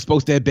Grease was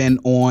supposed to have been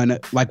on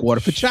Like Water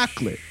for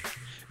Chocolate.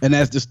 And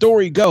as the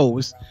story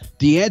goes,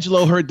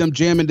 D'Angelo heard them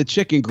jamming the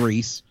Chicken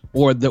Grease,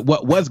 or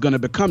what was going to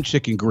become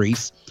Chicken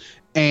Grease,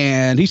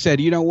 and he said,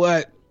 "You know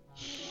what?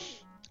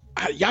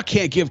 Y'all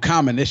can't give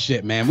Common this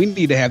shit, man. We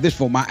need to have this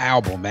for my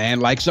album, man."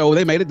 Like, so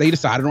they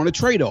decided on a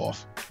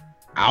trade-off.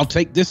 I'll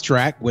take this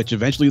track, which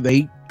eventually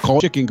they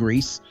called Chicken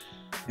Grease.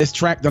 This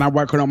track that I'm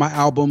working on my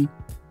album,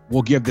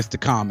 we'll give this to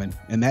Common.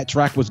 And that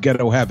track was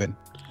Ghetto Heaven.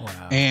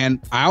 Wow.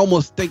 And I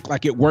almost think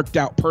like it worked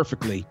out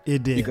perfectly.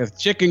 It did. Because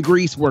Chicken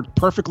Grease worked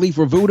perfectly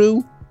for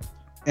Voodoo,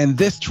 and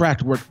this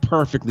track worked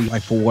perfectly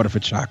like for Water for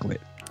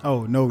Chocolate.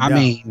 Oh, no doubt. I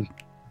mean,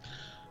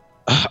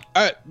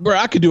 bro,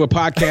 I could do a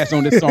podcast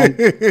on this song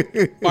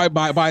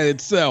by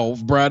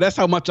itself, bro. That's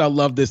how much I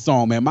love this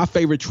song, man. My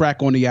favorite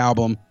track on the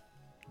album,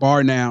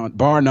 bar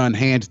none,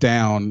 hands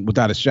down,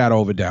 without a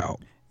shadow of a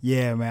doubt.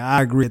 Yeah, man,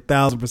 I agree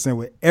 1,000%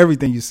 with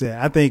everything you said.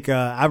 I think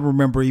I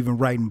remember even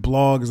writing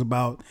blogs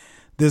about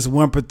this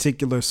one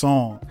particular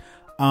song.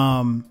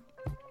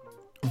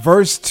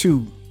 Verse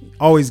 2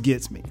 always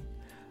gets me.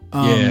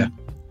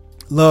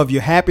 Love,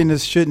 your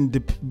happiness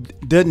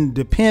doesn't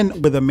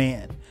depend with a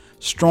man.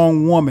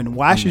 Strong woman,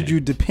 why should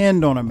you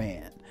depend on a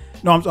man?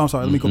 No, I'm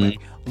sorry. Let me go back.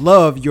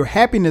 Love, your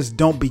happiness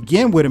don't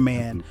begin with a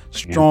man.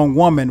 Strong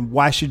woman,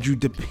 why should you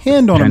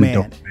depend on a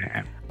man?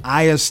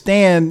 I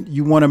understand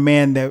you want a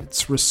man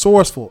that's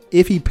resourceful.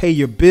 If he pay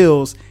your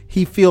bills,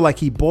 he feel like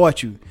he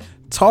bought you.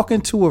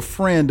 Talking to a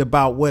friend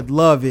about what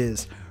love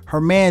is.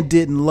 Her man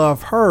didn't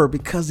love her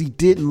because he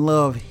didn't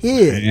love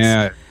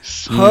his.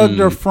 Hugged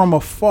her from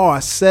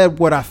afar, said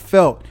what I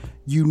felt.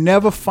 You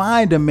never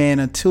find a man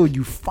until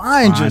you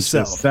find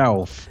yourself.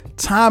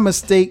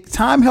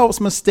 Time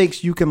helps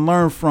mistakes you can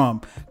learn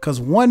from.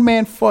 Because one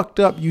man fucked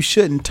up, you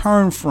shouldn't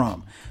turn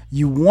from.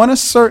 You want a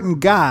certain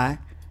guy,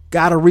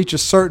 gotta reach a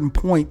certain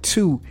point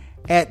too.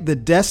 At the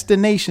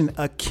destination,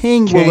 a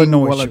king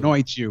will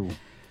anoint you.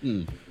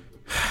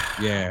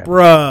 Yeah.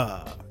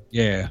 Bruh.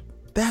 Yeah.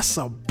 That's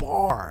a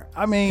bar.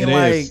 I mean,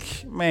 man.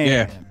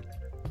 Yeah.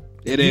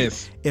 It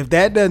is. If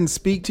that doesn't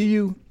speak to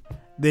you,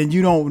 then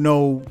you don't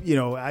know,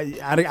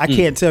 I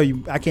can't tell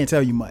you. I can't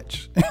tell you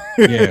much.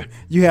 Yeah.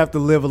 You have to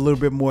live a little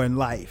bit more in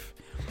life.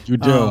 You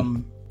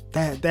do.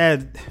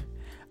 That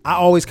I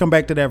always come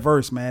back to that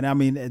verse, man. I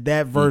mean,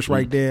 that verse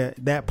right there,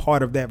 that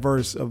part of that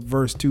verse of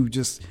verse 2,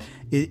 just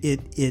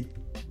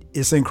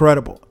it's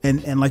incredible.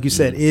 And like you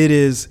said, it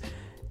is,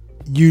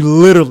 you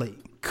literally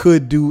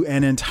could do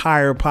an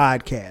entire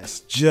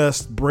podcast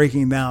just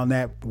breaking down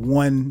that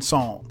one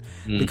song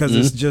because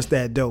it's just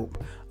that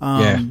dope.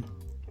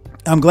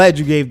 I'm glad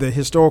you gave the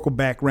historical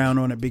background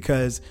on it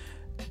because,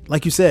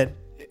 like you said,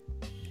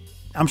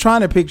 I'm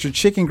trying to picture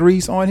chicken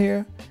grease on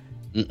here.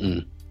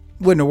 Wouldn't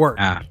have worked.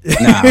 Nah,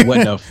 it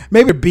wouldn't have.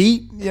 Maybe a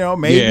beat,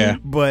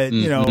 but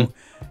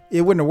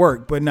it wouldn't have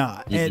worked. But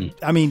nah, and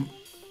I mean,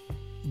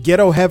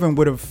 Ghetto Heaven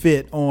would have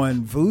fit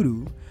on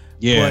Voodoo.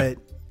 Yeah, but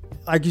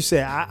like you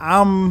said,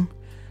 I'm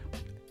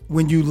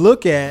when you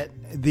look at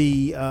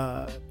the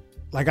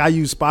like I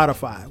use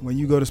Spotify. When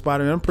you go to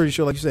Spotify, I'm pretty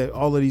sure, like you said,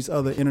 all of these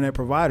other internet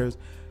providers.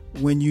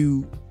 When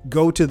you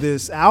go to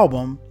this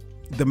album,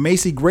 the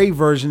Macy Gray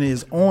version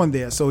is on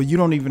there, so you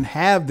don't even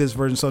have this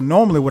version. So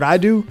normally, what I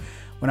do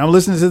when I'm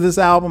listening to this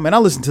album, and I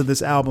listen to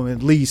this album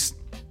at least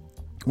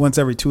once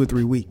every 2 or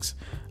 3 weeks.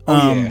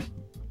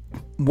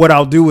 What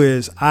I'll do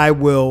is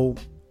I'll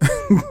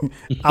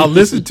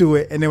listen to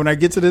it, and then when I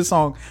get to this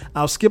song,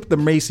 I'll skip the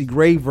Macy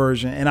Gray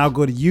version, and I'll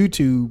go to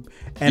YouTube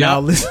and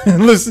I'll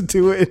listen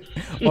to it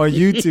on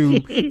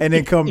YouTube, and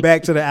then come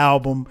back to the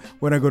album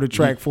when I go to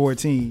track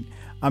 14.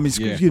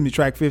 Excuse me,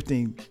 track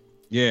 15.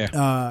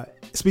 Yeah.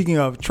 Speaking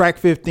of track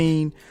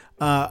 15,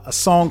 a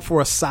song for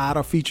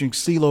Asada featuring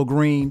CeeLo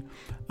Green.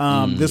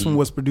 This one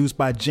was produced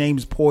by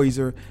James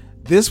Poyser.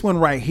 This one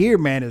right here,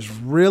 man, is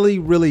really,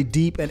 really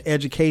deep and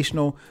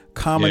educational.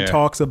 Common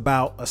talks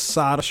about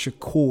Asada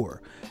Shakur.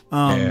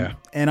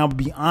 And I'll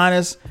be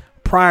honest,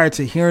 prior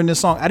to hearing this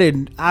song,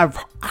 I've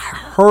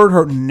heard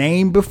her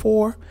name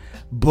before,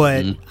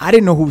 but I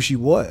didn't know who she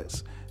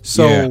was.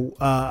 So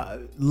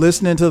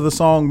listening to the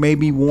song made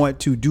me want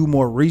to do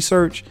more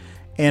research.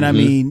 And I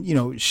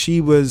mean,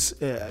 she was,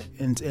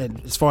 and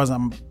as far as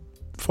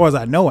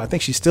I know, I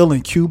think she's still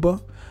in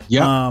Cuba,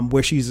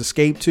 where she's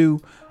escaped to.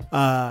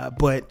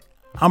 But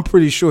I'm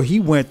pretty sure he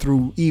went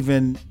through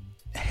even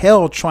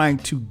hell trying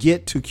to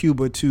get to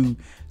Cuba to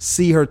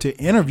see her, to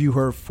interview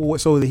her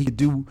so that he could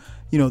do,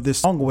 this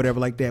song or whatever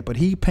like that. But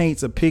he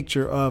paints a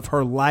picture of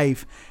her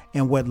life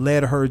and what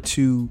led her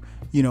to,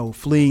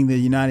 fleeing the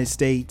United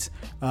States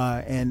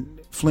and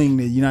fleeing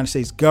the United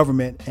States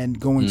government and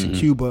going to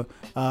Cuba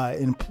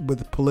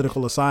with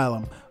political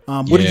asylum.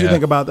 What did you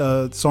think about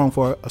the song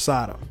for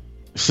Asada?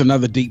 It's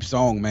another deep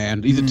song,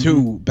 man. These are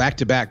two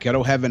back-to-back,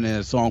 Ghetto Heaven and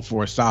a song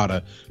for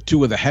Asada,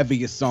 two of the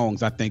heaviest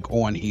songs I think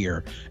on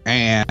here.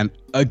 And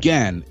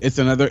again, it's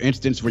another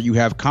instance where you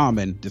have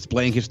Common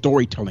displaying his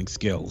storytelling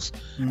skills.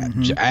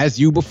 As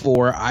you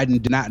before, I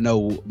did not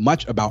know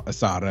much about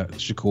Asada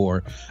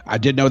Shakur. I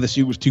did know that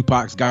she was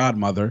Tupac's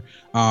godmother.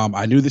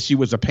 I knew that she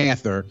was a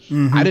Panther.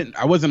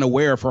 I wasn't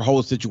aware of her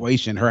whole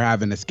situation, her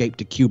having escaped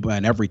to Cuba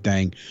and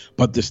everything.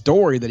 But the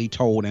story that he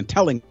told and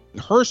telling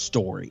her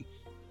story,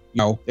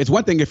 it's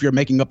one thing if you're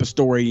making up a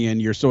story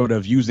and you're sort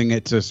of using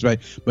it to say,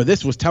 but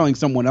this was telling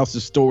someone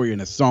else's story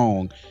in a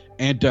song.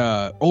 And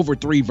over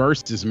 3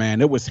 verses,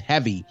 man, it was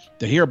heavy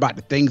to hear about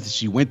the things that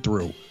she went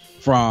through,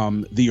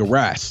 from the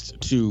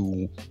arrest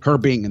to her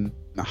being in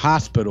the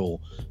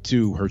hospital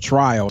to her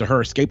trial to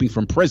her escaping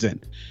from prison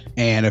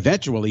and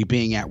eventually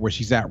being at where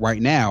she's at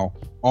right now,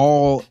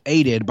 all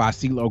aided by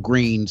CeeLo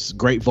Green's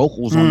great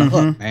vocals on the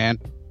hook, man.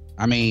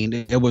 I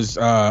mean, it was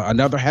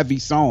another heavy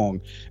song.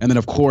 And then,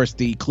 of course,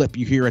 the clip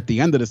you hear at the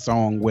end of the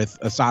song with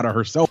Asada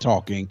herself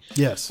talking.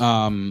 Yes.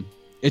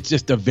 It's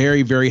just a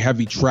very, very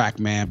heavy track,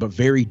 man, but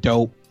very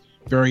dope,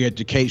 very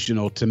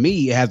educational. To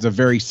me, it has a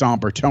very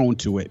somber tone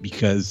to it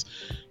because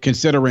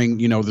considering,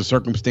 the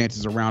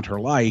circumstances around her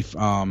life,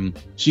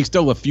 she's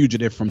still a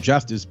fugitive from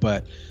justice,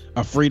 but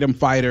a freedom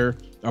fighter,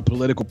 a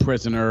political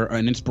prisoner,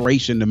 an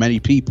inspiration to many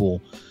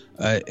people.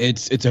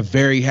 It's a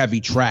very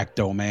heavy track,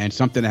 though, man.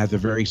 Something that has a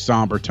very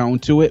somber tone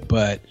to it,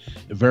 but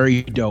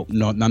very dope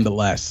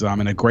nonetheless.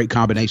 In a great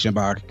combination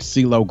by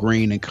CeeLo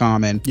Green and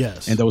Common.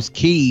 Yes. And those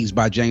keys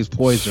by James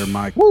Poyser,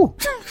 Mike. Woo!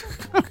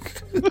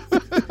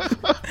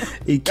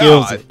 He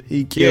kills it.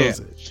 He kills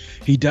it.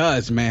 He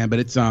does, man. But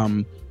it's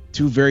 2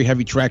 very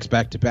heavy tracks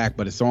back to back,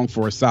 but a song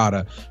for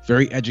Asada,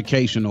 very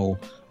educational,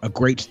 a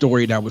great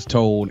story that was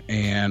told,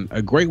 and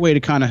a great way to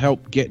kind of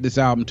help get this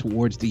album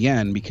towards the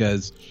end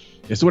because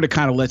it sort of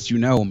kind of lets you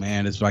know,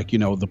 man, it's like,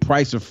 the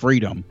price of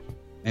freedom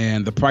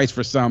and the price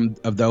for some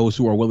of those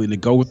who are willing to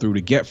go through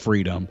to get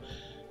freedom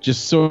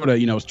just sort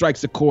of,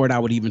 strikes a chord, I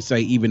would even say,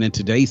 even in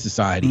today's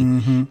society,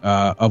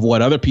 of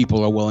what other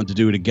people are willing to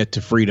do to get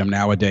to freedom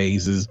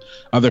nowadays. Is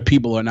other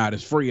people are not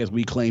as free as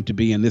we claim to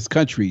be in this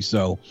country.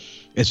 So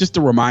it's just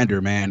a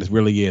reminder, man. It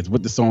really is.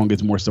 What the song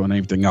is more so than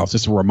anything else.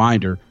 It's a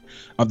reminder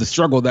of the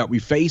struggle that we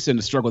face and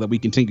the struggle that we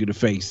continue to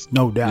face.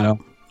 No doubt.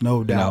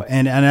 No doubt.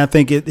 And I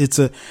think it's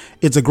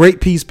a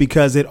great piece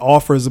because it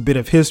offers a bit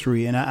of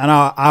history. And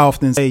I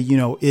often say,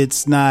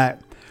 it's not,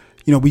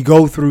 we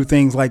go through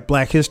things like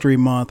Black History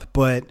Month,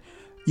 but,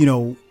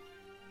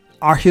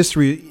 our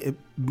history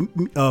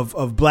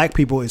of Black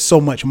people is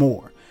so much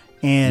more.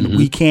 And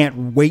we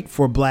can't wait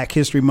for Black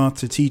History Month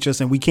to teach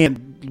us, and we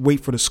can't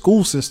wait for the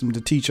school system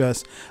to teach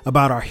us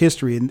about our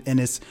history. And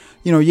it's,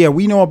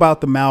 we know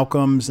about the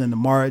Malcolms and the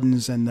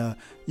Martins and the,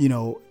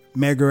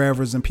 Medgar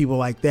Evers and people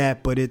like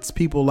that, but it's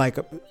people like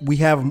we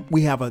have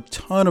a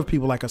ton of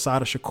people like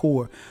Assata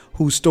Shakur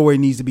whose story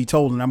needs to be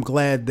told. And I'm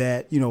glad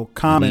that,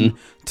 Common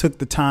took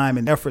the time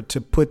and effort to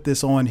put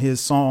this on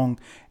his song.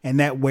 And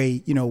that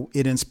way,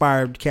 it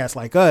inspired cats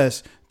like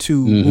us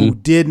to who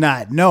did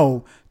not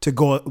know to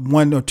go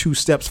one or two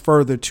steps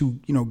further to,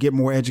 get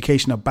more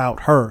education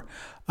about her.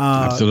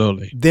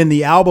 Absolutely. Then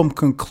the album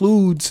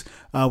concludes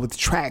with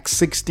track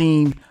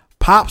 16,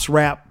 Pops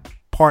Rap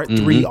Part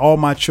 3, All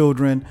My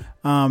Children.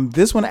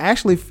 This one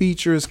actually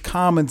features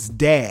Common's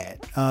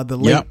dad, the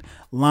late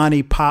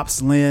Lonnie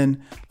Pops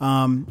Lynn.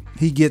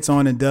 He gets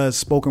on and does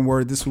spoken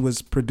word. This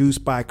was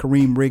produced by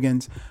Kareem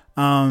Riggins.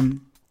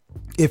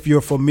 If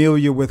you're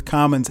familiar with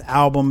Common's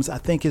albums, I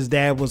think his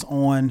dad was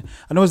on.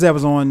 I know his dad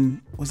was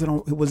on.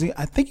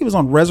 I think he was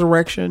on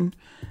Resurrection.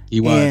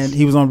 He was. And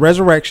he was on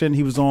Resurrection.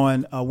 He was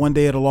on One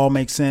Day It'll All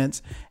Make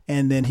Sense,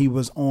 and then he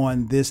was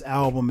on this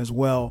album as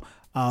well.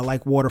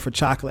 Like Water for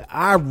Chocolate.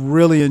 I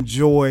really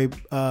enjoy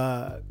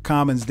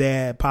Common's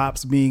dad,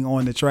 Pops, being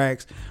on the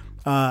tracks.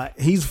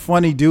 He's a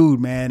funny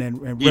dude, man,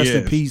 and rest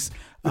in peace.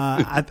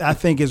 I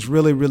think it's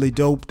really, really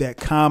dope that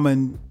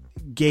Common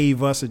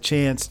gave us a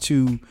chance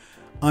to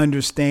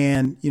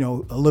understand,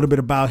 a little bit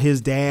about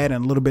his dad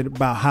and a little bit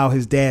about how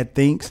his dad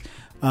thinks.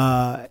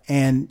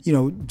 And,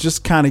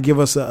 just kind of give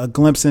us a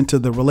glimpse into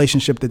the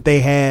relationship that they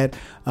had.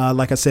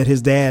 Like I said,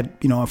 his dad,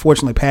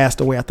 unfortunately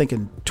passed away, I think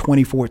in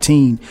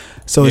 2014.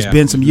 So it's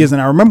been some years.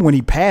 And I remember when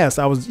he passed,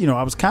 I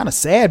was kind of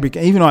sad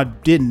because even though I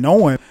didn't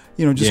know him,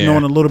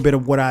 knowing a little bit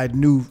of what I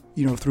knew,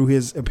 through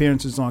his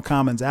appearances on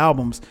Common's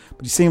albums.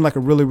 But he seemed like a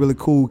really, really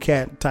cool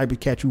type of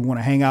cat you want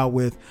to hang out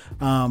with.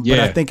 But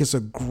I think it's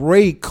a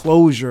great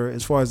closure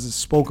as far as the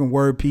spoken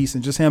word piece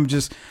and just him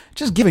just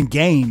giving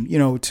game,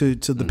 to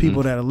the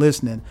people that are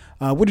listening.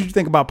 What did you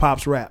think about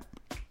Pops Rap?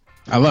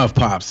 I love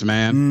Pops,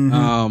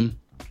 man.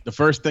 The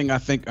first thing I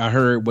think I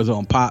heard was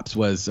on Pops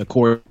was, of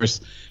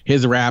course,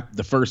 his rap,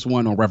 the first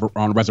one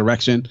on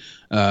Resurrection.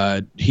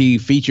 He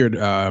featured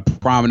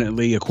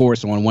prominently, of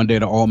course, on One Day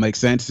It'll All Make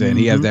Sense. And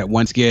he has that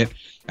one skit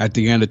at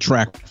the end of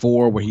track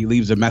 4 where he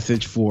leaves a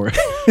message for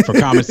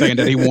Common saying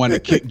that he wanted to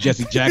kick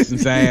Jesse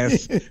Jackson's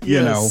ass,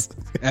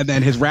 And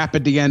then his rap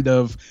at the end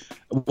of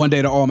One Day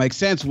It'll All Make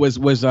Sense was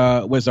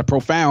a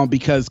profound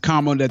because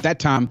Common at that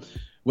time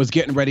was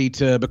getting ready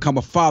to become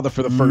a father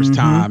for the first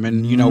time.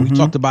 And, he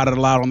talked about it a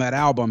lot on that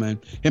album and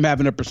him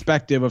having a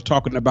perspective of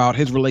talking about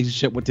his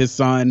relationship with his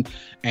son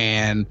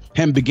and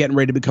him getting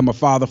ready to become a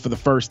father for the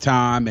first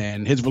time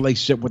and his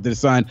relationship with his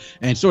son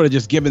and sort of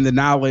just giving the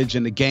knowledge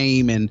and the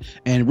game and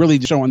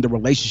really showing the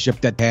relationship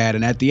that they had.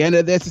 And at the end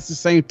of this, it's the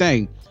same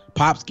thing.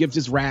 Pops gives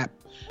his rap.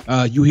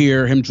 You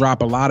hear him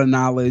drop a lot of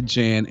knowledge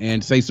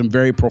and say some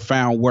very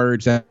profound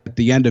words at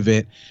the end of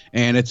it.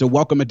 And it's a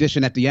welcome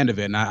addition at the end of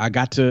it. And I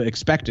got to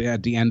expect it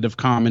at the end of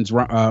Common's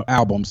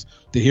albums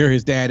to hear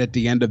his dad at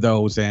the end of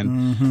those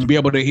and to be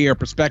able to hear a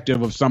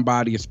perspective of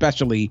somebody,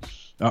 especially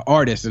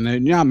artists.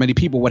 And not many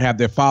people would have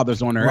their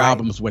fathers on their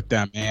albums with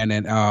them, man.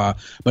 And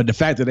but the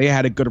fact that they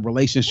had a good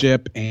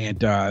relationship and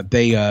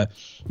they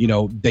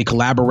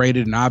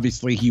collaborated, and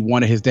obviously he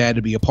wanted his dad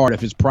to be a part of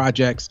his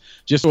projects,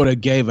 just sort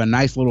of gave a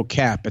nice little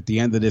cap at the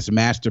end of this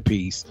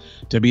masterpiece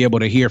to be able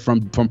to hear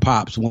from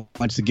Pops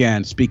once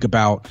again speak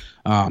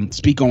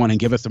on and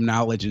give us some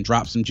knowledge and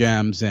drop some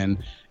gems and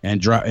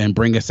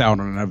bring us out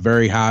on a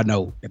very high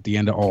note at the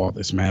end of all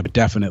this, man. But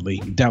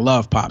definitely,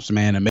 love Pops,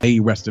 man, and may he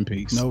rest in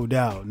peace. No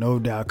doubt.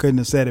 Couldn't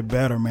have said it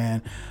better,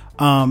 man.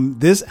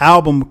 This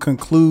album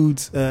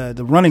concludes,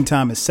 the running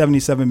time is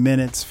 77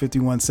 minutes,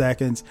 51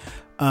 seconds.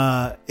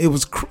 It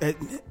was,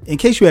 in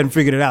case you hadn't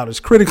figured it out, it's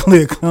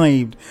critically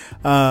acclaimed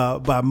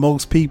by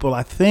most people.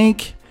 I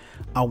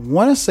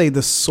want to say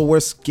The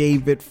Source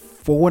gave it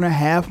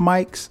 4.5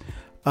 mics.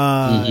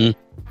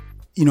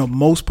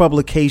 Most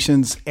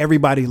publications,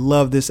 everybody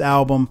loved this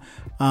album.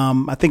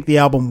 I think the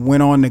album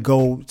went on to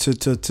go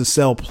to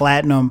sell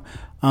platinum.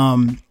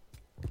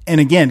 And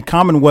again,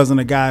 Common wasn't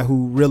a guy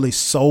who really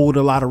sold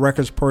a lot of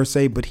records per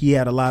se, but he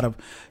had a lot of,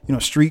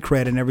 street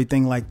cred and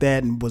everything like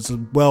that, and was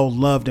well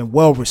loved and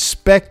well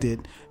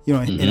respected,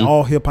 in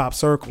all hip hop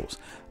circles.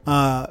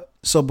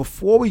 So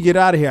before we get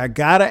out of here, I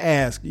gotta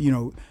ask,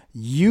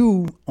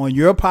 you on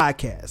your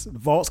podcast,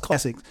 Vaults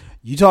Classics,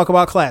 you talk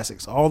about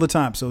classics all the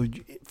time. So,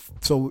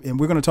 and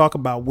we're going to talk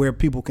about where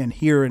people can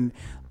hear and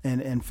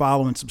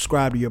follow and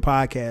subscribe to your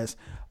podcast.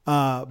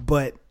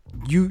 But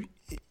you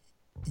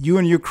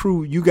and your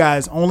crew, you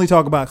guys only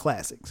talk about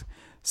classics.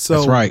 So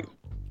that's right.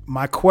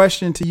 My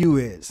question to you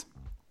is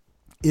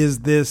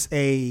this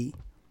a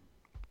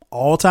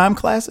all-time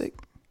classic?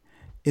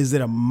 Is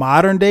it a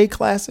modern day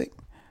classic?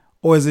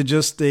 Or is it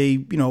just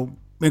a,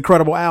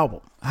 incredible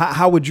album?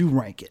 How would you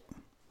rank it?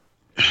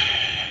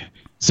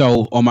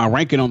 So on my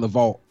ranking on the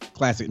Vault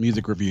Classic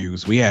Music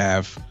Reviews, we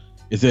have,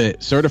 is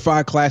it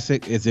certified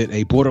classic? Is it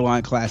a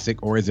borderline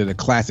classic? Or is it a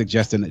classic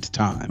just in its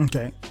time?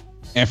 Okay.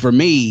 And for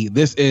me,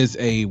 this is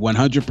a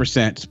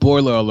 100%,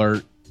 spoiler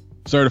alert,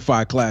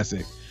 certified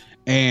classic.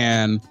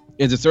 And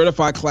it's a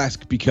certified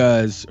classic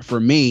because for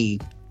me,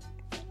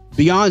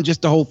 beyond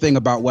just the whole thing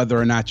about whether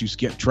or not you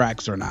skip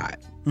tracks or not,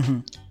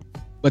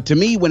 but to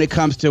me, when it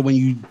comes to when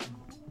you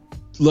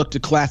look to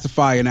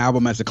classify an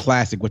album as a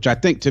classic, which I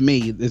think to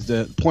me is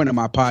the point of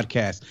my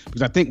podcast,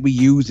 because I think we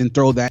use and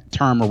throw that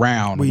term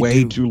around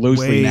way too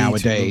loosely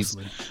nowadays.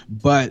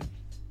 But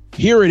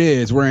here it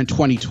is. We're in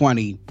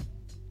 2020.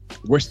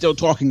 We're still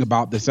talking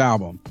about this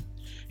album.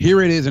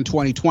 Here it is in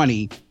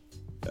 2020.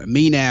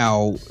 Me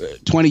now,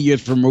 20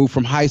 years removed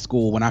from high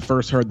school when I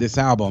first heard this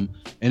album,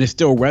 and it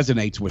still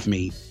resonates with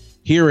me.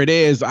 Here it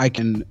is. I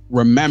can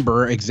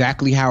remember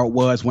exactly how it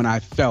was when I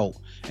felt.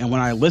 And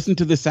when I listen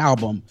to this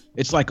album,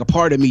 it's like a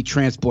part of me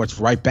transports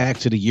right back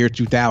to the year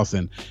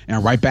 2000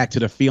 and right back to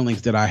the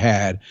feelings that I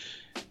had.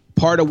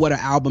 Part of what an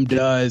album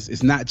does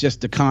is not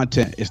just the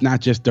content. It's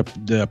not just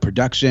the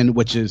production,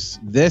 which is,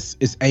 this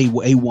is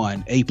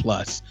A1, A+.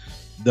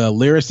 The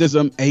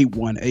lyricism,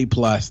 A1, A+.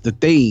 The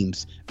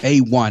themes,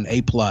 A1,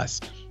 A+.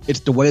 It's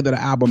the way that an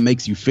album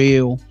makes you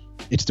feel.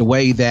 It's the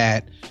way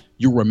that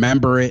you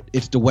remember it.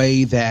 It's the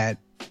way that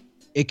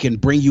it can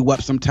bring you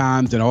up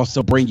sometimes and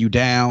also bring you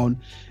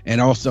down and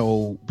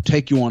also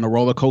take you on a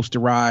roller coaster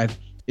ride.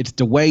 It's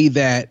the way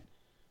that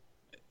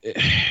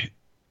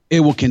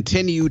it will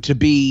continue to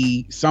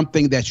be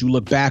something that you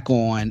look back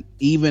on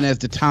even as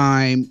the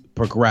time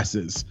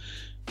progresses.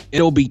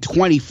 It'll be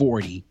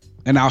 2040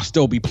 and I'll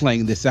still be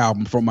playing this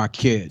album for my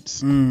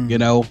kids.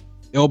 It'll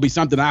be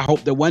something I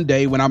hope that one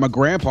day when I'm a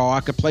grandpa,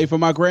 I could play for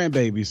my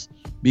grandbabies,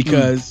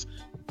 because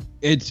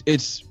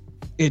it's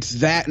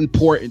that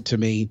important to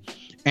me.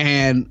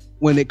 And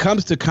when it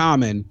comes to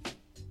Common,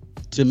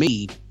 to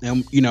me,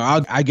 and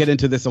I get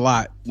into this a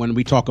lot when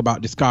we talk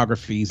about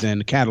discographies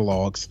and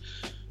catalogs.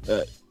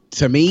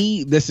 To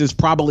me, this is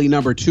probably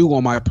number 2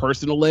 on my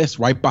personal list,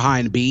 right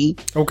behind B.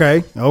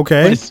 Okay.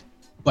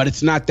 But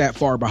it's not that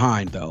far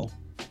behind, though.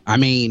 I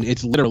mean,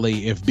 it's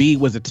literally, if B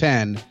was a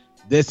 10,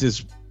 this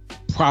is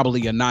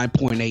probably a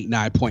 9.8,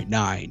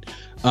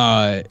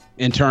 9.9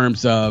 in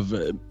terms of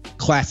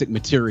classic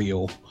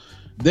material.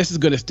 This is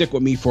going to stick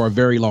with me for a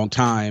very long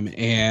time.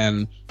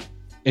 And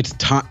it's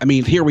time. I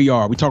mean, here we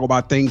are. We talk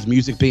about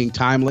music being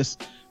timeless.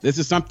 This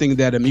is something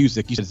that in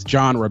music, it's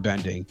genre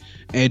bending.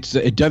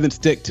 It doesn't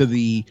stick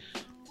to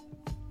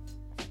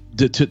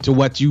to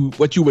what you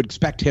would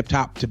expect hip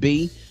hop to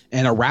be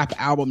and a rap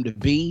album to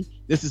be.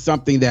 This is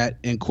something that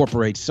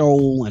incorporates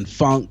soul and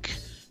funk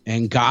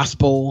and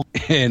gospel.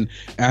 And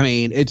I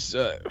mean, it's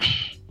a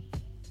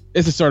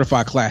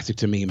certified classic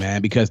to me,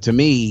 man, because to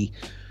me,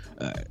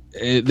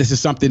 this is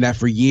something that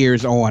for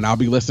years on I'll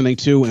be listening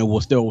to and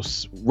will still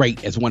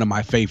rate as one of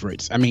my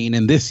favorites. I mean,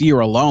 in this year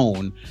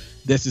alone,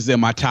 this is in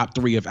my top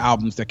 3 of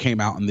albums that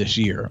came out in this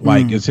year.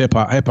 Like, it's hip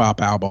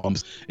hop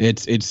albums.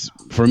 It's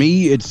for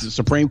me, it's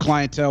Supreme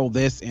Clientele,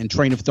 this, and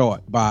Train of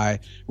Thought by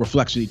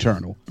Reflection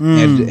Eternal.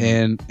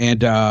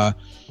 To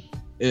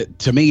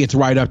me, it's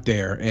right up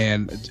there,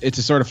 and it's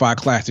a certified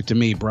classic to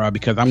me, bro,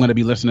 because I'm going to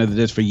be listening to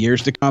this for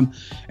years to come.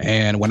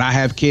 And when I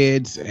have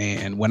kids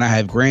and when I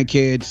have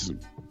grandkids,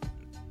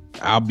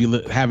 I'll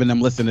be having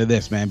them listen to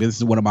this, man. This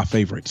is one of my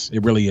favorites.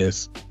 It really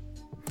is.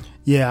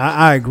 Yeah,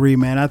 I agree,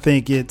 man. I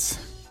think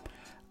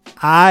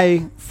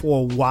for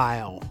a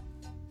while,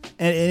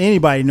 and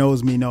anybody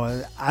knows me,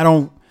 I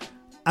don't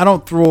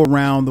throw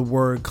around the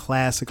word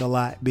classic a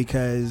lot,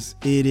 because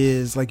it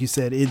is, like you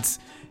said, it's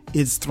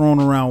thrown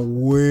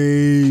around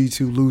way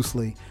too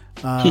loosely.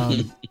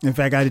 In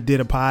fact, I did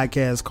a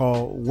podcast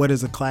called "What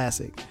is a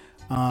Classic?"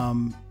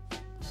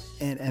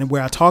 And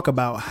where I talk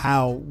about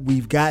how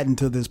we've gotten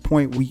to this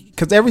point,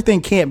 because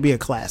everything can't be a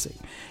classic.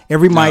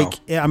 Every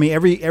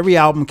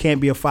album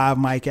can't be a 5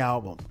 mic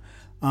album,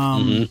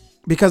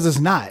 because it's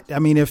not. I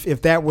mean,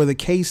 if that were the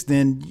case,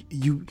 then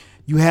you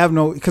have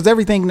no, because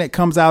everything that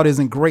comes out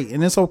isn't great,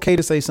 and it's okay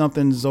to say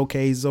something is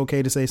okay. It's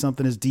okay to say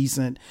something is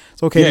decent.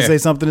 It's okay to say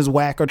something is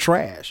whack or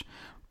trash.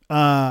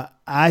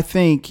 I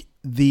think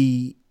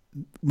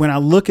when I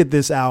look at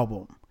this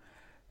album,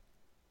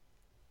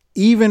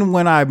 even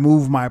when I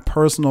move my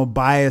personal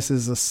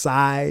biases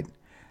aside,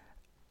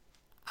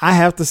 I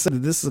have to say that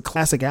this is a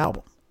classic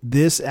album.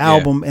 This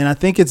album, and I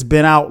think it's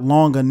been out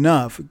long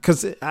enough,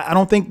 because I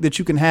don't think that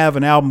you can have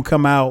an album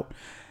come out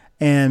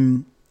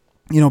and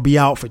be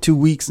out for 2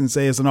 weeks and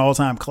say it's an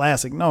all-time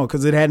classic. No,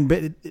 because it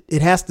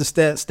has to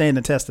stand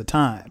the test of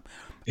time.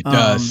 It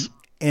does.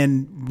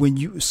 And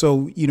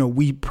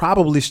we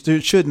probably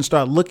shouldn't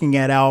start looking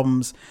at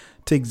albums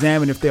to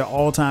examine if they're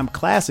all-time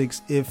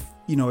classics if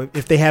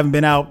they haven't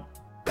been out,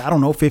 I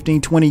don't know,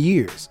 15, 20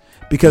 years,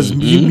 because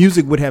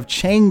music would have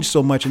changed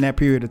so much in that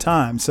period of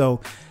time.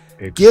 So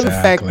given the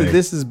fact that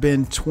this has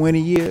been 20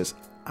 years,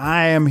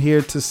 I am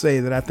here to say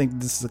that I think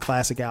this is a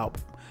classic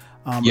album.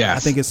 Yes. I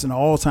think it's an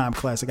all-time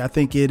classic. I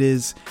think it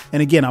is.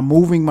 And again, I'm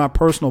moving my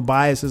personal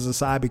biases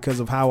aside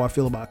because of how I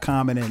feel about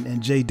Common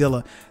and Jay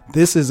Dilla.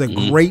 This is a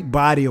great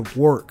body of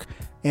work.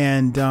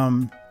 And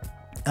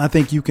I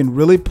think you can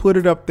really put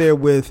it up there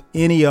with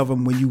any of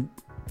them when you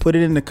put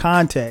it into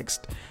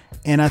context.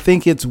 And I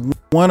think it's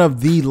one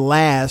of the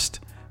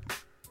last,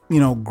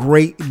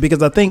 great,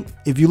 because I think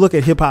if you look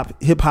at hip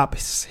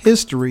hop's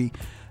history,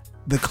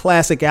 the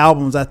classic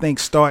albums, I think,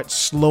 start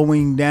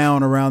slowing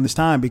down around this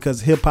time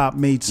because hip hop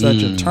made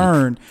such a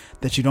turn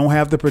that you don't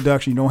have the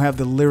production, you don't have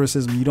the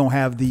lyricism, you don't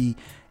have the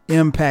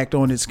impact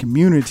on its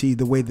community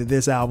the way that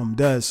this album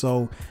does.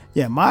 So,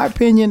 yeah, in my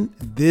opinion,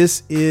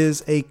 this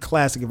is a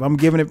classic. If I'm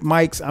giving it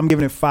mics, I'm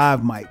giving it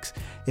 5 mics.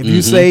 If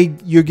you say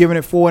you're giving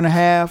it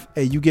 4.5,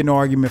 hey, you get no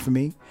argument from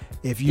me.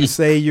 If you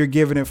say you're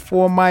giving it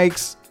 4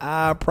 mics,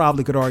 I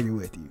probably could argue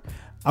with you.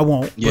 I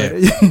won't, but yeah,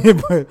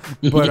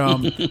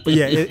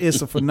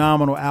 it's a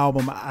phenomenal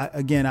album.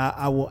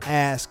 I will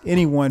ask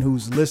anyone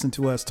who's listened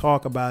to us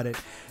talk about it.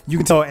 You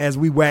can tell as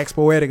we wax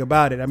poetic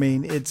about it. I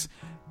mean,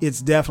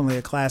 it's definitely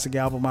a classic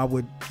album. I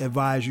would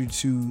advise you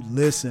to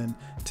listen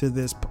to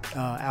this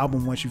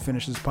album once you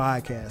finish this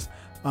podcast.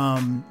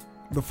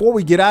 Before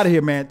we get out of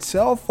here, man,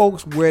 tell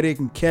folks where they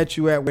can catch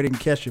you at, where they can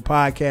catch your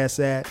podcast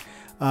at.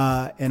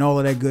 And all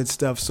of that good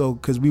stuff. So,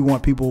 because we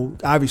want people,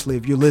 obviously,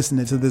 if you're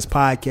listening to this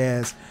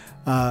podcast,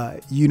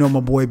 my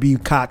boy B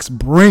Cox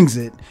brings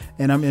it,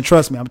 and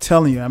trust me, I'm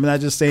telling you, I'm not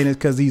just saying it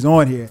because he's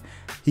on here.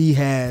 He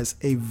has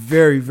a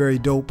very, very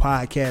dope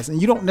podcast, and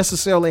you don't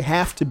necessarily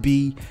have to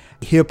be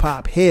hip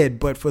hop head,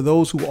 but for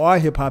those who are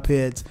hip hop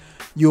heads,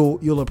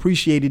 you'll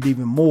appreciate it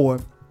even more.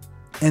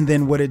 And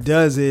then what it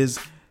does is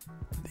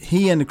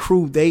he and the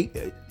crew,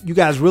 you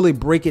guys really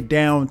break it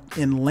down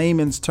in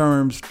layman's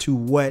terms to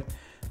what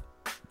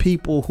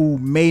people who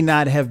may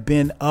not have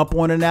been up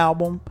on an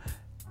album,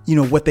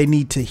 what they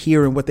need to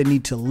hear and what they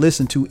need to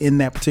listen to in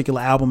that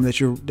particular album that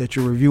you're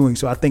reviewing.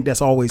 So I think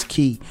that's always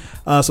key.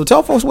 So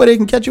tell folks where they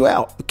can catch you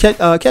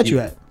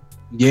at.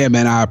 Yeah,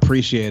 man, I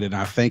appreciate it.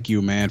 I thank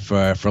you, man,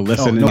 for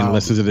listening and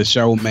listening to the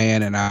show,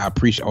 man. And I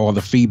appreciate all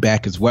the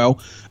feedback as well.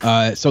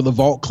 So the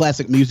Vault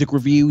Classic Music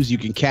Reviews, you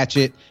can catch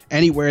it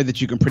anywhere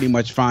that you can pretty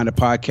much find a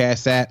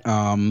podcast at.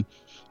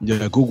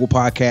 Google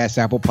Podcasts,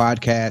 Apple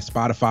Podcasts,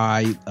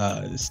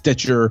 Spotify,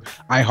 Stitcher,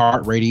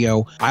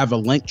 iHeartRadio. I have a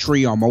link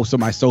tree on most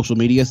of my social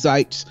media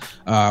sites.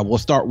 We'll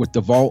start with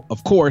the Vault.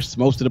 Of course,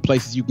 most of the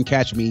places you can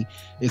catch me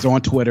is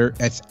on Twitter.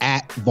 That's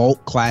at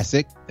Vault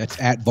Classic. That's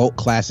at Vault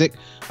Classic.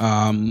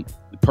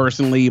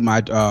 Personally,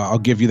 I'll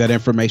give you that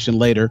information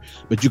later,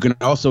 but you can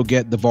also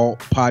get the Vault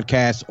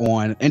Podcast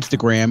on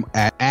Instagram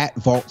at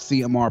Vault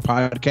CMR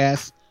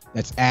Podcast.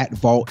 That's at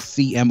Vault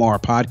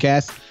CMR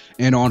Podcast.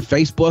 And on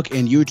Facebook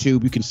and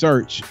YouTube, you can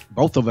search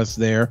both of us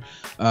there,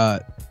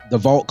 the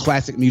Vault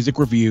Classic Music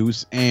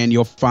Reviews, and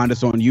you'll find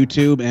us on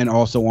YouTube and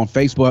also on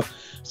Facebook.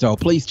 So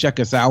please check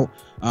us out.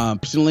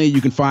 Personally,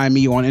 you can find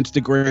me on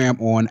Instagram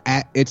on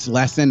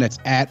 @itsLesson. That's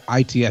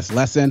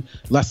 @ITSLesson.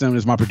 Lesson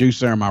is my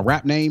producer and my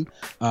rap name.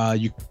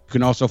 You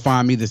can also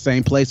find me the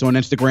same place on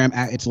Instagram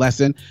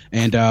 @itsLesson.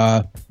 And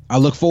I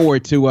look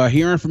forward to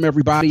hearing from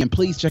everybody. And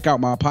please check out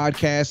my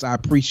podcast. I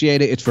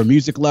appreciate it. It's for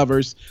music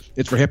lovers.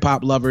 It's for hip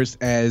hop lovers.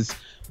 As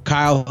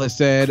Kyle has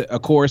said,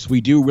 of course,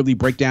 we do really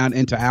break down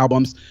into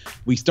albums.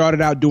 We started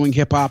out doing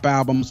hip hop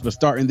albums, but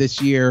starting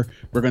this year,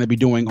 we're going to be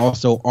doing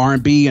also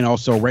R&B and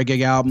also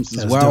reggae albums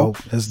as well.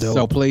 That's dope.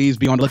 So please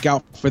be on the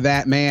lookout for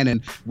that, man.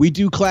 And we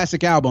do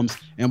classic albums,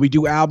 and we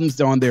do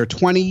albums on their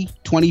 20,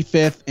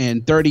 25th,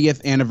 and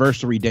 30th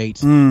anniversary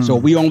dates. So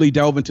we only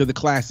delve into the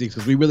classics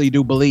because we really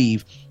do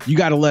believe you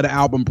got to let an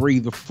album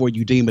breathe before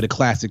you deem it a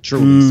classic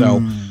truly.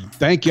 So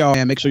thank y'all,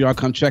 and make sure y'all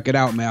come check it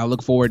out, man. I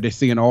look forward to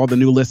seeing all the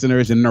new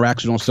listeners and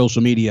interaction on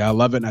social media. I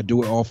love it, and I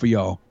do it all for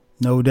y'all.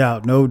 No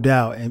doubt.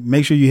 And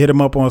make sure you hit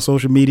him up on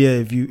social media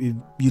if you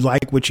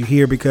like what you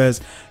hear, because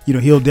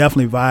he'll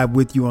definitely vibe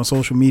with you on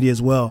social media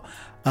as well.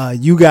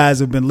 You guys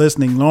have been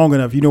listening long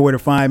enough. You know where to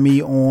find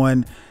me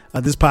on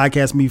this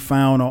podcast. Can be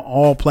found on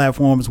all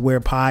platforms where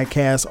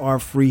podcasts are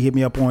free. Hit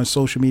me up on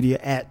social media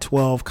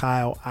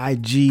 @12Kyle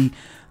IG,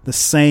 the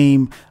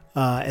same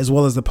as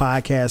well as the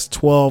podcast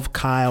 12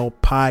 Kyle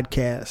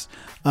Podcast.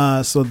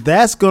 So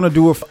that's gonna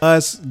do it for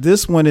us.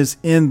 This one is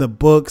in the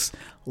books.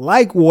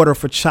 Like water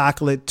for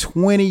chocolate,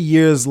 20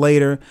 years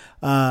later.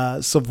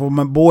 So for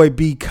my boy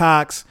B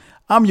Cox,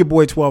 I'm your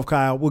boy 12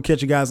 Kyle. We'll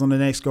catch you guys on the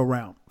next go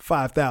round.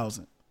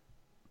 5,000.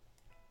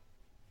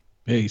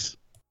 Peace.